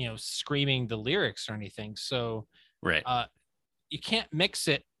like, screaming the lyrics or anything. So right. You can't mix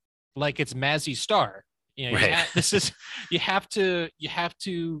it like it's Mazzy Star. Right. You have to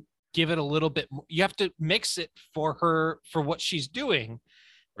give it a little bit more. You have to mix it for her, for what she's doing.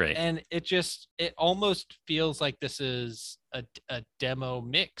 Right. And it almost feels like this is a demo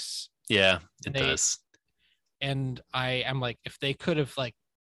mix. Yeah, it does. And I'm like, if they could have like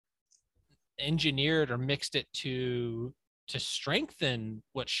engineered or mixed it to strengthen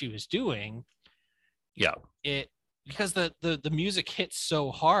what she was doing. Yeah. Because the music hits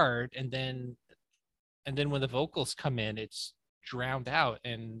so hard, and then when the vocals come in, it's drowned out,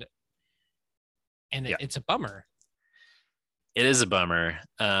 and it's a bummer. It is a bummer.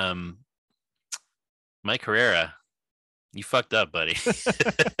 Mike Herrera, you fucked up, buddy.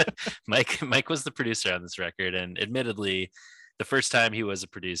 Mike was the producer on this record, and admittedly, the first time he was a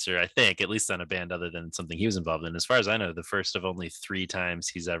producer, I think, at least on a band other than something he was involved in, as far as I know, the first of only 3 times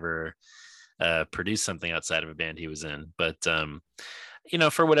he's ever produced something outside of a band he was in. But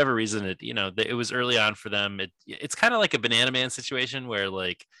for whatever reason, it was early on for them. It's kind of like a Banana Man situation where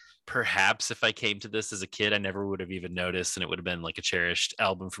like perhaps if I came to this as a kid, I never would have even noticed, and it would have been like a cherished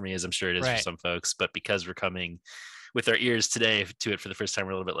album for me, as I'm sure it is for some folks. But because we're coming with our ears today to it for the first time,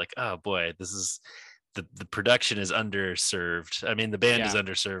 we're a little bit like, oh boy, this is the production is underserved. I mean, the band is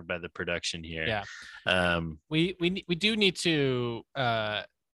underserved by the production here. Yeah. We do need to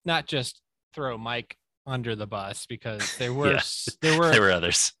not just throw Mike under the bus, because there were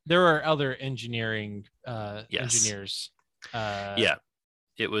others. There were other engineering engineers.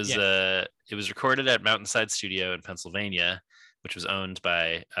 It was recorded at Mountainside Studio in Pennsylvania, which was owned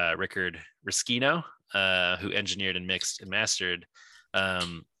by Rickard Riskino, who engineered and mixed and mastered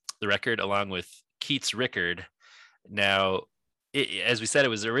the record along with Keats Rickard. Now, as we said, it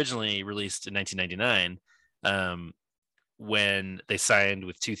was originally released in 1999 when they signed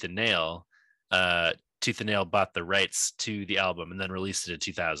with Tooth and Nail. Tooth and Nail bought the rights to the album and then released it in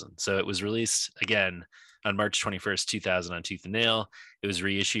 2000. So it was released again on March 21st, 2000 on Tooth and Nail. It was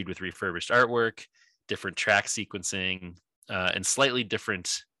reissued with refurbished artwork, different track sequencing, and slightly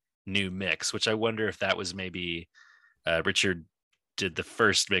different new mix, which I wonder if that was maybe Richard did the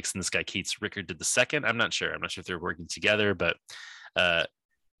first mix and this guy Keats Rickard did the second. I'm not sure. I'm not sure if they're working together, but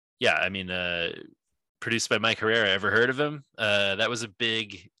produced by Mike Herrera. Ever heard of him? That was a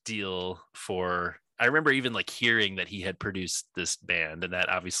big deal for, I remember even like hearing that he had produced this band, and that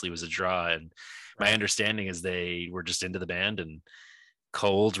obviously was a draw. And my understanding is they were just into the band, and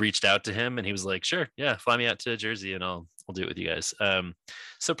Cold reached out to him and he was like, sure, yeah, fly me out to Jersey and I'll do it with you guys.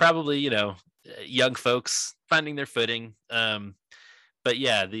 So probably, young folks finding their footing. But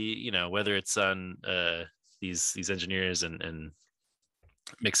yeah, whether it's on these engineers and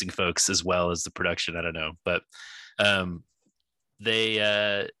mixing folks as well as the production, I don't know. But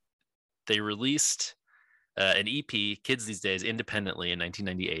they released an EP, Kids These Days, independently in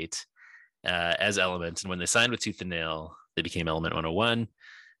 1998 as Element. And when they signed with Tooth and Nail, they became Element 101.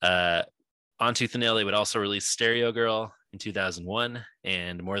 On Tooth and Nail, they would also release Stereo Girl in 2001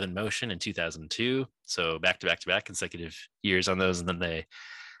 and More Than Motion in 2002. So back to back consecutive years on those. And then they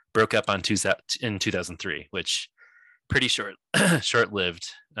broke up in 2003, which pretty short-lived.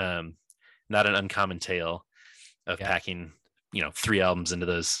 Not an uncommon tale of packing, 3 albums into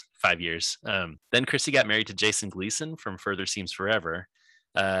those 5 years. Then Chrissy got married to Jason Gleason from Further Seems Forever.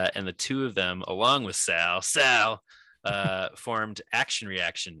 And the two of them, along with Sal, formed Action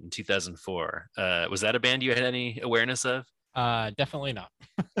Reaction in 2004. Was that a band you had any awareness of? Definitely not.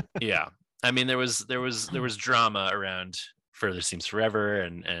 Yeah. I mean, there was drama around Further Seems Forever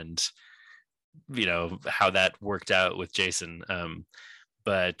and how that worked out with Jason.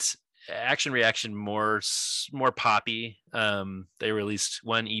 But Action Reaction more poppy. They released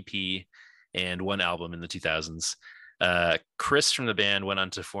one EP and one album in the 2000s. Chris from the band went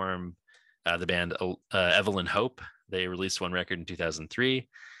on to form the band Evelyn Hope. They released one record in 2003.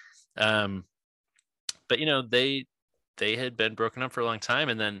 But they had been broken up for a long time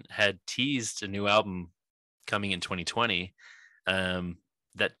and then had teased a new album coming in 2020.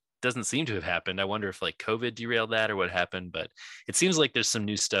 That doesn't seem to have happened. I wonder if like COVID derailed that or what happened, but it seems like there's some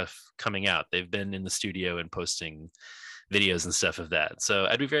new stuff coming out. They've been in the studio and posting videos and stuff of that. So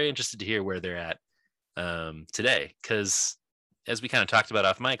I'd be very interested to hear where they're at today, because as we kind of talked about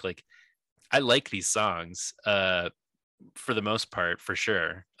off mic, like I like these songs for the most part, for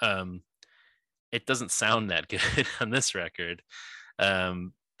sure. It doesn't sound that good on this record,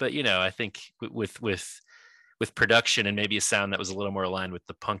 but I think with production and maybe a sound that was a little more aligned with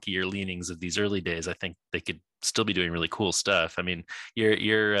the punkier leanings of these early days, I think they could still be doing really cool stuff. I mean, your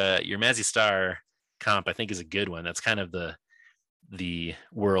Mazzy Star comp, I think, is a good one. That's kind of the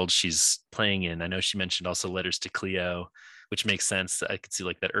world she's playing in. I know she mentioned also Letters to Cleo, which makes sense. I could see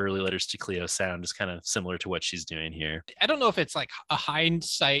like that early Letters to Cleo sound is kind of similar to what she's doing here. I don't know if it's like a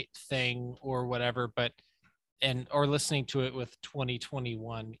hindsight thing or whatever, or listening to it with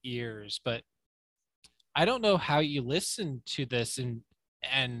 2021 ears, but I don't know how you listen to this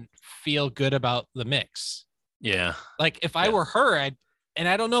and feel good about the mix. Yeah. Like if I were her, I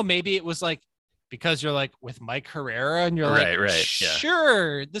don't know, maybe it was like, because you're like with Mike Herrera and you're like,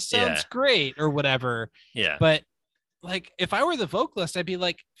 sure, this sounds great or whatever. Yeah. But like, if I were the vocalist, I'd be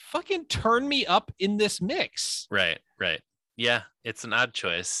like, fucking turn me up in this mix. Right. Yeah. It's an odd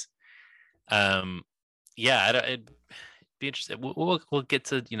choice. It'd be interesting. We'll get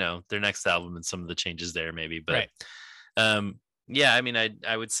to, their next album and some of the changes there maybe, but I mean,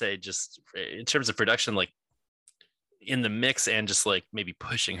 I would say just in terms of production, like in the mix and just like maybe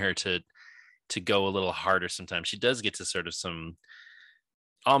pushing her to go a little harder sometimes. She does get to sort of some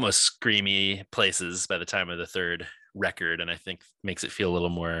almost screamy places by the time of the third record, and I think makes it feel a little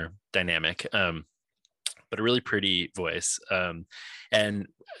more dynamic. but a really pretty voice. And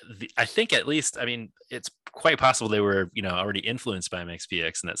I think at least, I mean, it's quite possible they were, you know, already influenced by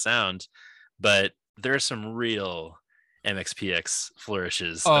MXPX in that sound, but there are some real MXPX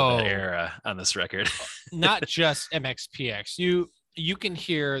flourishes of that era on this record. Not just MXPX. You can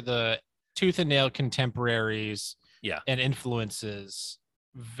hear the Tooth and Nail contemporaries and influences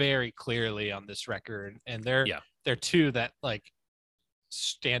very clearly on this record, and they're two that like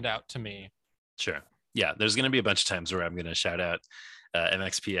stand out to me. Sure. Yeah, there's going to be a bunch of times where I'm going to shout out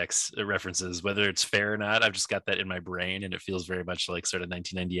MXPX references, whether it's fair or not. I've just got that in my brain, and it feels very much like sort of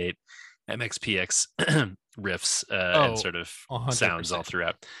 1998 MXPX riffs and sort of 100%. Sounds all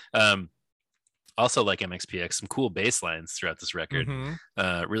throughout. Also, like MXPX, some cool bass lines throughout this record.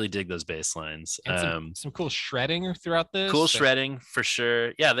 Really dig those bass lines. And some cool shredding throughout this. Cool shredding for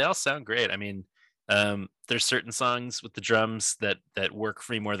sure. Yeah, they all sound great. I mean, there's certain songs with the drums that work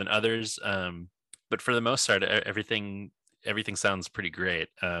for me more than others. But for the most part, everything sounds pretty great.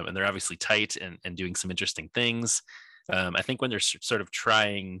 And they're obviously tight and doing some interesting things. I think when they're sort of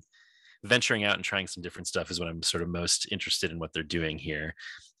venturing out and trying some different stuff is when I'm sort of most interested in what they're doing here.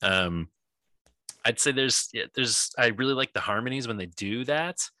 I'd say I really like the harmonies when they do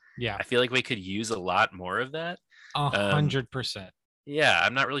that. Yeah. I feel like we could use a lot more of that. 100%. Yeah.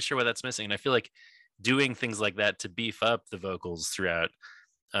 I'm not really sure what that's missing. And I feel like doing things like that to beef up the vocals throughout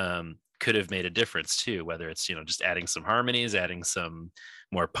could have made a difference too, whether it's, you know, just adding some harmonies, adding some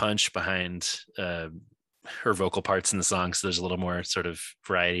more punch behind her vocal parts in the song. So there's a little more sort of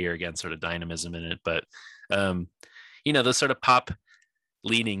variety or again, sort of dynamism in it. But, you know, those sort of pop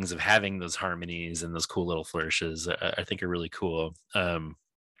leanings of having those harmonies and those cool little flourishes, I think are really cool.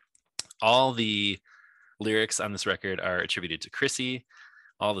 All the lyrics on this record are attributed to Chrissy.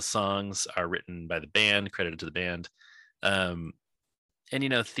 All the songs are written by the band, credited to the band. And, you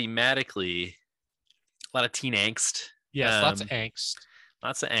know, thematically, a lot of teen angst. Yes, lots of angst.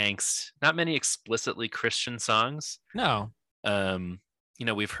 Lots of angst. Not many explicitly Christian songs. No. You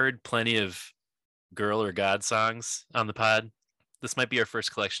know, we've heard plenty of girl or God songs on the pod. This might be our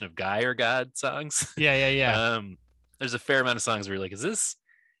first collection of guy or God songs. Yeah. There's a fair amount of songs where you're like, is this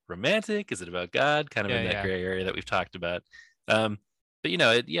romantic? Is it about God? Kind of in that gray area that we've talked about. But, you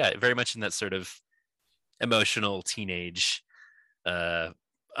know, very much in that sort of emotional teenage,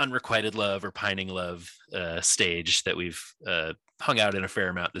 unrequited love or pining love stage that we've hung out in a fair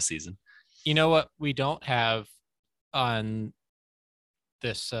amount this season. You know what we don't have on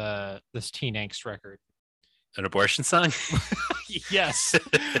this teen angst record? An abortion song? Yes.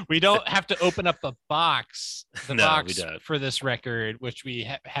 We don't have to open up the box for this record, which we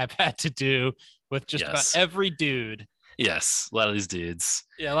have had to do with just about every dude. Yes, a lot of these dudes.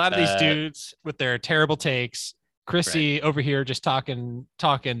 Yeah, a lot of these dudes with their terrible takes. Chrissy over here just talking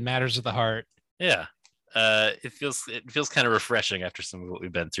matters of the heart. Yeah. It feels kind of refreshing after some of what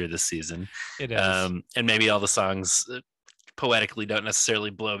we've been through this season. It is. And maybe all the songs poetically don't necessarily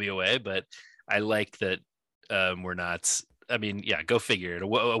blow me away, but I like that we're not. I mean, yeah, go figure it. A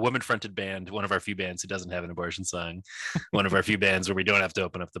woman-fronted band, one of our few bands who doesn't have an abortion song, one of our few bands where we don't have to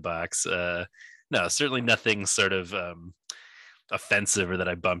open up the box. No, certainly nothing sort of offensive or that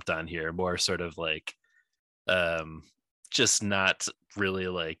I bumped on here. More sort of like just not really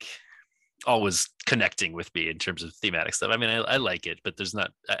like always connecting with me in terms of thematic stuff. I mean, I like it, but there's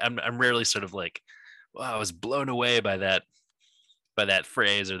not. I'm rarely sort of like, wow, I was blown away by that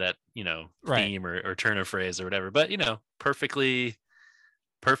phrase or that, you know, theme or turn of phrase or whatever. But, you know, perfectly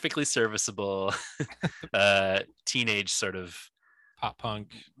serviceable teenage sort of pop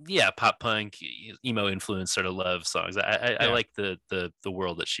punk. Yeah, pop punk, emo influence sort of love songs. I like the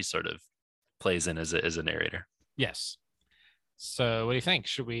world that she sort of plays in as a narrator. Yes. So what do you think?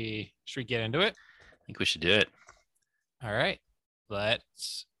 Should we get into it? I think we should do it. All right.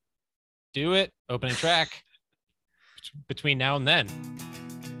 Let's do it. Opening track. Between now and then.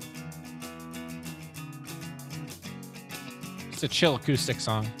 It's a chill acoustic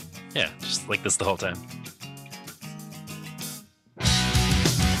song. Yeah, just like this the whole time.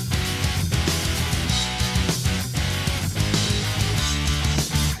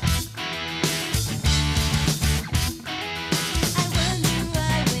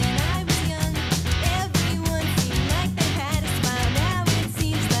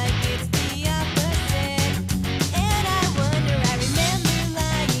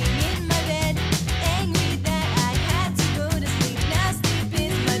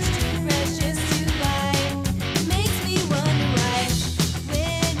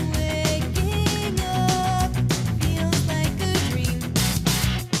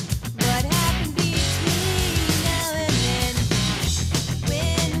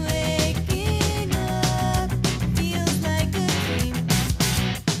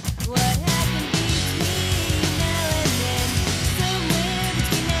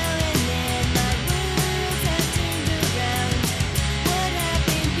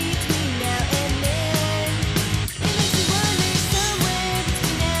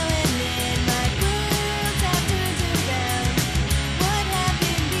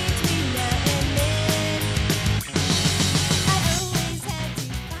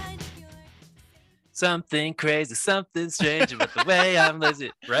 something crazy, something strange about the way I'm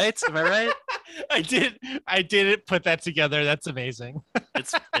lazy. Right? Am I right? I didn't put that together. That's amazing.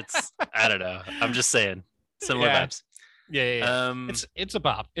 It's I don't know. I'm just saying. Similar vibes. Yeah. It's a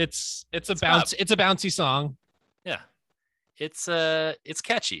bop. It's a bounce. It's a bouncy song. Yeah. It's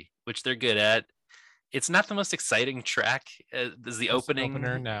catchy, which they're good at. It's not the most exciting track as the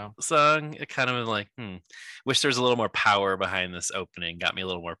opening song. It kind of like, wish there was a little more power behind this opening. Got me a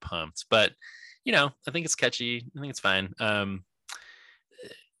little more pumped. But, I think it's catchy. I think it's fine.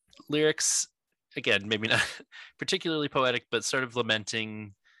 Lyrics, again, maybe not particularly poetic, but sort of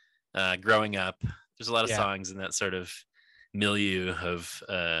lamenting growing up. There's a lot of songs in that sort of milieu of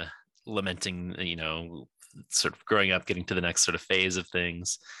lamenting, sort of growing up, getting to the next sort of phase of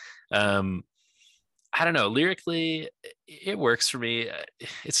things. I don't know, lyrically it works for me.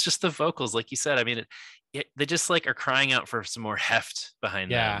 It's just the vocals, like you said. I mean, they just like are crying out for some more heft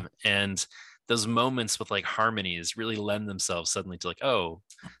behind them, and those moments with like harmonies really lend themselves suddenly to like, oh,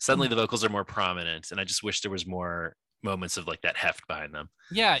 suddenly the vocals are more prominent, and I just wish there was more moments of like that heft behind them.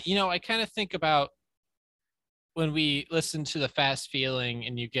 I kind of think about when we listen to The Fast Feeling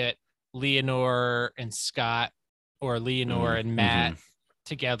and you get Leonore and Scott, or Leonore and Matt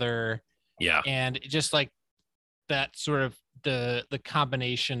together. Yeah. And just like that sort of the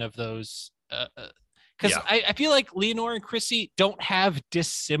combination of those, because I feel like Leonore and Chrissy don't have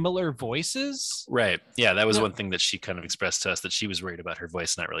dissimilar voices. Right. Yeah. That was one thing that she kind of expressed to us, that she was worried about her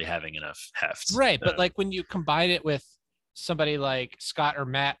voice not really having enough heft. Right. But like when you combine it with somebody like Scott or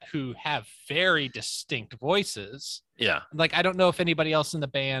Matt, who have very distinct voices. Yeah. Like, I don't know if anybody else in the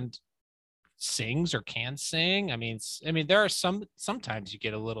band sings or can sing. I mean, there are sometimes you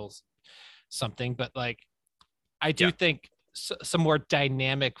get a little something, but like I do think some more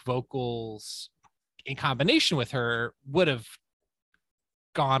dynamic vocals in combination with her would have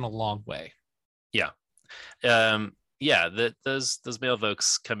gone a long way. Those male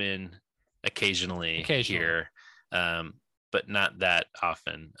vocals come in occasionally here, but not that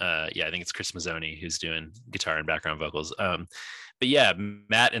often. I think it's Chris Mazzoni who's doing guitar and background vocals. But yeah,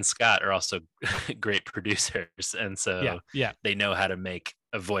 Matt and Scott are also great producers, and so they know how to make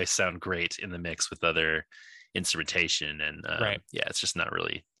a voice sound great in the mix with other instrumentation, and it's just not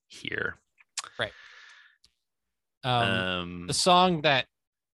really here. Right. The song that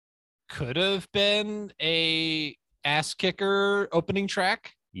could have been a ass kicker opening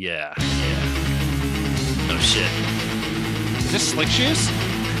track. Yeah. Oh shit. Is this Slick Shoes?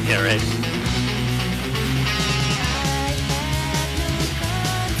 Yeah, right.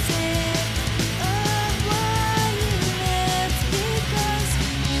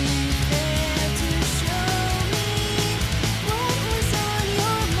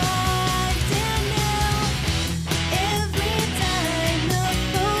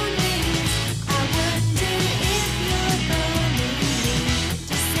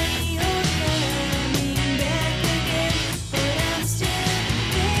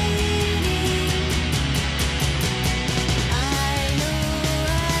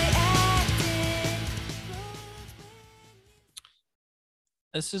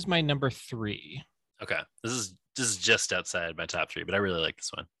 This is my number 3. Okay. This is just outside my top 3, but I really like this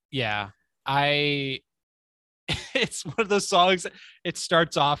one. Yeah. It's one of those songs that it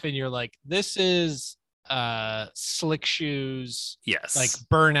starts off and you're like, this is Slick Shoes. Yes. Like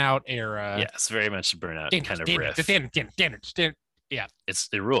Burnout era. Yes, very much Burnout kind of riff. Yeah.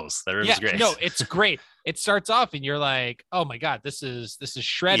 It rules. That riff is great. No, it's great. It starts off and you're like, oh my God, this is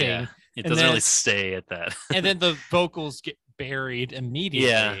shredding. Yeah, it doesn't really stay at that. And then the vocals get buried immediately.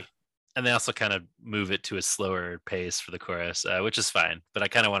 Yeah. And they also kind of move it to a slower pace for the chorus, which is fine. But I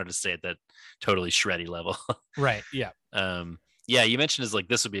kind of wanted to stay at that totally shreddy level. Right. Yeah. You mentioned is like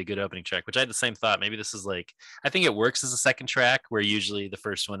this would be a good opening track, which I had the same thought. Maybe this is like, I think it works as a second track, where usually the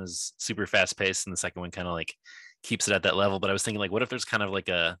first one is super fast paced and the second one kind of like keeps it at that level. But I was thinking like, what if there's kind of like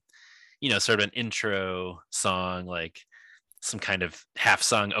a, sort of an intro song, like some kind of half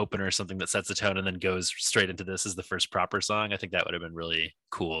song opener or something that sets the tone and then goes straight into this as the first proper song. I think that would have been really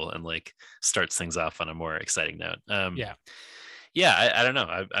cool and like starts things off on a more exciting note. I don't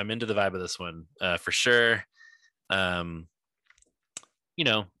know. I'm into the vibe of this one for sure. Thematically,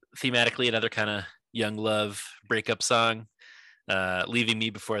 another kind of young love breakup song. Leaving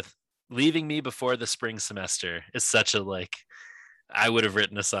me before the spring semester is such a like, I would have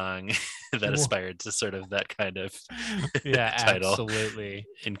written a song that aspired to sort of that kind of title. Absolutely.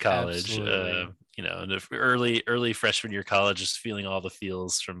 In college. Absolutely. Early freshman year college, just feeling all the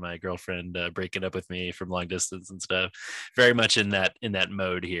feels from my girlfriend breaking up with me from long distance and stuff. Very much in that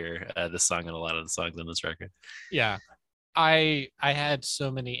mode here. This song and a lot of the songs on this record. Yeah. I had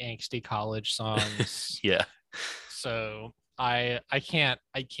so many angsty college songs. Yeah. So I can't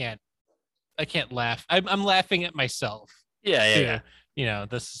laugh. I'm laughing at myself. Yeah. You know,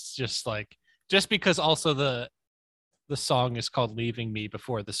 this is just because also the song is called Leaving Me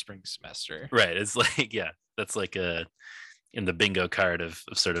Before the Spring Semester. Right. It's like, yeah, that's like in the bingo card of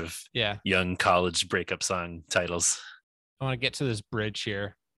sort of young college breakup song titles. I want to get to this bridge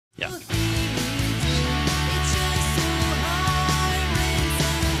here. Yeah.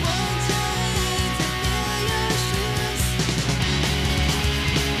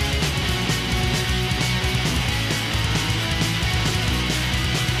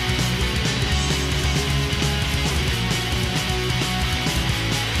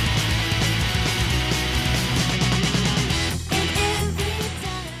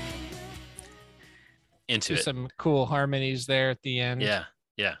 Into some cool harmonies there at the end. Yeah.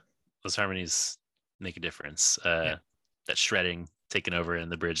 Those harmonies make a difference. That shredding taking over in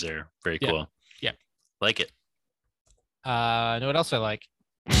the bridge there. Very cool. Yeah. Like it. Know what else I like?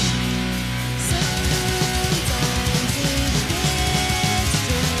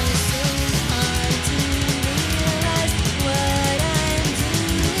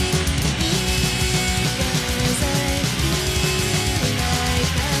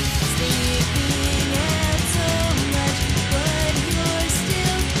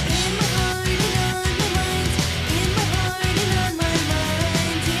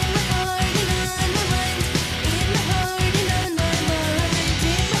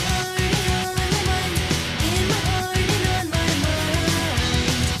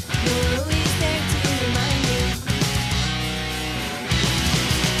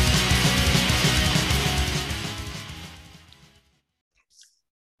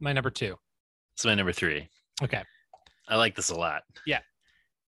 My number 2. It's my number 3. Okay. I like this a lot. Yeah.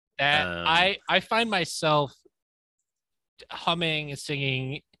 I find myself humming and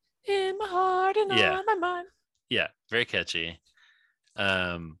singing in my heart and on my mind. Yeah, very catchy.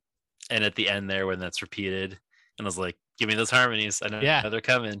 And at the end there when that's repeated, and I was like, give me those harmonies. I know they're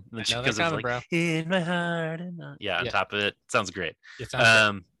coming. And then she comes up like, bro. In my heart and on. Yeah, on top of it. Sounds great. It sounds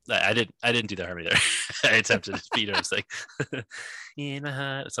great. I didn't do the harmony there. I attempted to beat her. I was like in my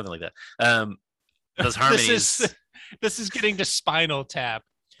heart, something like that. Those harmonies. This is getting to Spinal Tap.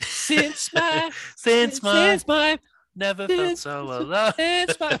 Since my never felt so alone.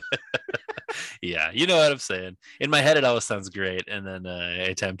 Yeah, you know what I'm saying. In my head, it always sounds great, and then I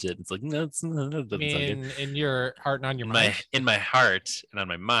attempt it. It's like no, it doesn't sound good. In your heart and on your mind. In my heart and on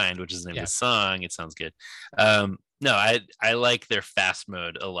my mind, which is the name of the song, it sounds good. No, I like their fast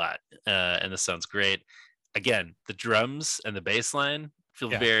mode a lot, and this sounds great. Again, the drums and the bass line feel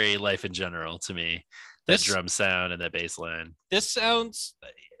very Life in General to me. That drum sound and that bass line.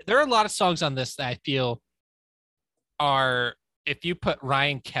 There are a lot of songs on this that I feel are, if you put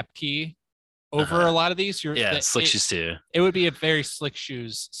Ryan Kepke over a lot of these, Slick Shoes too. It would be a very Slick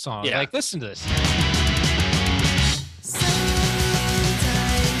Shoes song. Yeah. Like, listen to this.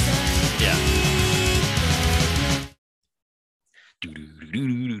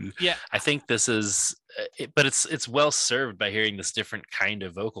 Yeah, I think this is, but it's well served by hearing this different kind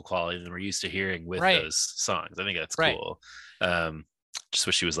of vocal quality than we're used to hearing with those songs. I think that's cool. Just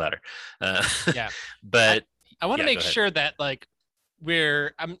wish she was louder. But I want to make sure that like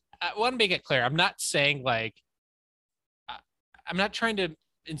I want to make it clear. I'm not saying like I'm not trying to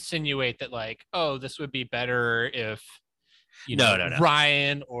insinuate that like, oh, this would be better if no.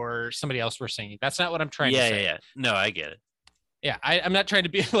 Ryan or somebody else were singing. That's not what I'm trying to say. Yeah. No, I get it. Yeah, I'm not trying to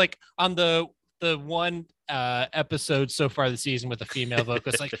be like on the one episode so far this season with a female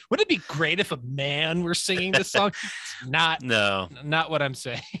vocalist. Like, wouldn't it be great if a man were singing this song? Not what I'm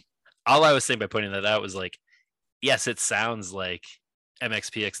saying. All I was saying by pointing that out was like, yes, it sounds like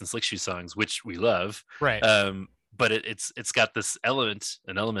MXPX and Slick Shoes songs, which we love. Right. But it's got this element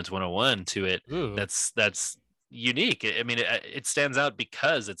 101 to it. Ooh. That's unique. I mean, it stands out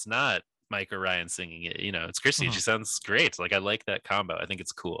because it's not Mike or Ryan singing it. You know, it's Christy. She sounds great. Like, I like that combo. I think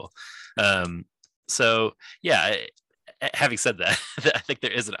it's cool. So yeah, having said that, I think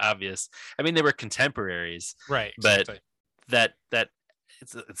there is an obvious, I mean, they were contemporaries, right? But that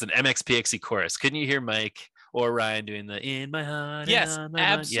it's an MXPXy chorus. Couldn't you hear Mike or Ryan doing the in my heart? Yes, my absolutely.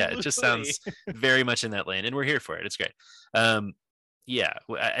 Mind? Yeah, it just sounds very much in that lane, and we're here for it. It's great. Yeah,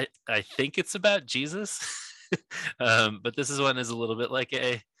 I think it's about Jesus, but this one is a little bit like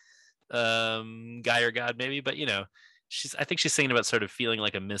a guy or God maybe, but you know, I think she's singing about sort of feeling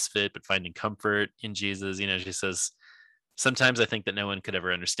like a misfit but finding comfort in Jesus. You know, she says, sometimes I think that no one could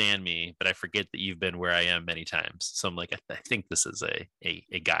ever understand me, but I forget that you've been where I am many times. So I'm like, I think this is a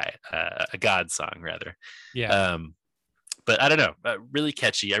God song rather. Yeah. But I don't know, really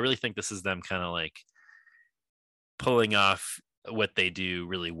catchy. I really think this is them kind of like pulling off what they do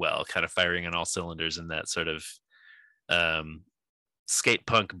really well, kind of firing on all cylinders in that sort of skate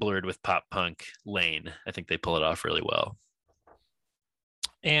punk blurred with pop punk lane. I think they pull it off really well.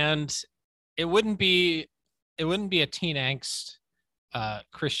 And it wouldn't be a teen angst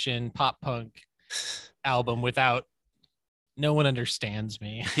Christian pop punk album without No One Understands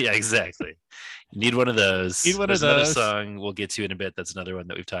Me. Yeah, exactly. You need one of those. There's another song we'll get to in a bit. That's another one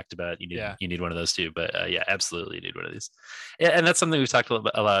that we've talked about. You need one of those too. But yeah, absolutely you need one of these. And that's something we've talked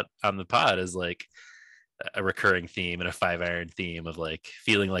a lot on the pod, is like a recurring theme and a 5-iron theme of like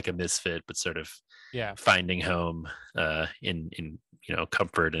feeling like a misfit, but sort of finding home in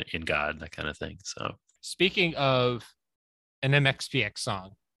comfort in God, that kind of thing. So speaking of an MXPX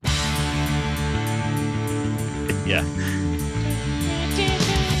song. Yeah.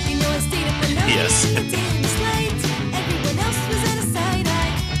 Yes.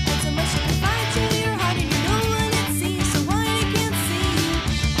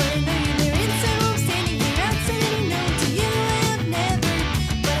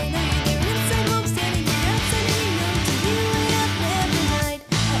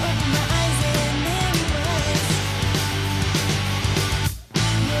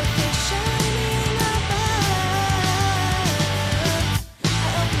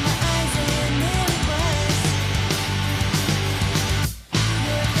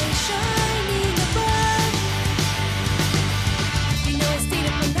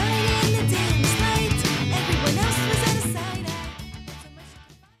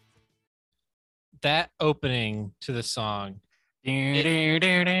 That opening to the song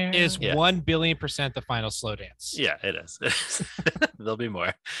is 1 billion% the final slow dance. Yeah, it is. There'll be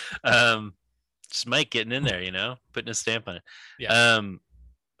more. Just Mike getting in there, putting a stamp on it. Yeah.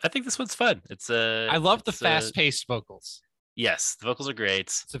 I think this one's fun. I love the fast-paced vocals. Yes, the vocals are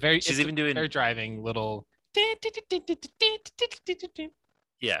great. She's even doing very driving little.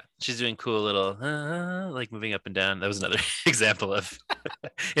 Yeah, she's doing cool little like moving up and down. That was another example of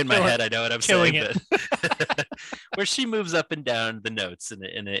in my head. I know what I'm saying, but where she moves up and down the notes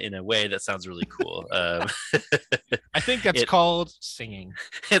in a way that sounds really cool. I think that's called singing.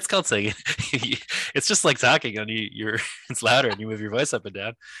 It's called singing. It's just like talking, and it's louder, and you move your voice up and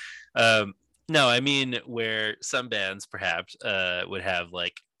down. No, I mean where some bands perhaps would have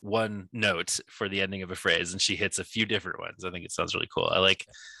like one note for the ending of a phrase, and she hits a few different ones. I think it sounds really cool. I like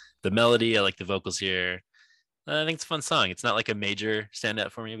the melody. I like the vocals here. I think it's a fun song. It's not like a major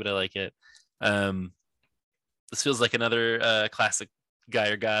standout for me, but I like it. This feels like another classic Guy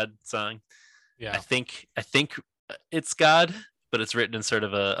or God song. Yeah, I think it's God, but it's written in sort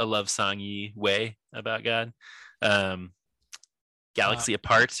of a love songy way about God. Galaxy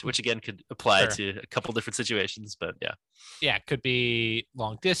Apart, which again could apply to a couple different situations, but yeah, it could be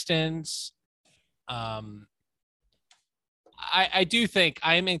long distance. I do think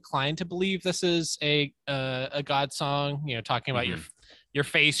I'm inclined to believe this is a God song, talking about your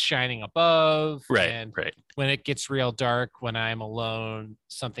face shining above, right. When it gets real dark, when I'm alone,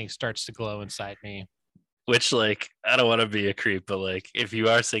 something starts to glow inside me. Which, like, I don't want to be a creep, but like, if you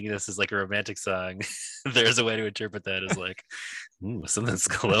are singing this as like a romantic song, there's a way to interpret that as like, something's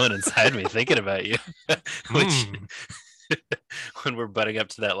glowing inside me thinking about you. Which, when we're butting up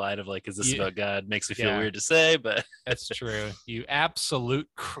to that line of like, is this about God? Makes me feel weird to say, but that's true. You absolute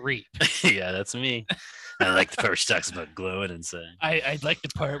creep. Yeah, that's me. I like the part where she talks about glowing inside. I like the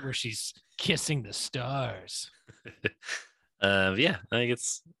part where she's kissing the stars. Yeah, I like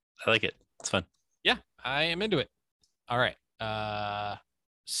it. It's fun. Yeah, I am into it. All right.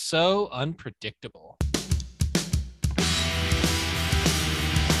 So Unpredictable.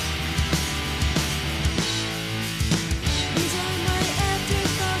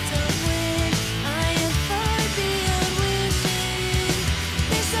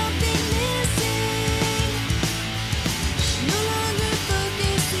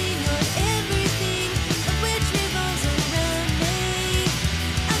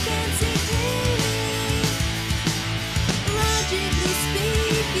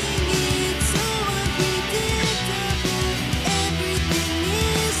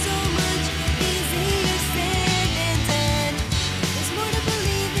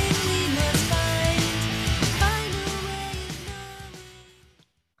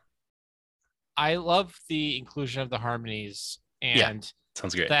 I love the inclusion of the harmonies and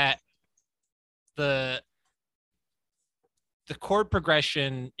sounds great. That the chord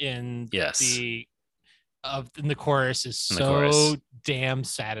progression in the chorus is so damn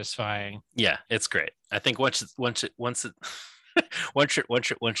satisfying. Yeah, it's great. I think once it once it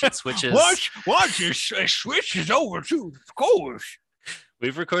switches. once it switches over to chorus.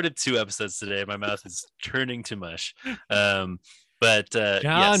 We've recorded 2 episodes today. My mouth is turning to mush. John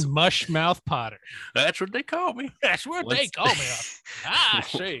Mushmouth Potter. That's what they call me. That's what they call me. I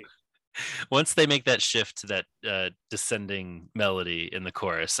see. Once they make that shift to that descending melody in the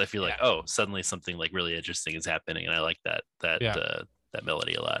chorus, I feel like, oh, suddenly something like really interesting is happening, and I like that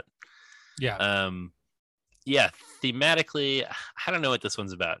melody a lot. Yeah. Thematically, I don't know what this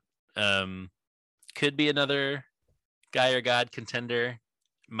one's about. Could be another Guy or God contender.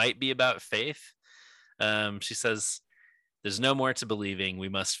 Might be about faith. She says, "There's no more to believing. We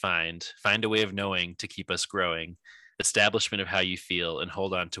must find a way of knowing to keep us growing. Establishment of how you feel and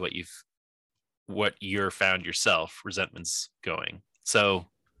hold on to what you're found yourself. Resentment's going." So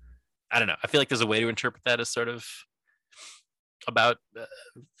I don't know. I feel like there's a way to interpret that as sort of about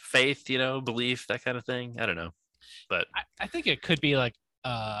faith, belief, that kind of thing. I don't know, but I think it could be like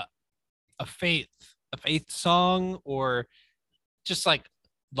a faith song, or just like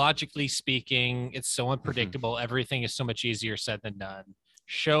logically speaking, it's so unpredictable. Everything is so much easier said than done.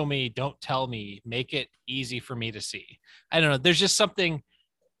 Show me, don't tell me, make it easy for me to see. I don't know. There's just something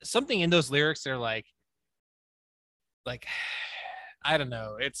in those lyrics. They're like, I don't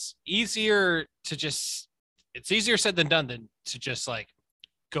know. It's easier said than done than to just like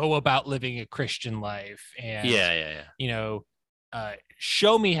go about living a Christian life. And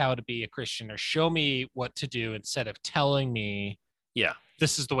show me how to be a Christian, or show me what to do, instead of telling me,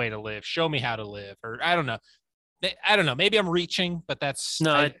 this is the way to live. Show me how to live. Or I don't know. Maybe I'm reaching, but that's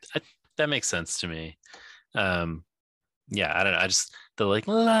that makes sense to me. I don't know. I just the like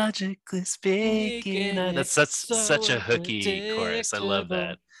logically speaking. That's such a hooky chorus. I love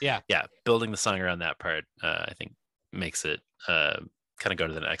that. Yeah. Building the song around that part, I think makes it kind of go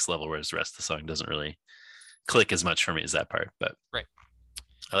to the next level, whereas the rest of the song doesn't really click as much for me as that part. But right,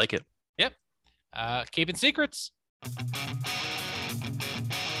 I like it. Yep. Keeping secrets.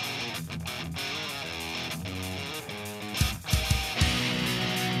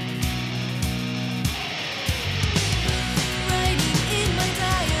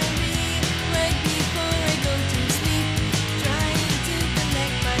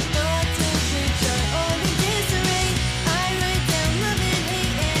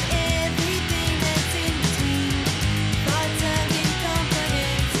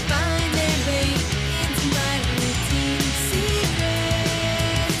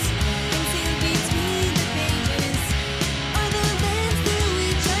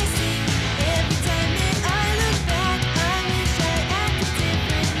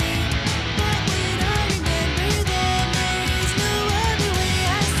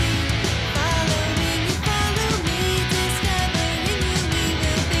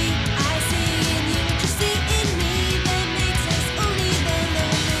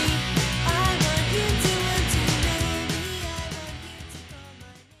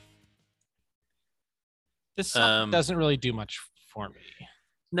 This song doesn't really do much for me.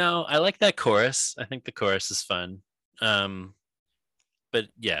 No, I like that chorus. I think the chorus is fun. But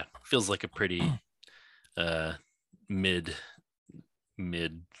yeah, feels like a pretty mid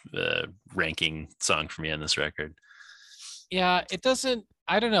ranking song for me on this record. Yeah, it doesn't,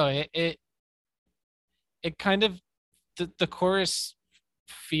 I don't know. It kind of, the chorus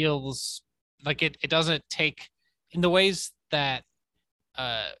feels like it doesn't take, in the ways that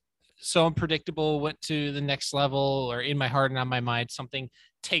So Unpredictable went to the next level, or In My Heart and On My Mind, something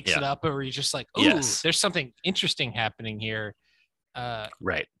takes it up, or you're just like, ooh, there's something interesting happening here.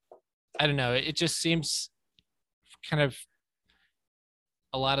 Right. I don't know. It just seems kind of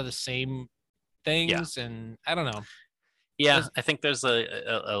a lot of the same things, and I don't know. Yeah, I think there's a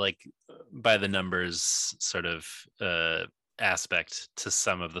like by the numbers sort of aspect to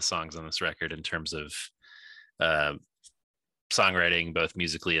some of the songs on this record in terms of songwriting, both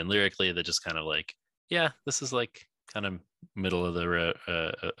musically and lyrically, that just kind of like, this is like kind of middle of the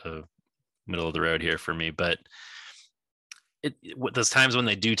road here for me. But those times when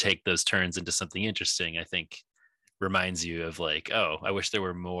they do take those turns into something interesting, I think reminds you of like, oh, I wish there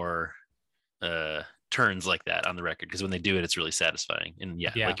were more turns like that on the record, because when they do it, it's really satisfying. And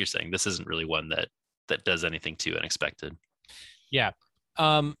like you're saying, this isn't really one that does anything too unexpected.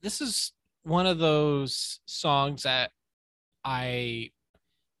 This is one of those songs that I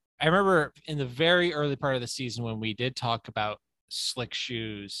remember in the very early part of the season when we did talk about Slick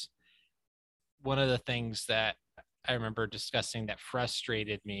Shoes. One of the things that I remember discussing that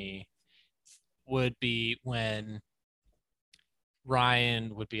frustrated me would be when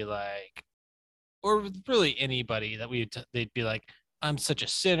Ryan would be like, or really anybody that they'd be like, I'm such a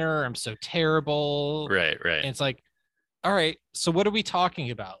sinner, I'm so terrible. Right. And it's like, all right, so what are we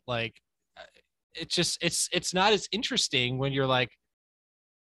talking about? Like, it's not as interesting when you're like,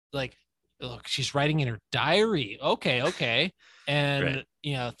 look, she's writing in her diary. Okay. And, Right.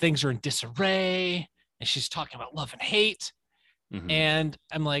 you know, things are in disarray and she's talking about love and hate. Mhm. And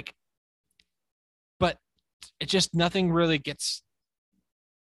I'm like, but it just, nothing really gets,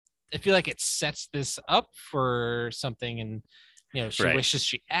 I feel like it sets this up for something. And, you know, she Right. wishes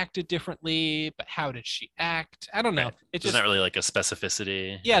she acted differently, but how did she act? I don't know. Right. It There's just, not really like a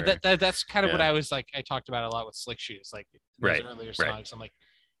specificity. yeah, or- that's kind of what yeah. I was like, I talked about a lot with Slick Shoes, like those Right, earlier right. songs. I'm like,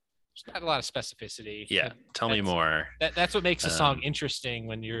 there's not a lot of specificity. Yeah. And Tell me more. that's what makes a song Um, interesting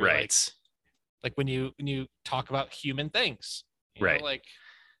when you're Right. like when you talk about human things, you know, Right. like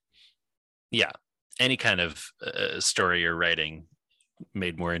Yeah. Any kind of story or writing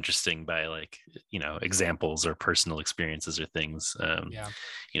made more interesting by like, you know, examples or personal experiences or things. yeah,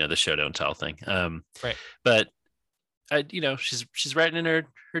 You know, the show don't tell thing. right. But you know, she's writing in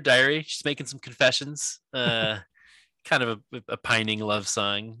her diary. She's making some confessions. Kind of a pining love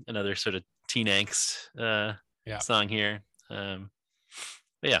song, another sort of teen angst song here. But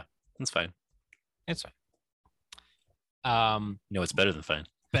yeah, it's fine. It's fine. No, it's better than fine.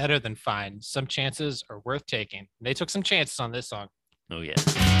 Better than fine. Some chances are worth taking. They took some chances on this song. Oh yeah.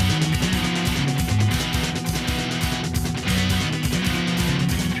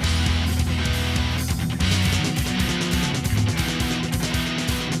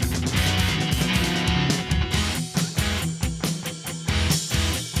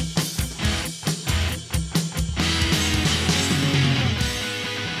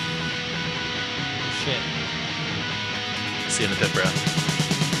 Shit. See you in the pit, bro.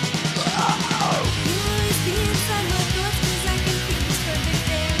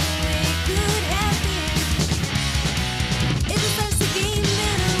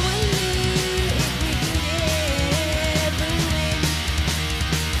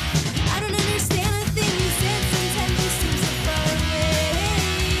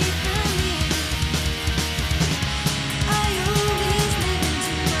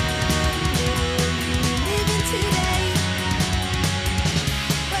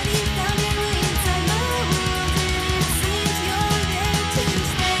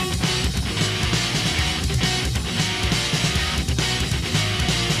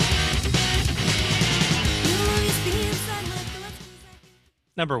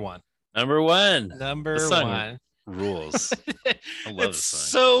 Number one. Number one. Number This song one. rules. I love It's this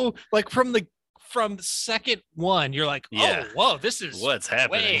song. so like from second one, you're like, Yeah. oh, whoa, this is What's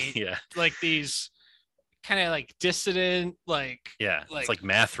happening? way Yeah. like these kind of like dissident, like Yeah. like- It's like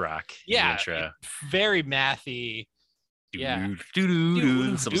math rock. in the yeah, intro. very mathy. Yeah.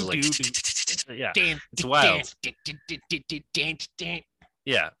 Doo-doo-doo-doo. Someone's like, yeah. It's wild.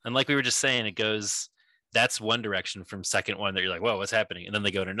 Yeah. And like we were just saying, it goes, that's one direction from second one that you're like, whoa, what's happening? And then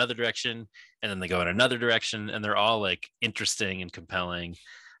they go in another direction, and then they go in another direction, and they're all like interesting and compelling.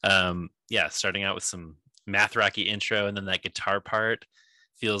 Yeah, starting out with some math rocky intro, and then that guitar part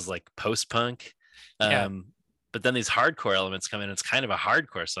feels like post-punk. Yeah. But then these hardcore elements come in. It's kind of a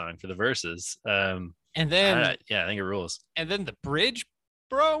hardcore song for the verses. And then Yeah, I think it rules. and then the bridge,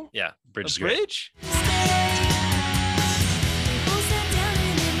 bro. Yeah, bridge is The great. bridge.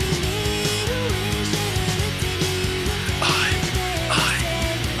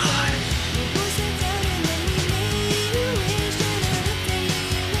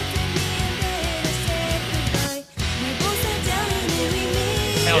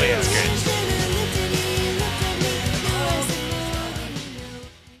 Hell yeah, it's great.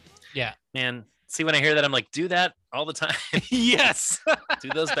 Yeah. Man, see, when I hear that, I'm like, do that all the time. Yes. Do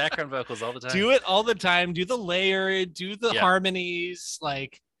those background vocals all the time. Do it all the time. Do the layer. Do the Yeah. harmonies.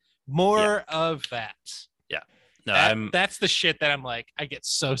 Like more of that. No, That's the shit that I'm like, I get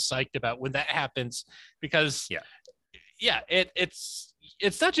so psyched about when that happens because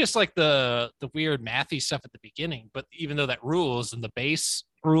it's not just like the weird mathy stuff at the beginning, but even though that rules and the bass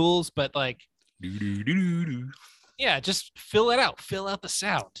rules, but like yeah, just fill it out, fill out the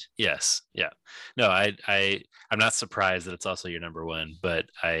sound. Yes. Yeah. No, I'm not surprised that it's also your number one, but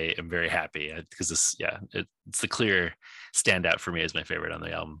I am very happy because this, it's the clear standout for me as my favorite on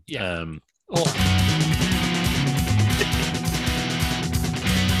the album. Yeah.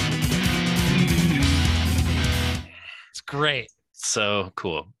 It's great. So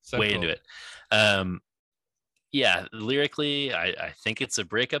cool. So Way cool. into it. Yeah, lyrically, I think it's a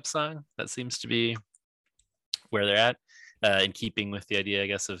breakup song. That seems to be where they're at, in keeping with the idea, I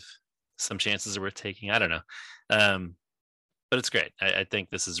guess, of some chances are worth taking. I don't know. But it's great. I think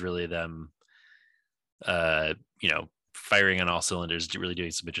this is really them, firing on all cylinders, really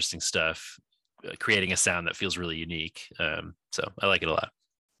doing some interesting stuff. creating a sound that feels really unique. So I like it a lot.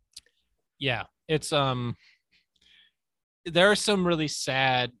 Yeah, it's there are some really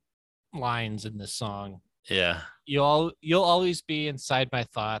sad lines in this song. Yeah. You'll always be inside my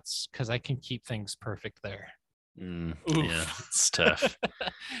thoughts because I can keep things perfect there. Yeah, it's tough.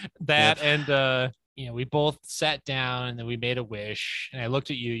 That and we both sat down and then we made a wish, and I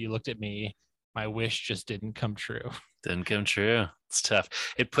looked at you, you looked at me. My wish just didn't come true. Didn't come true. It's tough.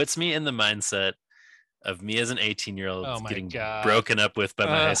 It puts me in the mindset of me as an 18-year-old getting broken up with by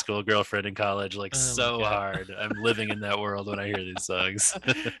my high school girlfriend in college, like hard. I'm living in that world when I hear these songs.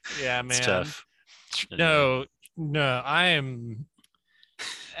 Yeah, man. It's tough. No, I am,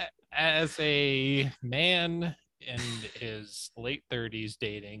 as a man in his late 30s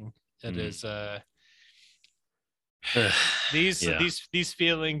dating, it is these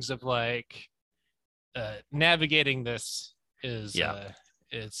feelings of like navigating this is it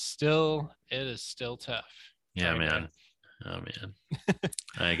is still tough. Yeah, man. Oh man.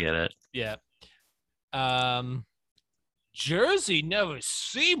 I get it. Yeah. Jersey never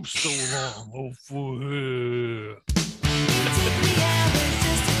seemed so long for her.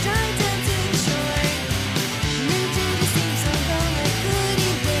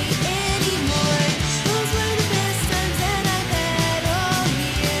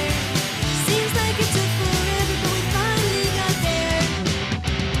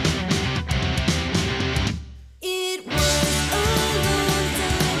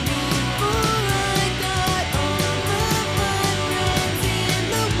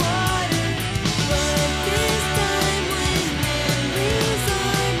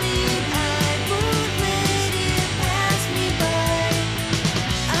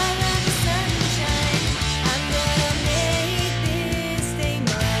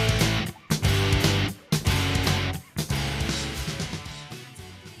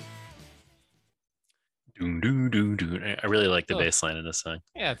 I really like the bass line in this song.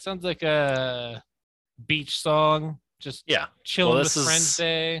 Yeah, it sounds like a beach song. Just chilling with friends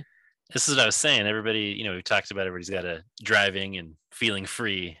day. This is what I was saying. Everybody, we've talked about everybody's got a driving and feeling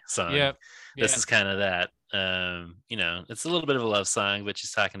free song. Yep. This is kind of that. It's a little bit of a love song, but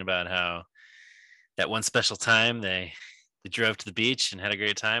she's talking about how that one special time they drove to the beach and had a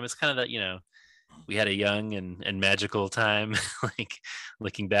great time. It's kind of that, we had a young and magical time, like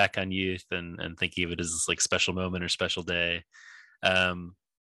looking back on youth and thinking of it as this like special moment or special day. I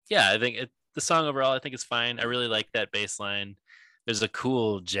think the song overall, I think it's fine. I really like that bass line. There's a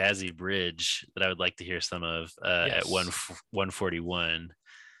cool jazzy bridge that I would like to hear some of at 141.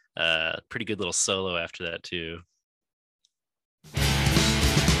 Pretty good little solo after that too.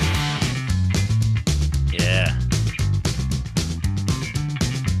 Yeah.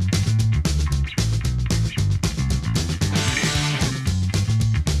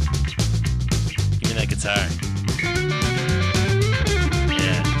 Give me that guitar.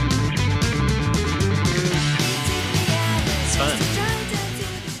 Yeah. It's fun.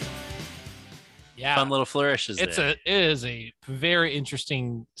 Yeah. Fun little flourishes. It is a very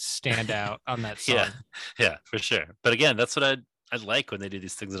interesting standout on that song. Yeah, for sure. But again, that's what I like when they do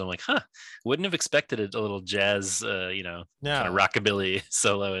these things that I'm like, wouldn't have expected a little jazz, kind of rockabilly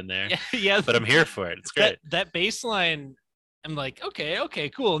solo in there. Yeah. But I'm here for it. It's great. That bass line, I'm like,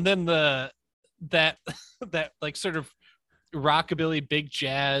 okay, cool. And then that like sort of rockabilly, big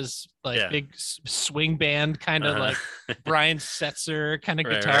jazz, big swing band kind of like Brian Setzer kind of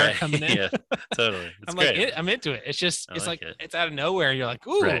guitar coming in. Yeah, totally. It's great. I'm into it. It's just it's out of nowhere. You're like,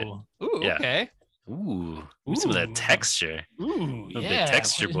 ooh, okay. Ooh, some of that texture. Ooh, a big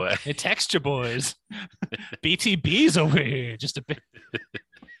texture boy. Hey, texture boys. BTB's over here, just a bit.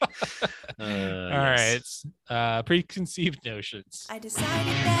 All right. Preconceived notions. I decided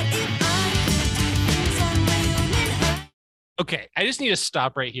that if okay, I just need to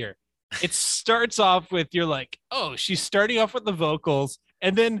stop right here. It starts off with you're like, oh, she's starting off with the vocals,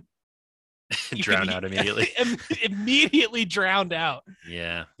 and then drown out immediately. Immediately drowned out.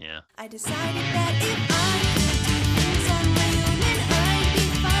 Yeah. I decided that if I could do things on my own, then I'd be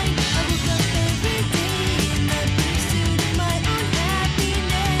fine. I woke up every day in my pursuit of my own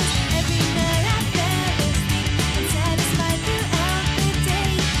happiness. Every night I fell asleep and satisfied throughout the day.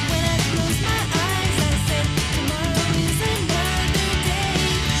 When I closed my eyes, I said, tomorrow is another day.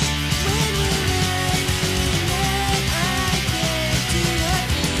 When will I feel that I get to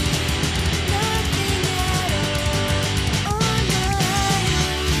nothing at all on my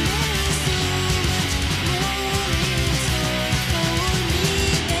own? There's so much more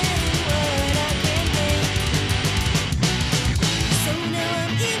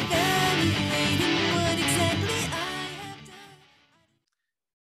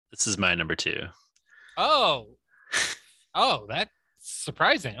my number 2. Oh, that's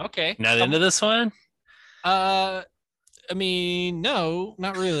surprising. Okay. Not into this one? I mean, no,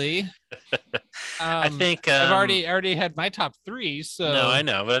 not really. I think I've already had my top 3. So no, I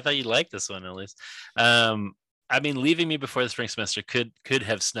know, but I thought you liked this one at least. I mean, Leaving Me Before the Spring Semester could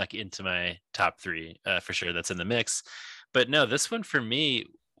have snuck into my top 3 for sure. That's in the mix, but no, this one for me,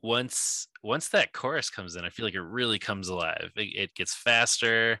 once that chorus comes in, I feel like it really comes alive. It gets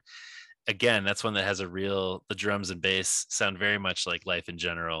faster. Again, that's one that has the drums and bass sound very much like Life in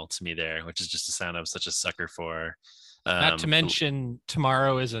General to me there, which is just a sound I'm such a sucker for. Not to mention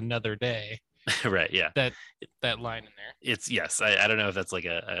Tomorrow is Another Day. Right. Yeah. That line in there. It's yes. I don't know if that's like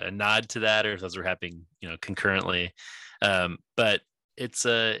a nod to that or if those were happening, concurrently. But it's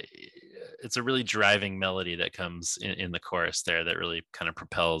a really driving melody that comes in the chorus there that really kind of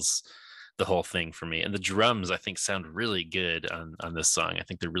propels the whole thing for me. And the drums, I think, sound really good on this song. I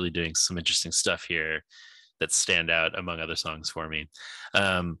think they're really doing some interesting stuff here that stand out among other songs for me.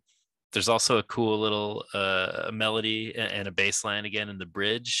 There's also a cool little melody and a bass line again in the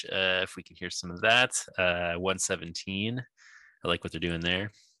bridge. If we can hear some of that. 117. I like what they're doing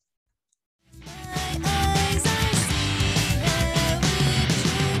there.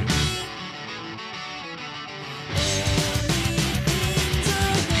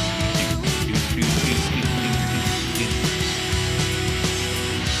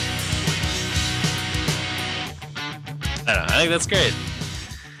 I think that's great.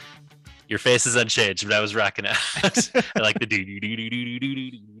 Your face is unchanged, but I was rocking out. I like the do do do do do do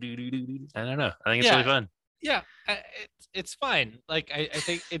do do do. I don't know. I think it's really fun. Yeah, it's fine. Like I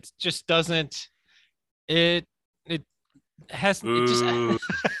think it just doesn't. It has. It just.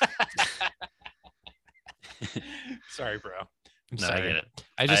 Sorry, bro. I'm sorry. I get it.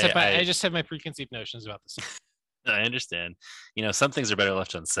 I just have my preconceived notions about this. I understand. Some things are better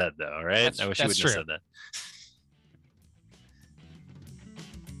left unsaid, though. Right? I wish you wouldn't have said that.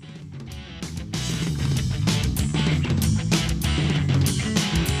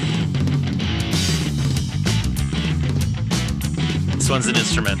 This one's an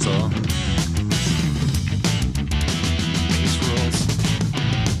instrumental. Bass rules.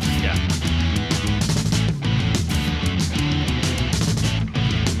 Yeah.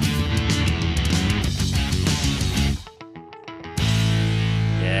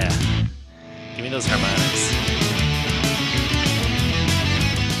 Yeah. Give me those harmonics.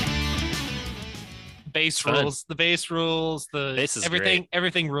 Bass rules. The bass rules. The bass is everything. Great.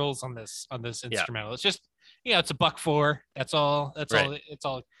 Everything rules on this instrumental. It's just. It's $1.04. That's all. That's right. It's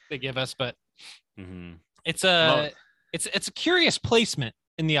all they give us. But it's a curious placement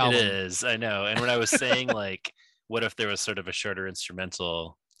in the album. It is. I know. And when I was saying like, what if there was sort of a shorter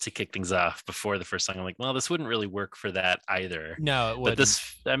instrumental to kick things off before the first song? I'm like, well, this wouldn't really work for that either. No, it wouldn't. But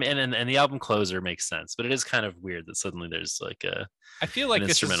this, I mean, and the album closer makes sense. But it is kind of weird that suddenly there's like I feel like an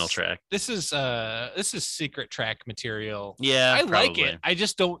instrumental track. This is secret track material. Yeah, I like it. I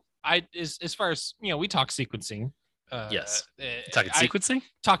just don't. As far as we talk sequencing. Yes, talking sequencing.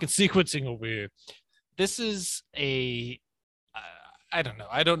 Talking sequencing over here. This is I don't know.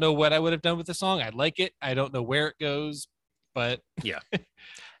 I don't know what I would have done with the song. I like it. I don't know where it goes, but yeah.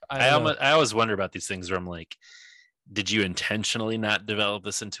 I always wonder about these things where I'm like, did you intentionally not develop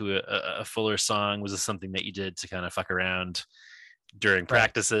this into a fuller song? Was this something that you did to kind of fuck around during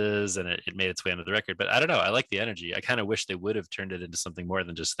practices and it made its way onto the record? But I don't know. I like the energy. I kind of wish they would have turned it into something more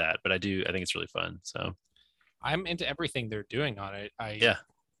than just that, but I think it's really fun. So I'm into everything they're doing on it. I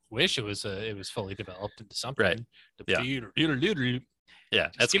wish it was fully developed into something. Right. Yeah,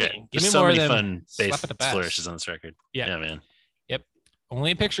 that's good. Give There's me so more many of fun bass flourishes on this record. Yeah, man. Yep.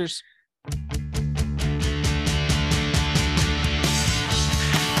 Only in pictures.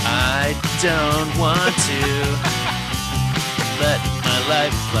 I don't want to let my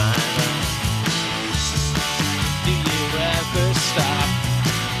life fly by. Do you ever stop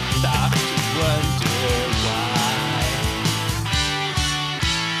to wonder why?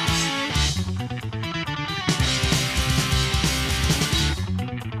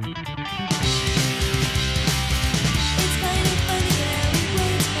 It's kind of funny how it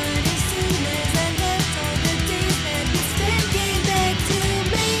was fun as soon as I left all the days that you spent came back to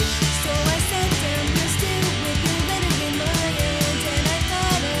me. So I sat down real still with your letter in my hand, and I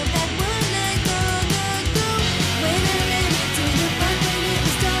thought of that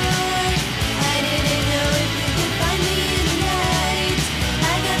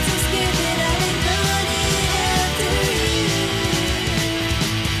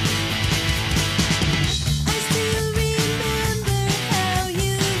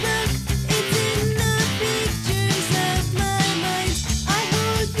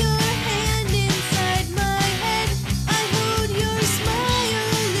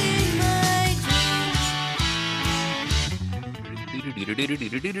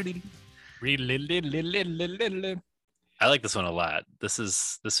I like this one a lot. This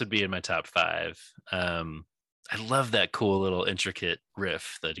would be in my top 5. I love that cool little intricate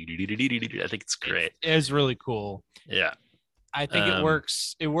riff. I think it's great. It is really cool. Yeah. I think it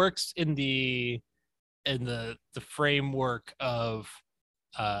works. It works in the framework of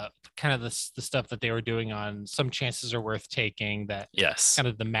kind of the stuff that they were doing on Some Chances Are Worth Taking. That kind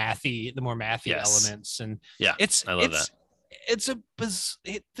of the more mathy elements, and I love that.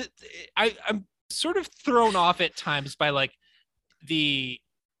 I'm sort of thrown off at times by like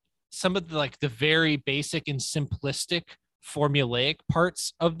some of the like the very basic and simplistic formulaic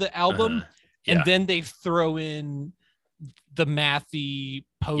parts of the album, and then they throw in the mathy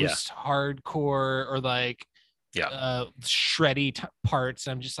post-hardcore or like shreddy parts.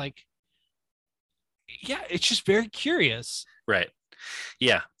 I'm just like, it's just very curious. Right.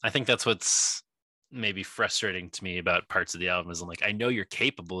 Yeah, I think that's what's maybe frustrating to me about parts of the album is I'm like, I know you're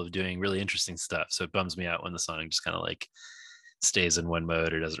capable of doing really interesting stuff, so it bums me out when the song just kind of like stays in one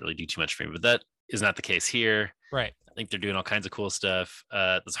mode or doesn't really do too much for me. But that is not the case here. Right. I think they're doing all kinds of cool stuff.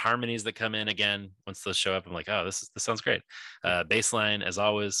 There's harmonies that come in again once those show up. I'm like, oh, this sounds great. Bass line, as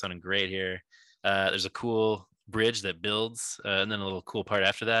always, sounding great here. There's a cool bridge that builds, and then a little cool part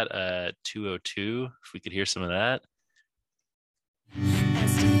after that. 202. If we could hear some of that. I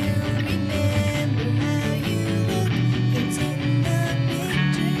still remember how you look. It's in the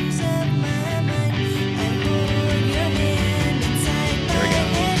pictures of my mind. I hold your hand inside my head. I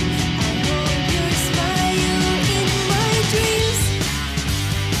hold your smile in my dreams.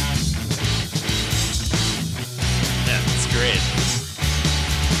 Yeah, it's great.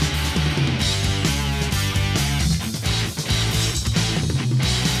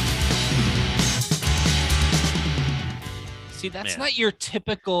 See, that's not your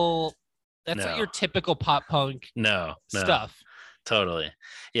typical. That's not your typical pop punk. Stuff. Totally.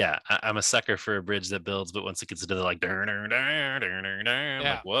 Yeah, I'm a sucker for a bridge that builds, but once it gets into the like, I'm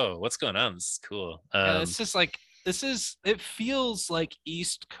like, whoa, what's going on? This is cool. It's just like it feels like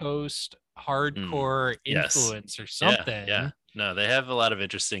East Coast hardcore influence or something. Yeah. No, they have a lot of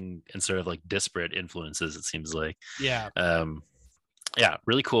interesting and sort of like disparate influences, it seems like. Yeah.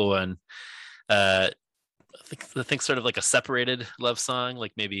 Really cool one. I think sort of like a separated love song,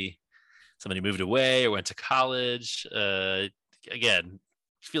 like maybe somebody moved away or went to college. Again,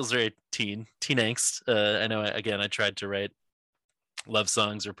 feels very teen angst. I know. I tried to write love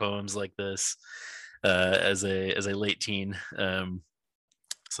songs or poems like this as a late teen.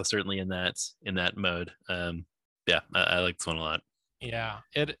 So certainly in that mode. I like this one a lot. Yeah.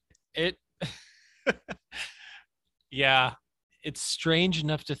 It. Yeah. It's strange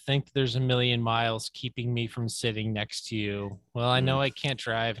enough to think there's a million miles keeping me from sitting next to you. Well, I know I can't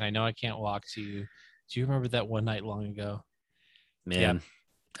drive and I know I can't walk to you. Do you remember that one night long ago? Man,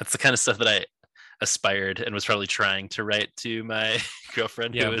 that's the kind of stuff that I aspired and was probably trying to write to my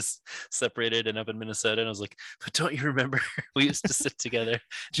girlfriend who was separated and up in Minnesota. And I was like, but don't you remember we used to sit together?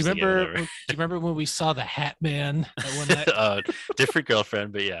 Do you remember when we saw the Hat Man that one night? Different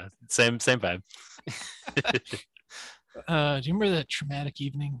girlfriend, but yeah, same vibe. Do you remember that traumatic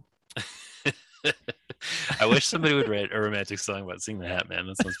evening? I wish somebody would write a romantic song about seeing the Hat Man.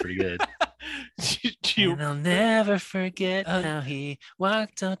 That sounds pretty good. And I'll never forget how he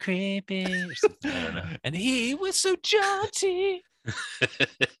walked all creepy. And he was so jaunty.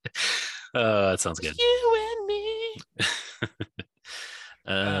 Oh, that sounds good. You and me.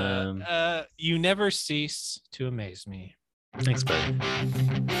 You never cease to amaze me. Thanks, bud.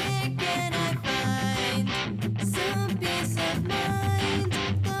 some peace of mind.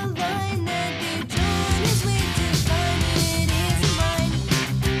 The line that we've drawn is way too fine. It isn't mine.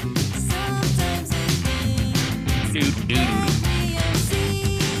 Sometimes it means we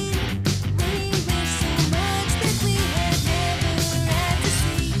unseen. We wish so much that we had never had to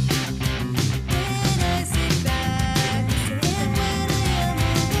see. When I sit back and when I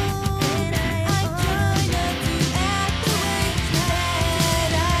am alone, I try not to act the way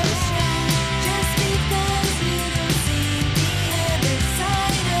that I was shown. Just because you don't see the other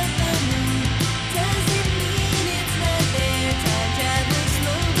side of the moon doesn't mean it's not there. Time travels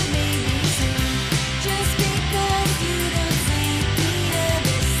slow, but maybe soon. Just because you don't see the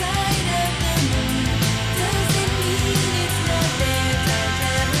other side of the moon doesn't mean it's not there. Time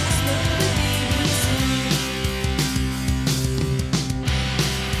travels slow, but maybe soon.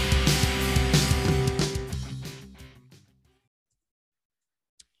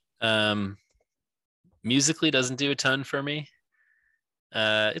 Musically doesn't do a ton for me.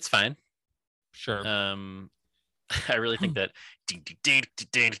 It's fine. Sure. I really think that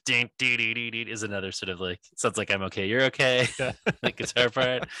is another sort of like, sounds like I'm okay, you're okay, like guitar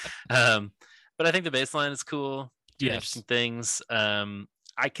part. But I think the bass line is cool, doing interesting things.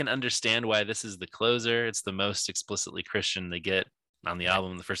 I can understand why this is the closer. It's the most explicitly Christian they get on the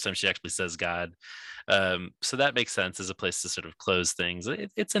album. The first time she actually says God. So that makes sense as a place to sort of close things.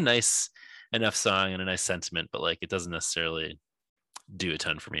 It's a nice enough song and a nice sentiment, but like it doesn't necessarily do a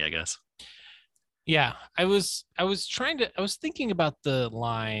ton for me, I guess. Yeah, I was thinking about the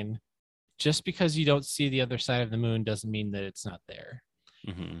line, just because you don't see the other side of the moon doesn't mean that it's not there.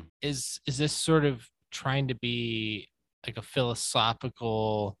 Mm-hmm. Is this sort of trying to be like a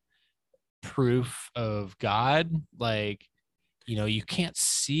philosophical proof of God? Like, you know, you can't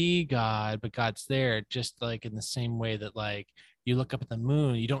see God, but God's there, just like in the same way that like you look up at the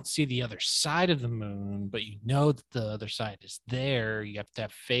moon, you don't see the other side of the moon, but you know that the other side is there. You have to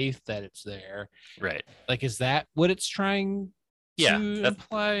have faith that it's there. Right. Like, is that what it's trying to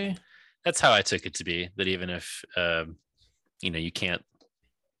imply? That's how I took it to be, that even if, you can't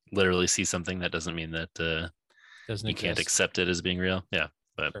literally see something, that doesn't mean that you can't accept it as being real. Yeah.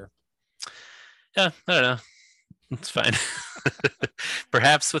 But yeah, I don't know. It's fine.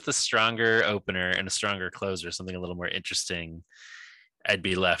 Perhaps with a stronger opener and a stronger closer, something a little more interesting, I'd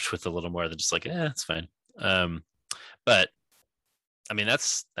be left with a little more than just like, it's fine. But I mean,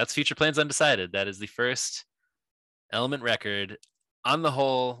 that's Future Plans Undecided. That is the first Element record. On the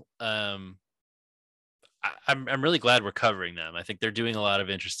whole, I'm really glad we're covering them. I think they're doing a lot of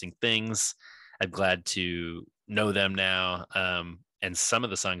interesting things. I'm glad to know them now. And some of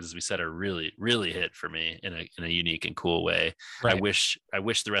the songs, as we said, are really, really hit for me in a unique and cool way. Right. I wish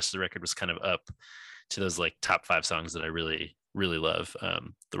the rest of the record was kind of up to those like top 5 songs that I really, really love.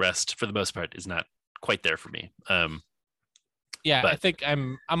 The rest, for the most part, is not quite there for me. But I think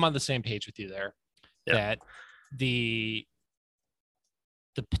I'm on the same page with you there. Yeah. That the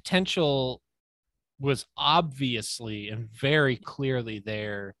potential was obviously and very clearly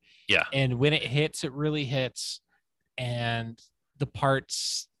there. Yeah. And when it hits, it really hits. And the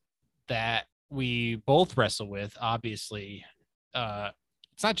parts that we both wrestle with, obviously,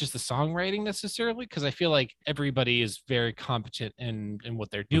 it's not just the songwriting necessarily, because I feel like everybody is very competent in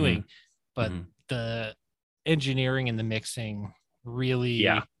what they're doing, but the engineering and the mixing really,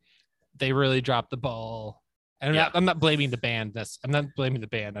 they really dropped the ball. And I'm not blaming the band. I'm not blaming the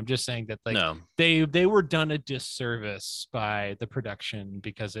band. I'm just saying that like they were done a disservice by the production,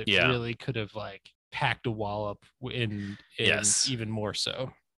 because it really could have like packed a wall up in even more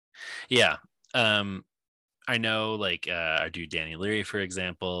so. Yeah. I know like our dude Danny Leary, for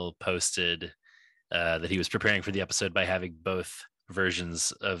example, posted that he was preparing for the episode by having both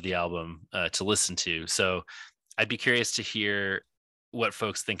versions of the album to listen to. So I'd be curious to hear what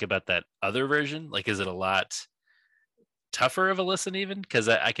folks think about that other version. Like, is it a lot tougher of a listen even? Because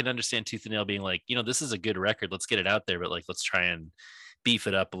I can understand Tooth and Nail being like, this is a good record, let's get it out there, but like let's try and beef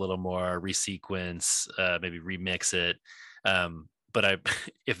it up a little more, resequence, maybe remix it. But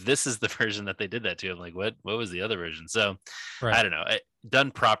if this is the version that they did that to, I'm like, what was the other version? So I don't know.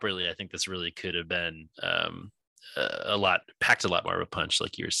 Done properly, I think this really could have been packed a lot more of a punch,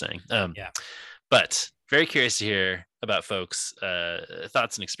 like you were saying. But very curious to hear about folks'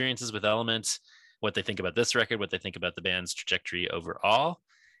 thoughts and experiences with Element, what they think about this record, what they think about the band's trajectory overall,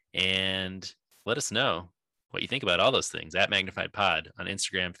 and let us know what you think about all those things at Magnified Pod on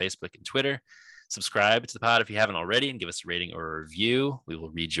Instagram, Facebook, and Twitter. Subscribe to the pod if you haven't already and give us a rating or a review. We will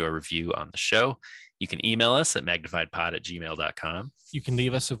read your review on the show. You can email us at magnifiedpod@gmail.com. You can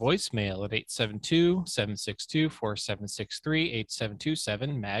leave us a voicemail at 872-762-4763,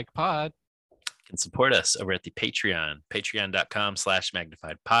 8727-MAGPOD. You can support us over at the Patreon,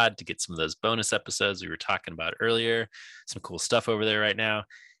 patreon.com/magnifiedpod, to get some of those bonus episodes we were talking about earlier. Some cool stuff over there right now.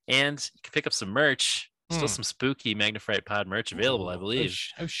 And you can pick up some merch. Still some spooky Magnified Pod merch available, I believe.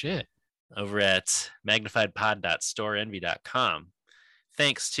 Oh shit. Over at magnifiedpod.storeenvy.com.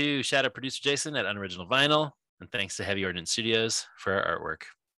 Thanks to Shadow Producer Jason at Unoriginal Vinyl, and thanks to Heavy Ordnance Studios for our artwork.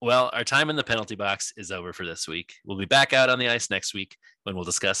 Well, our time in the penalty box is over for this week. We'll be back out on the ice next week when we'll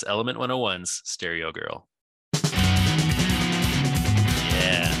discuss Element 101's Stereo Girl.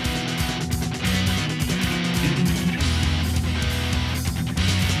 Yeah.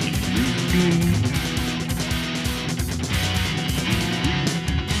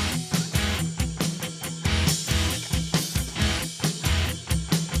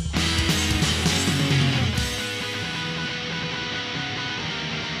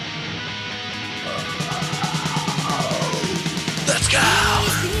 Let's go!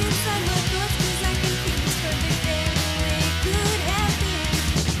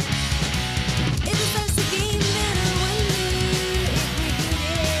 It's a game that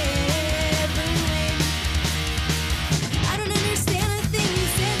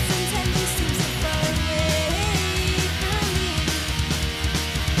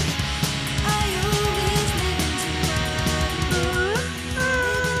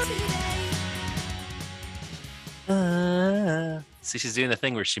See, she's doing the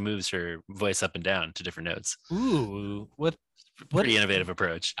thing where she moves her voice up and down to different notes. Ooh, what Pretty innovative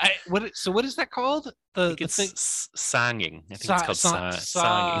approach. So what is that called? The it's thing? Songing. I think it's called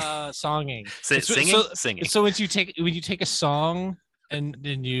songing. Songing. Singing. So when you take a song and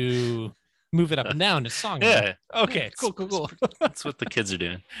then you move it up and down, it's songing. Yeah. Okay. Cool. That's what the kids are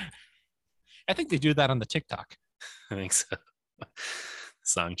doing. I think they do that on the TikTok. I think so.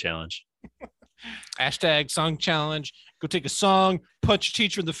 Song challenge. # song challenge. Go take a song, punch your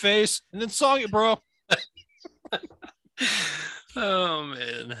teacher in the face, and then song it, bro. Oh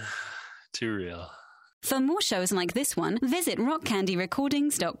man, too real. For more shows like this one, visit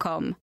rockcandyrecordings.com.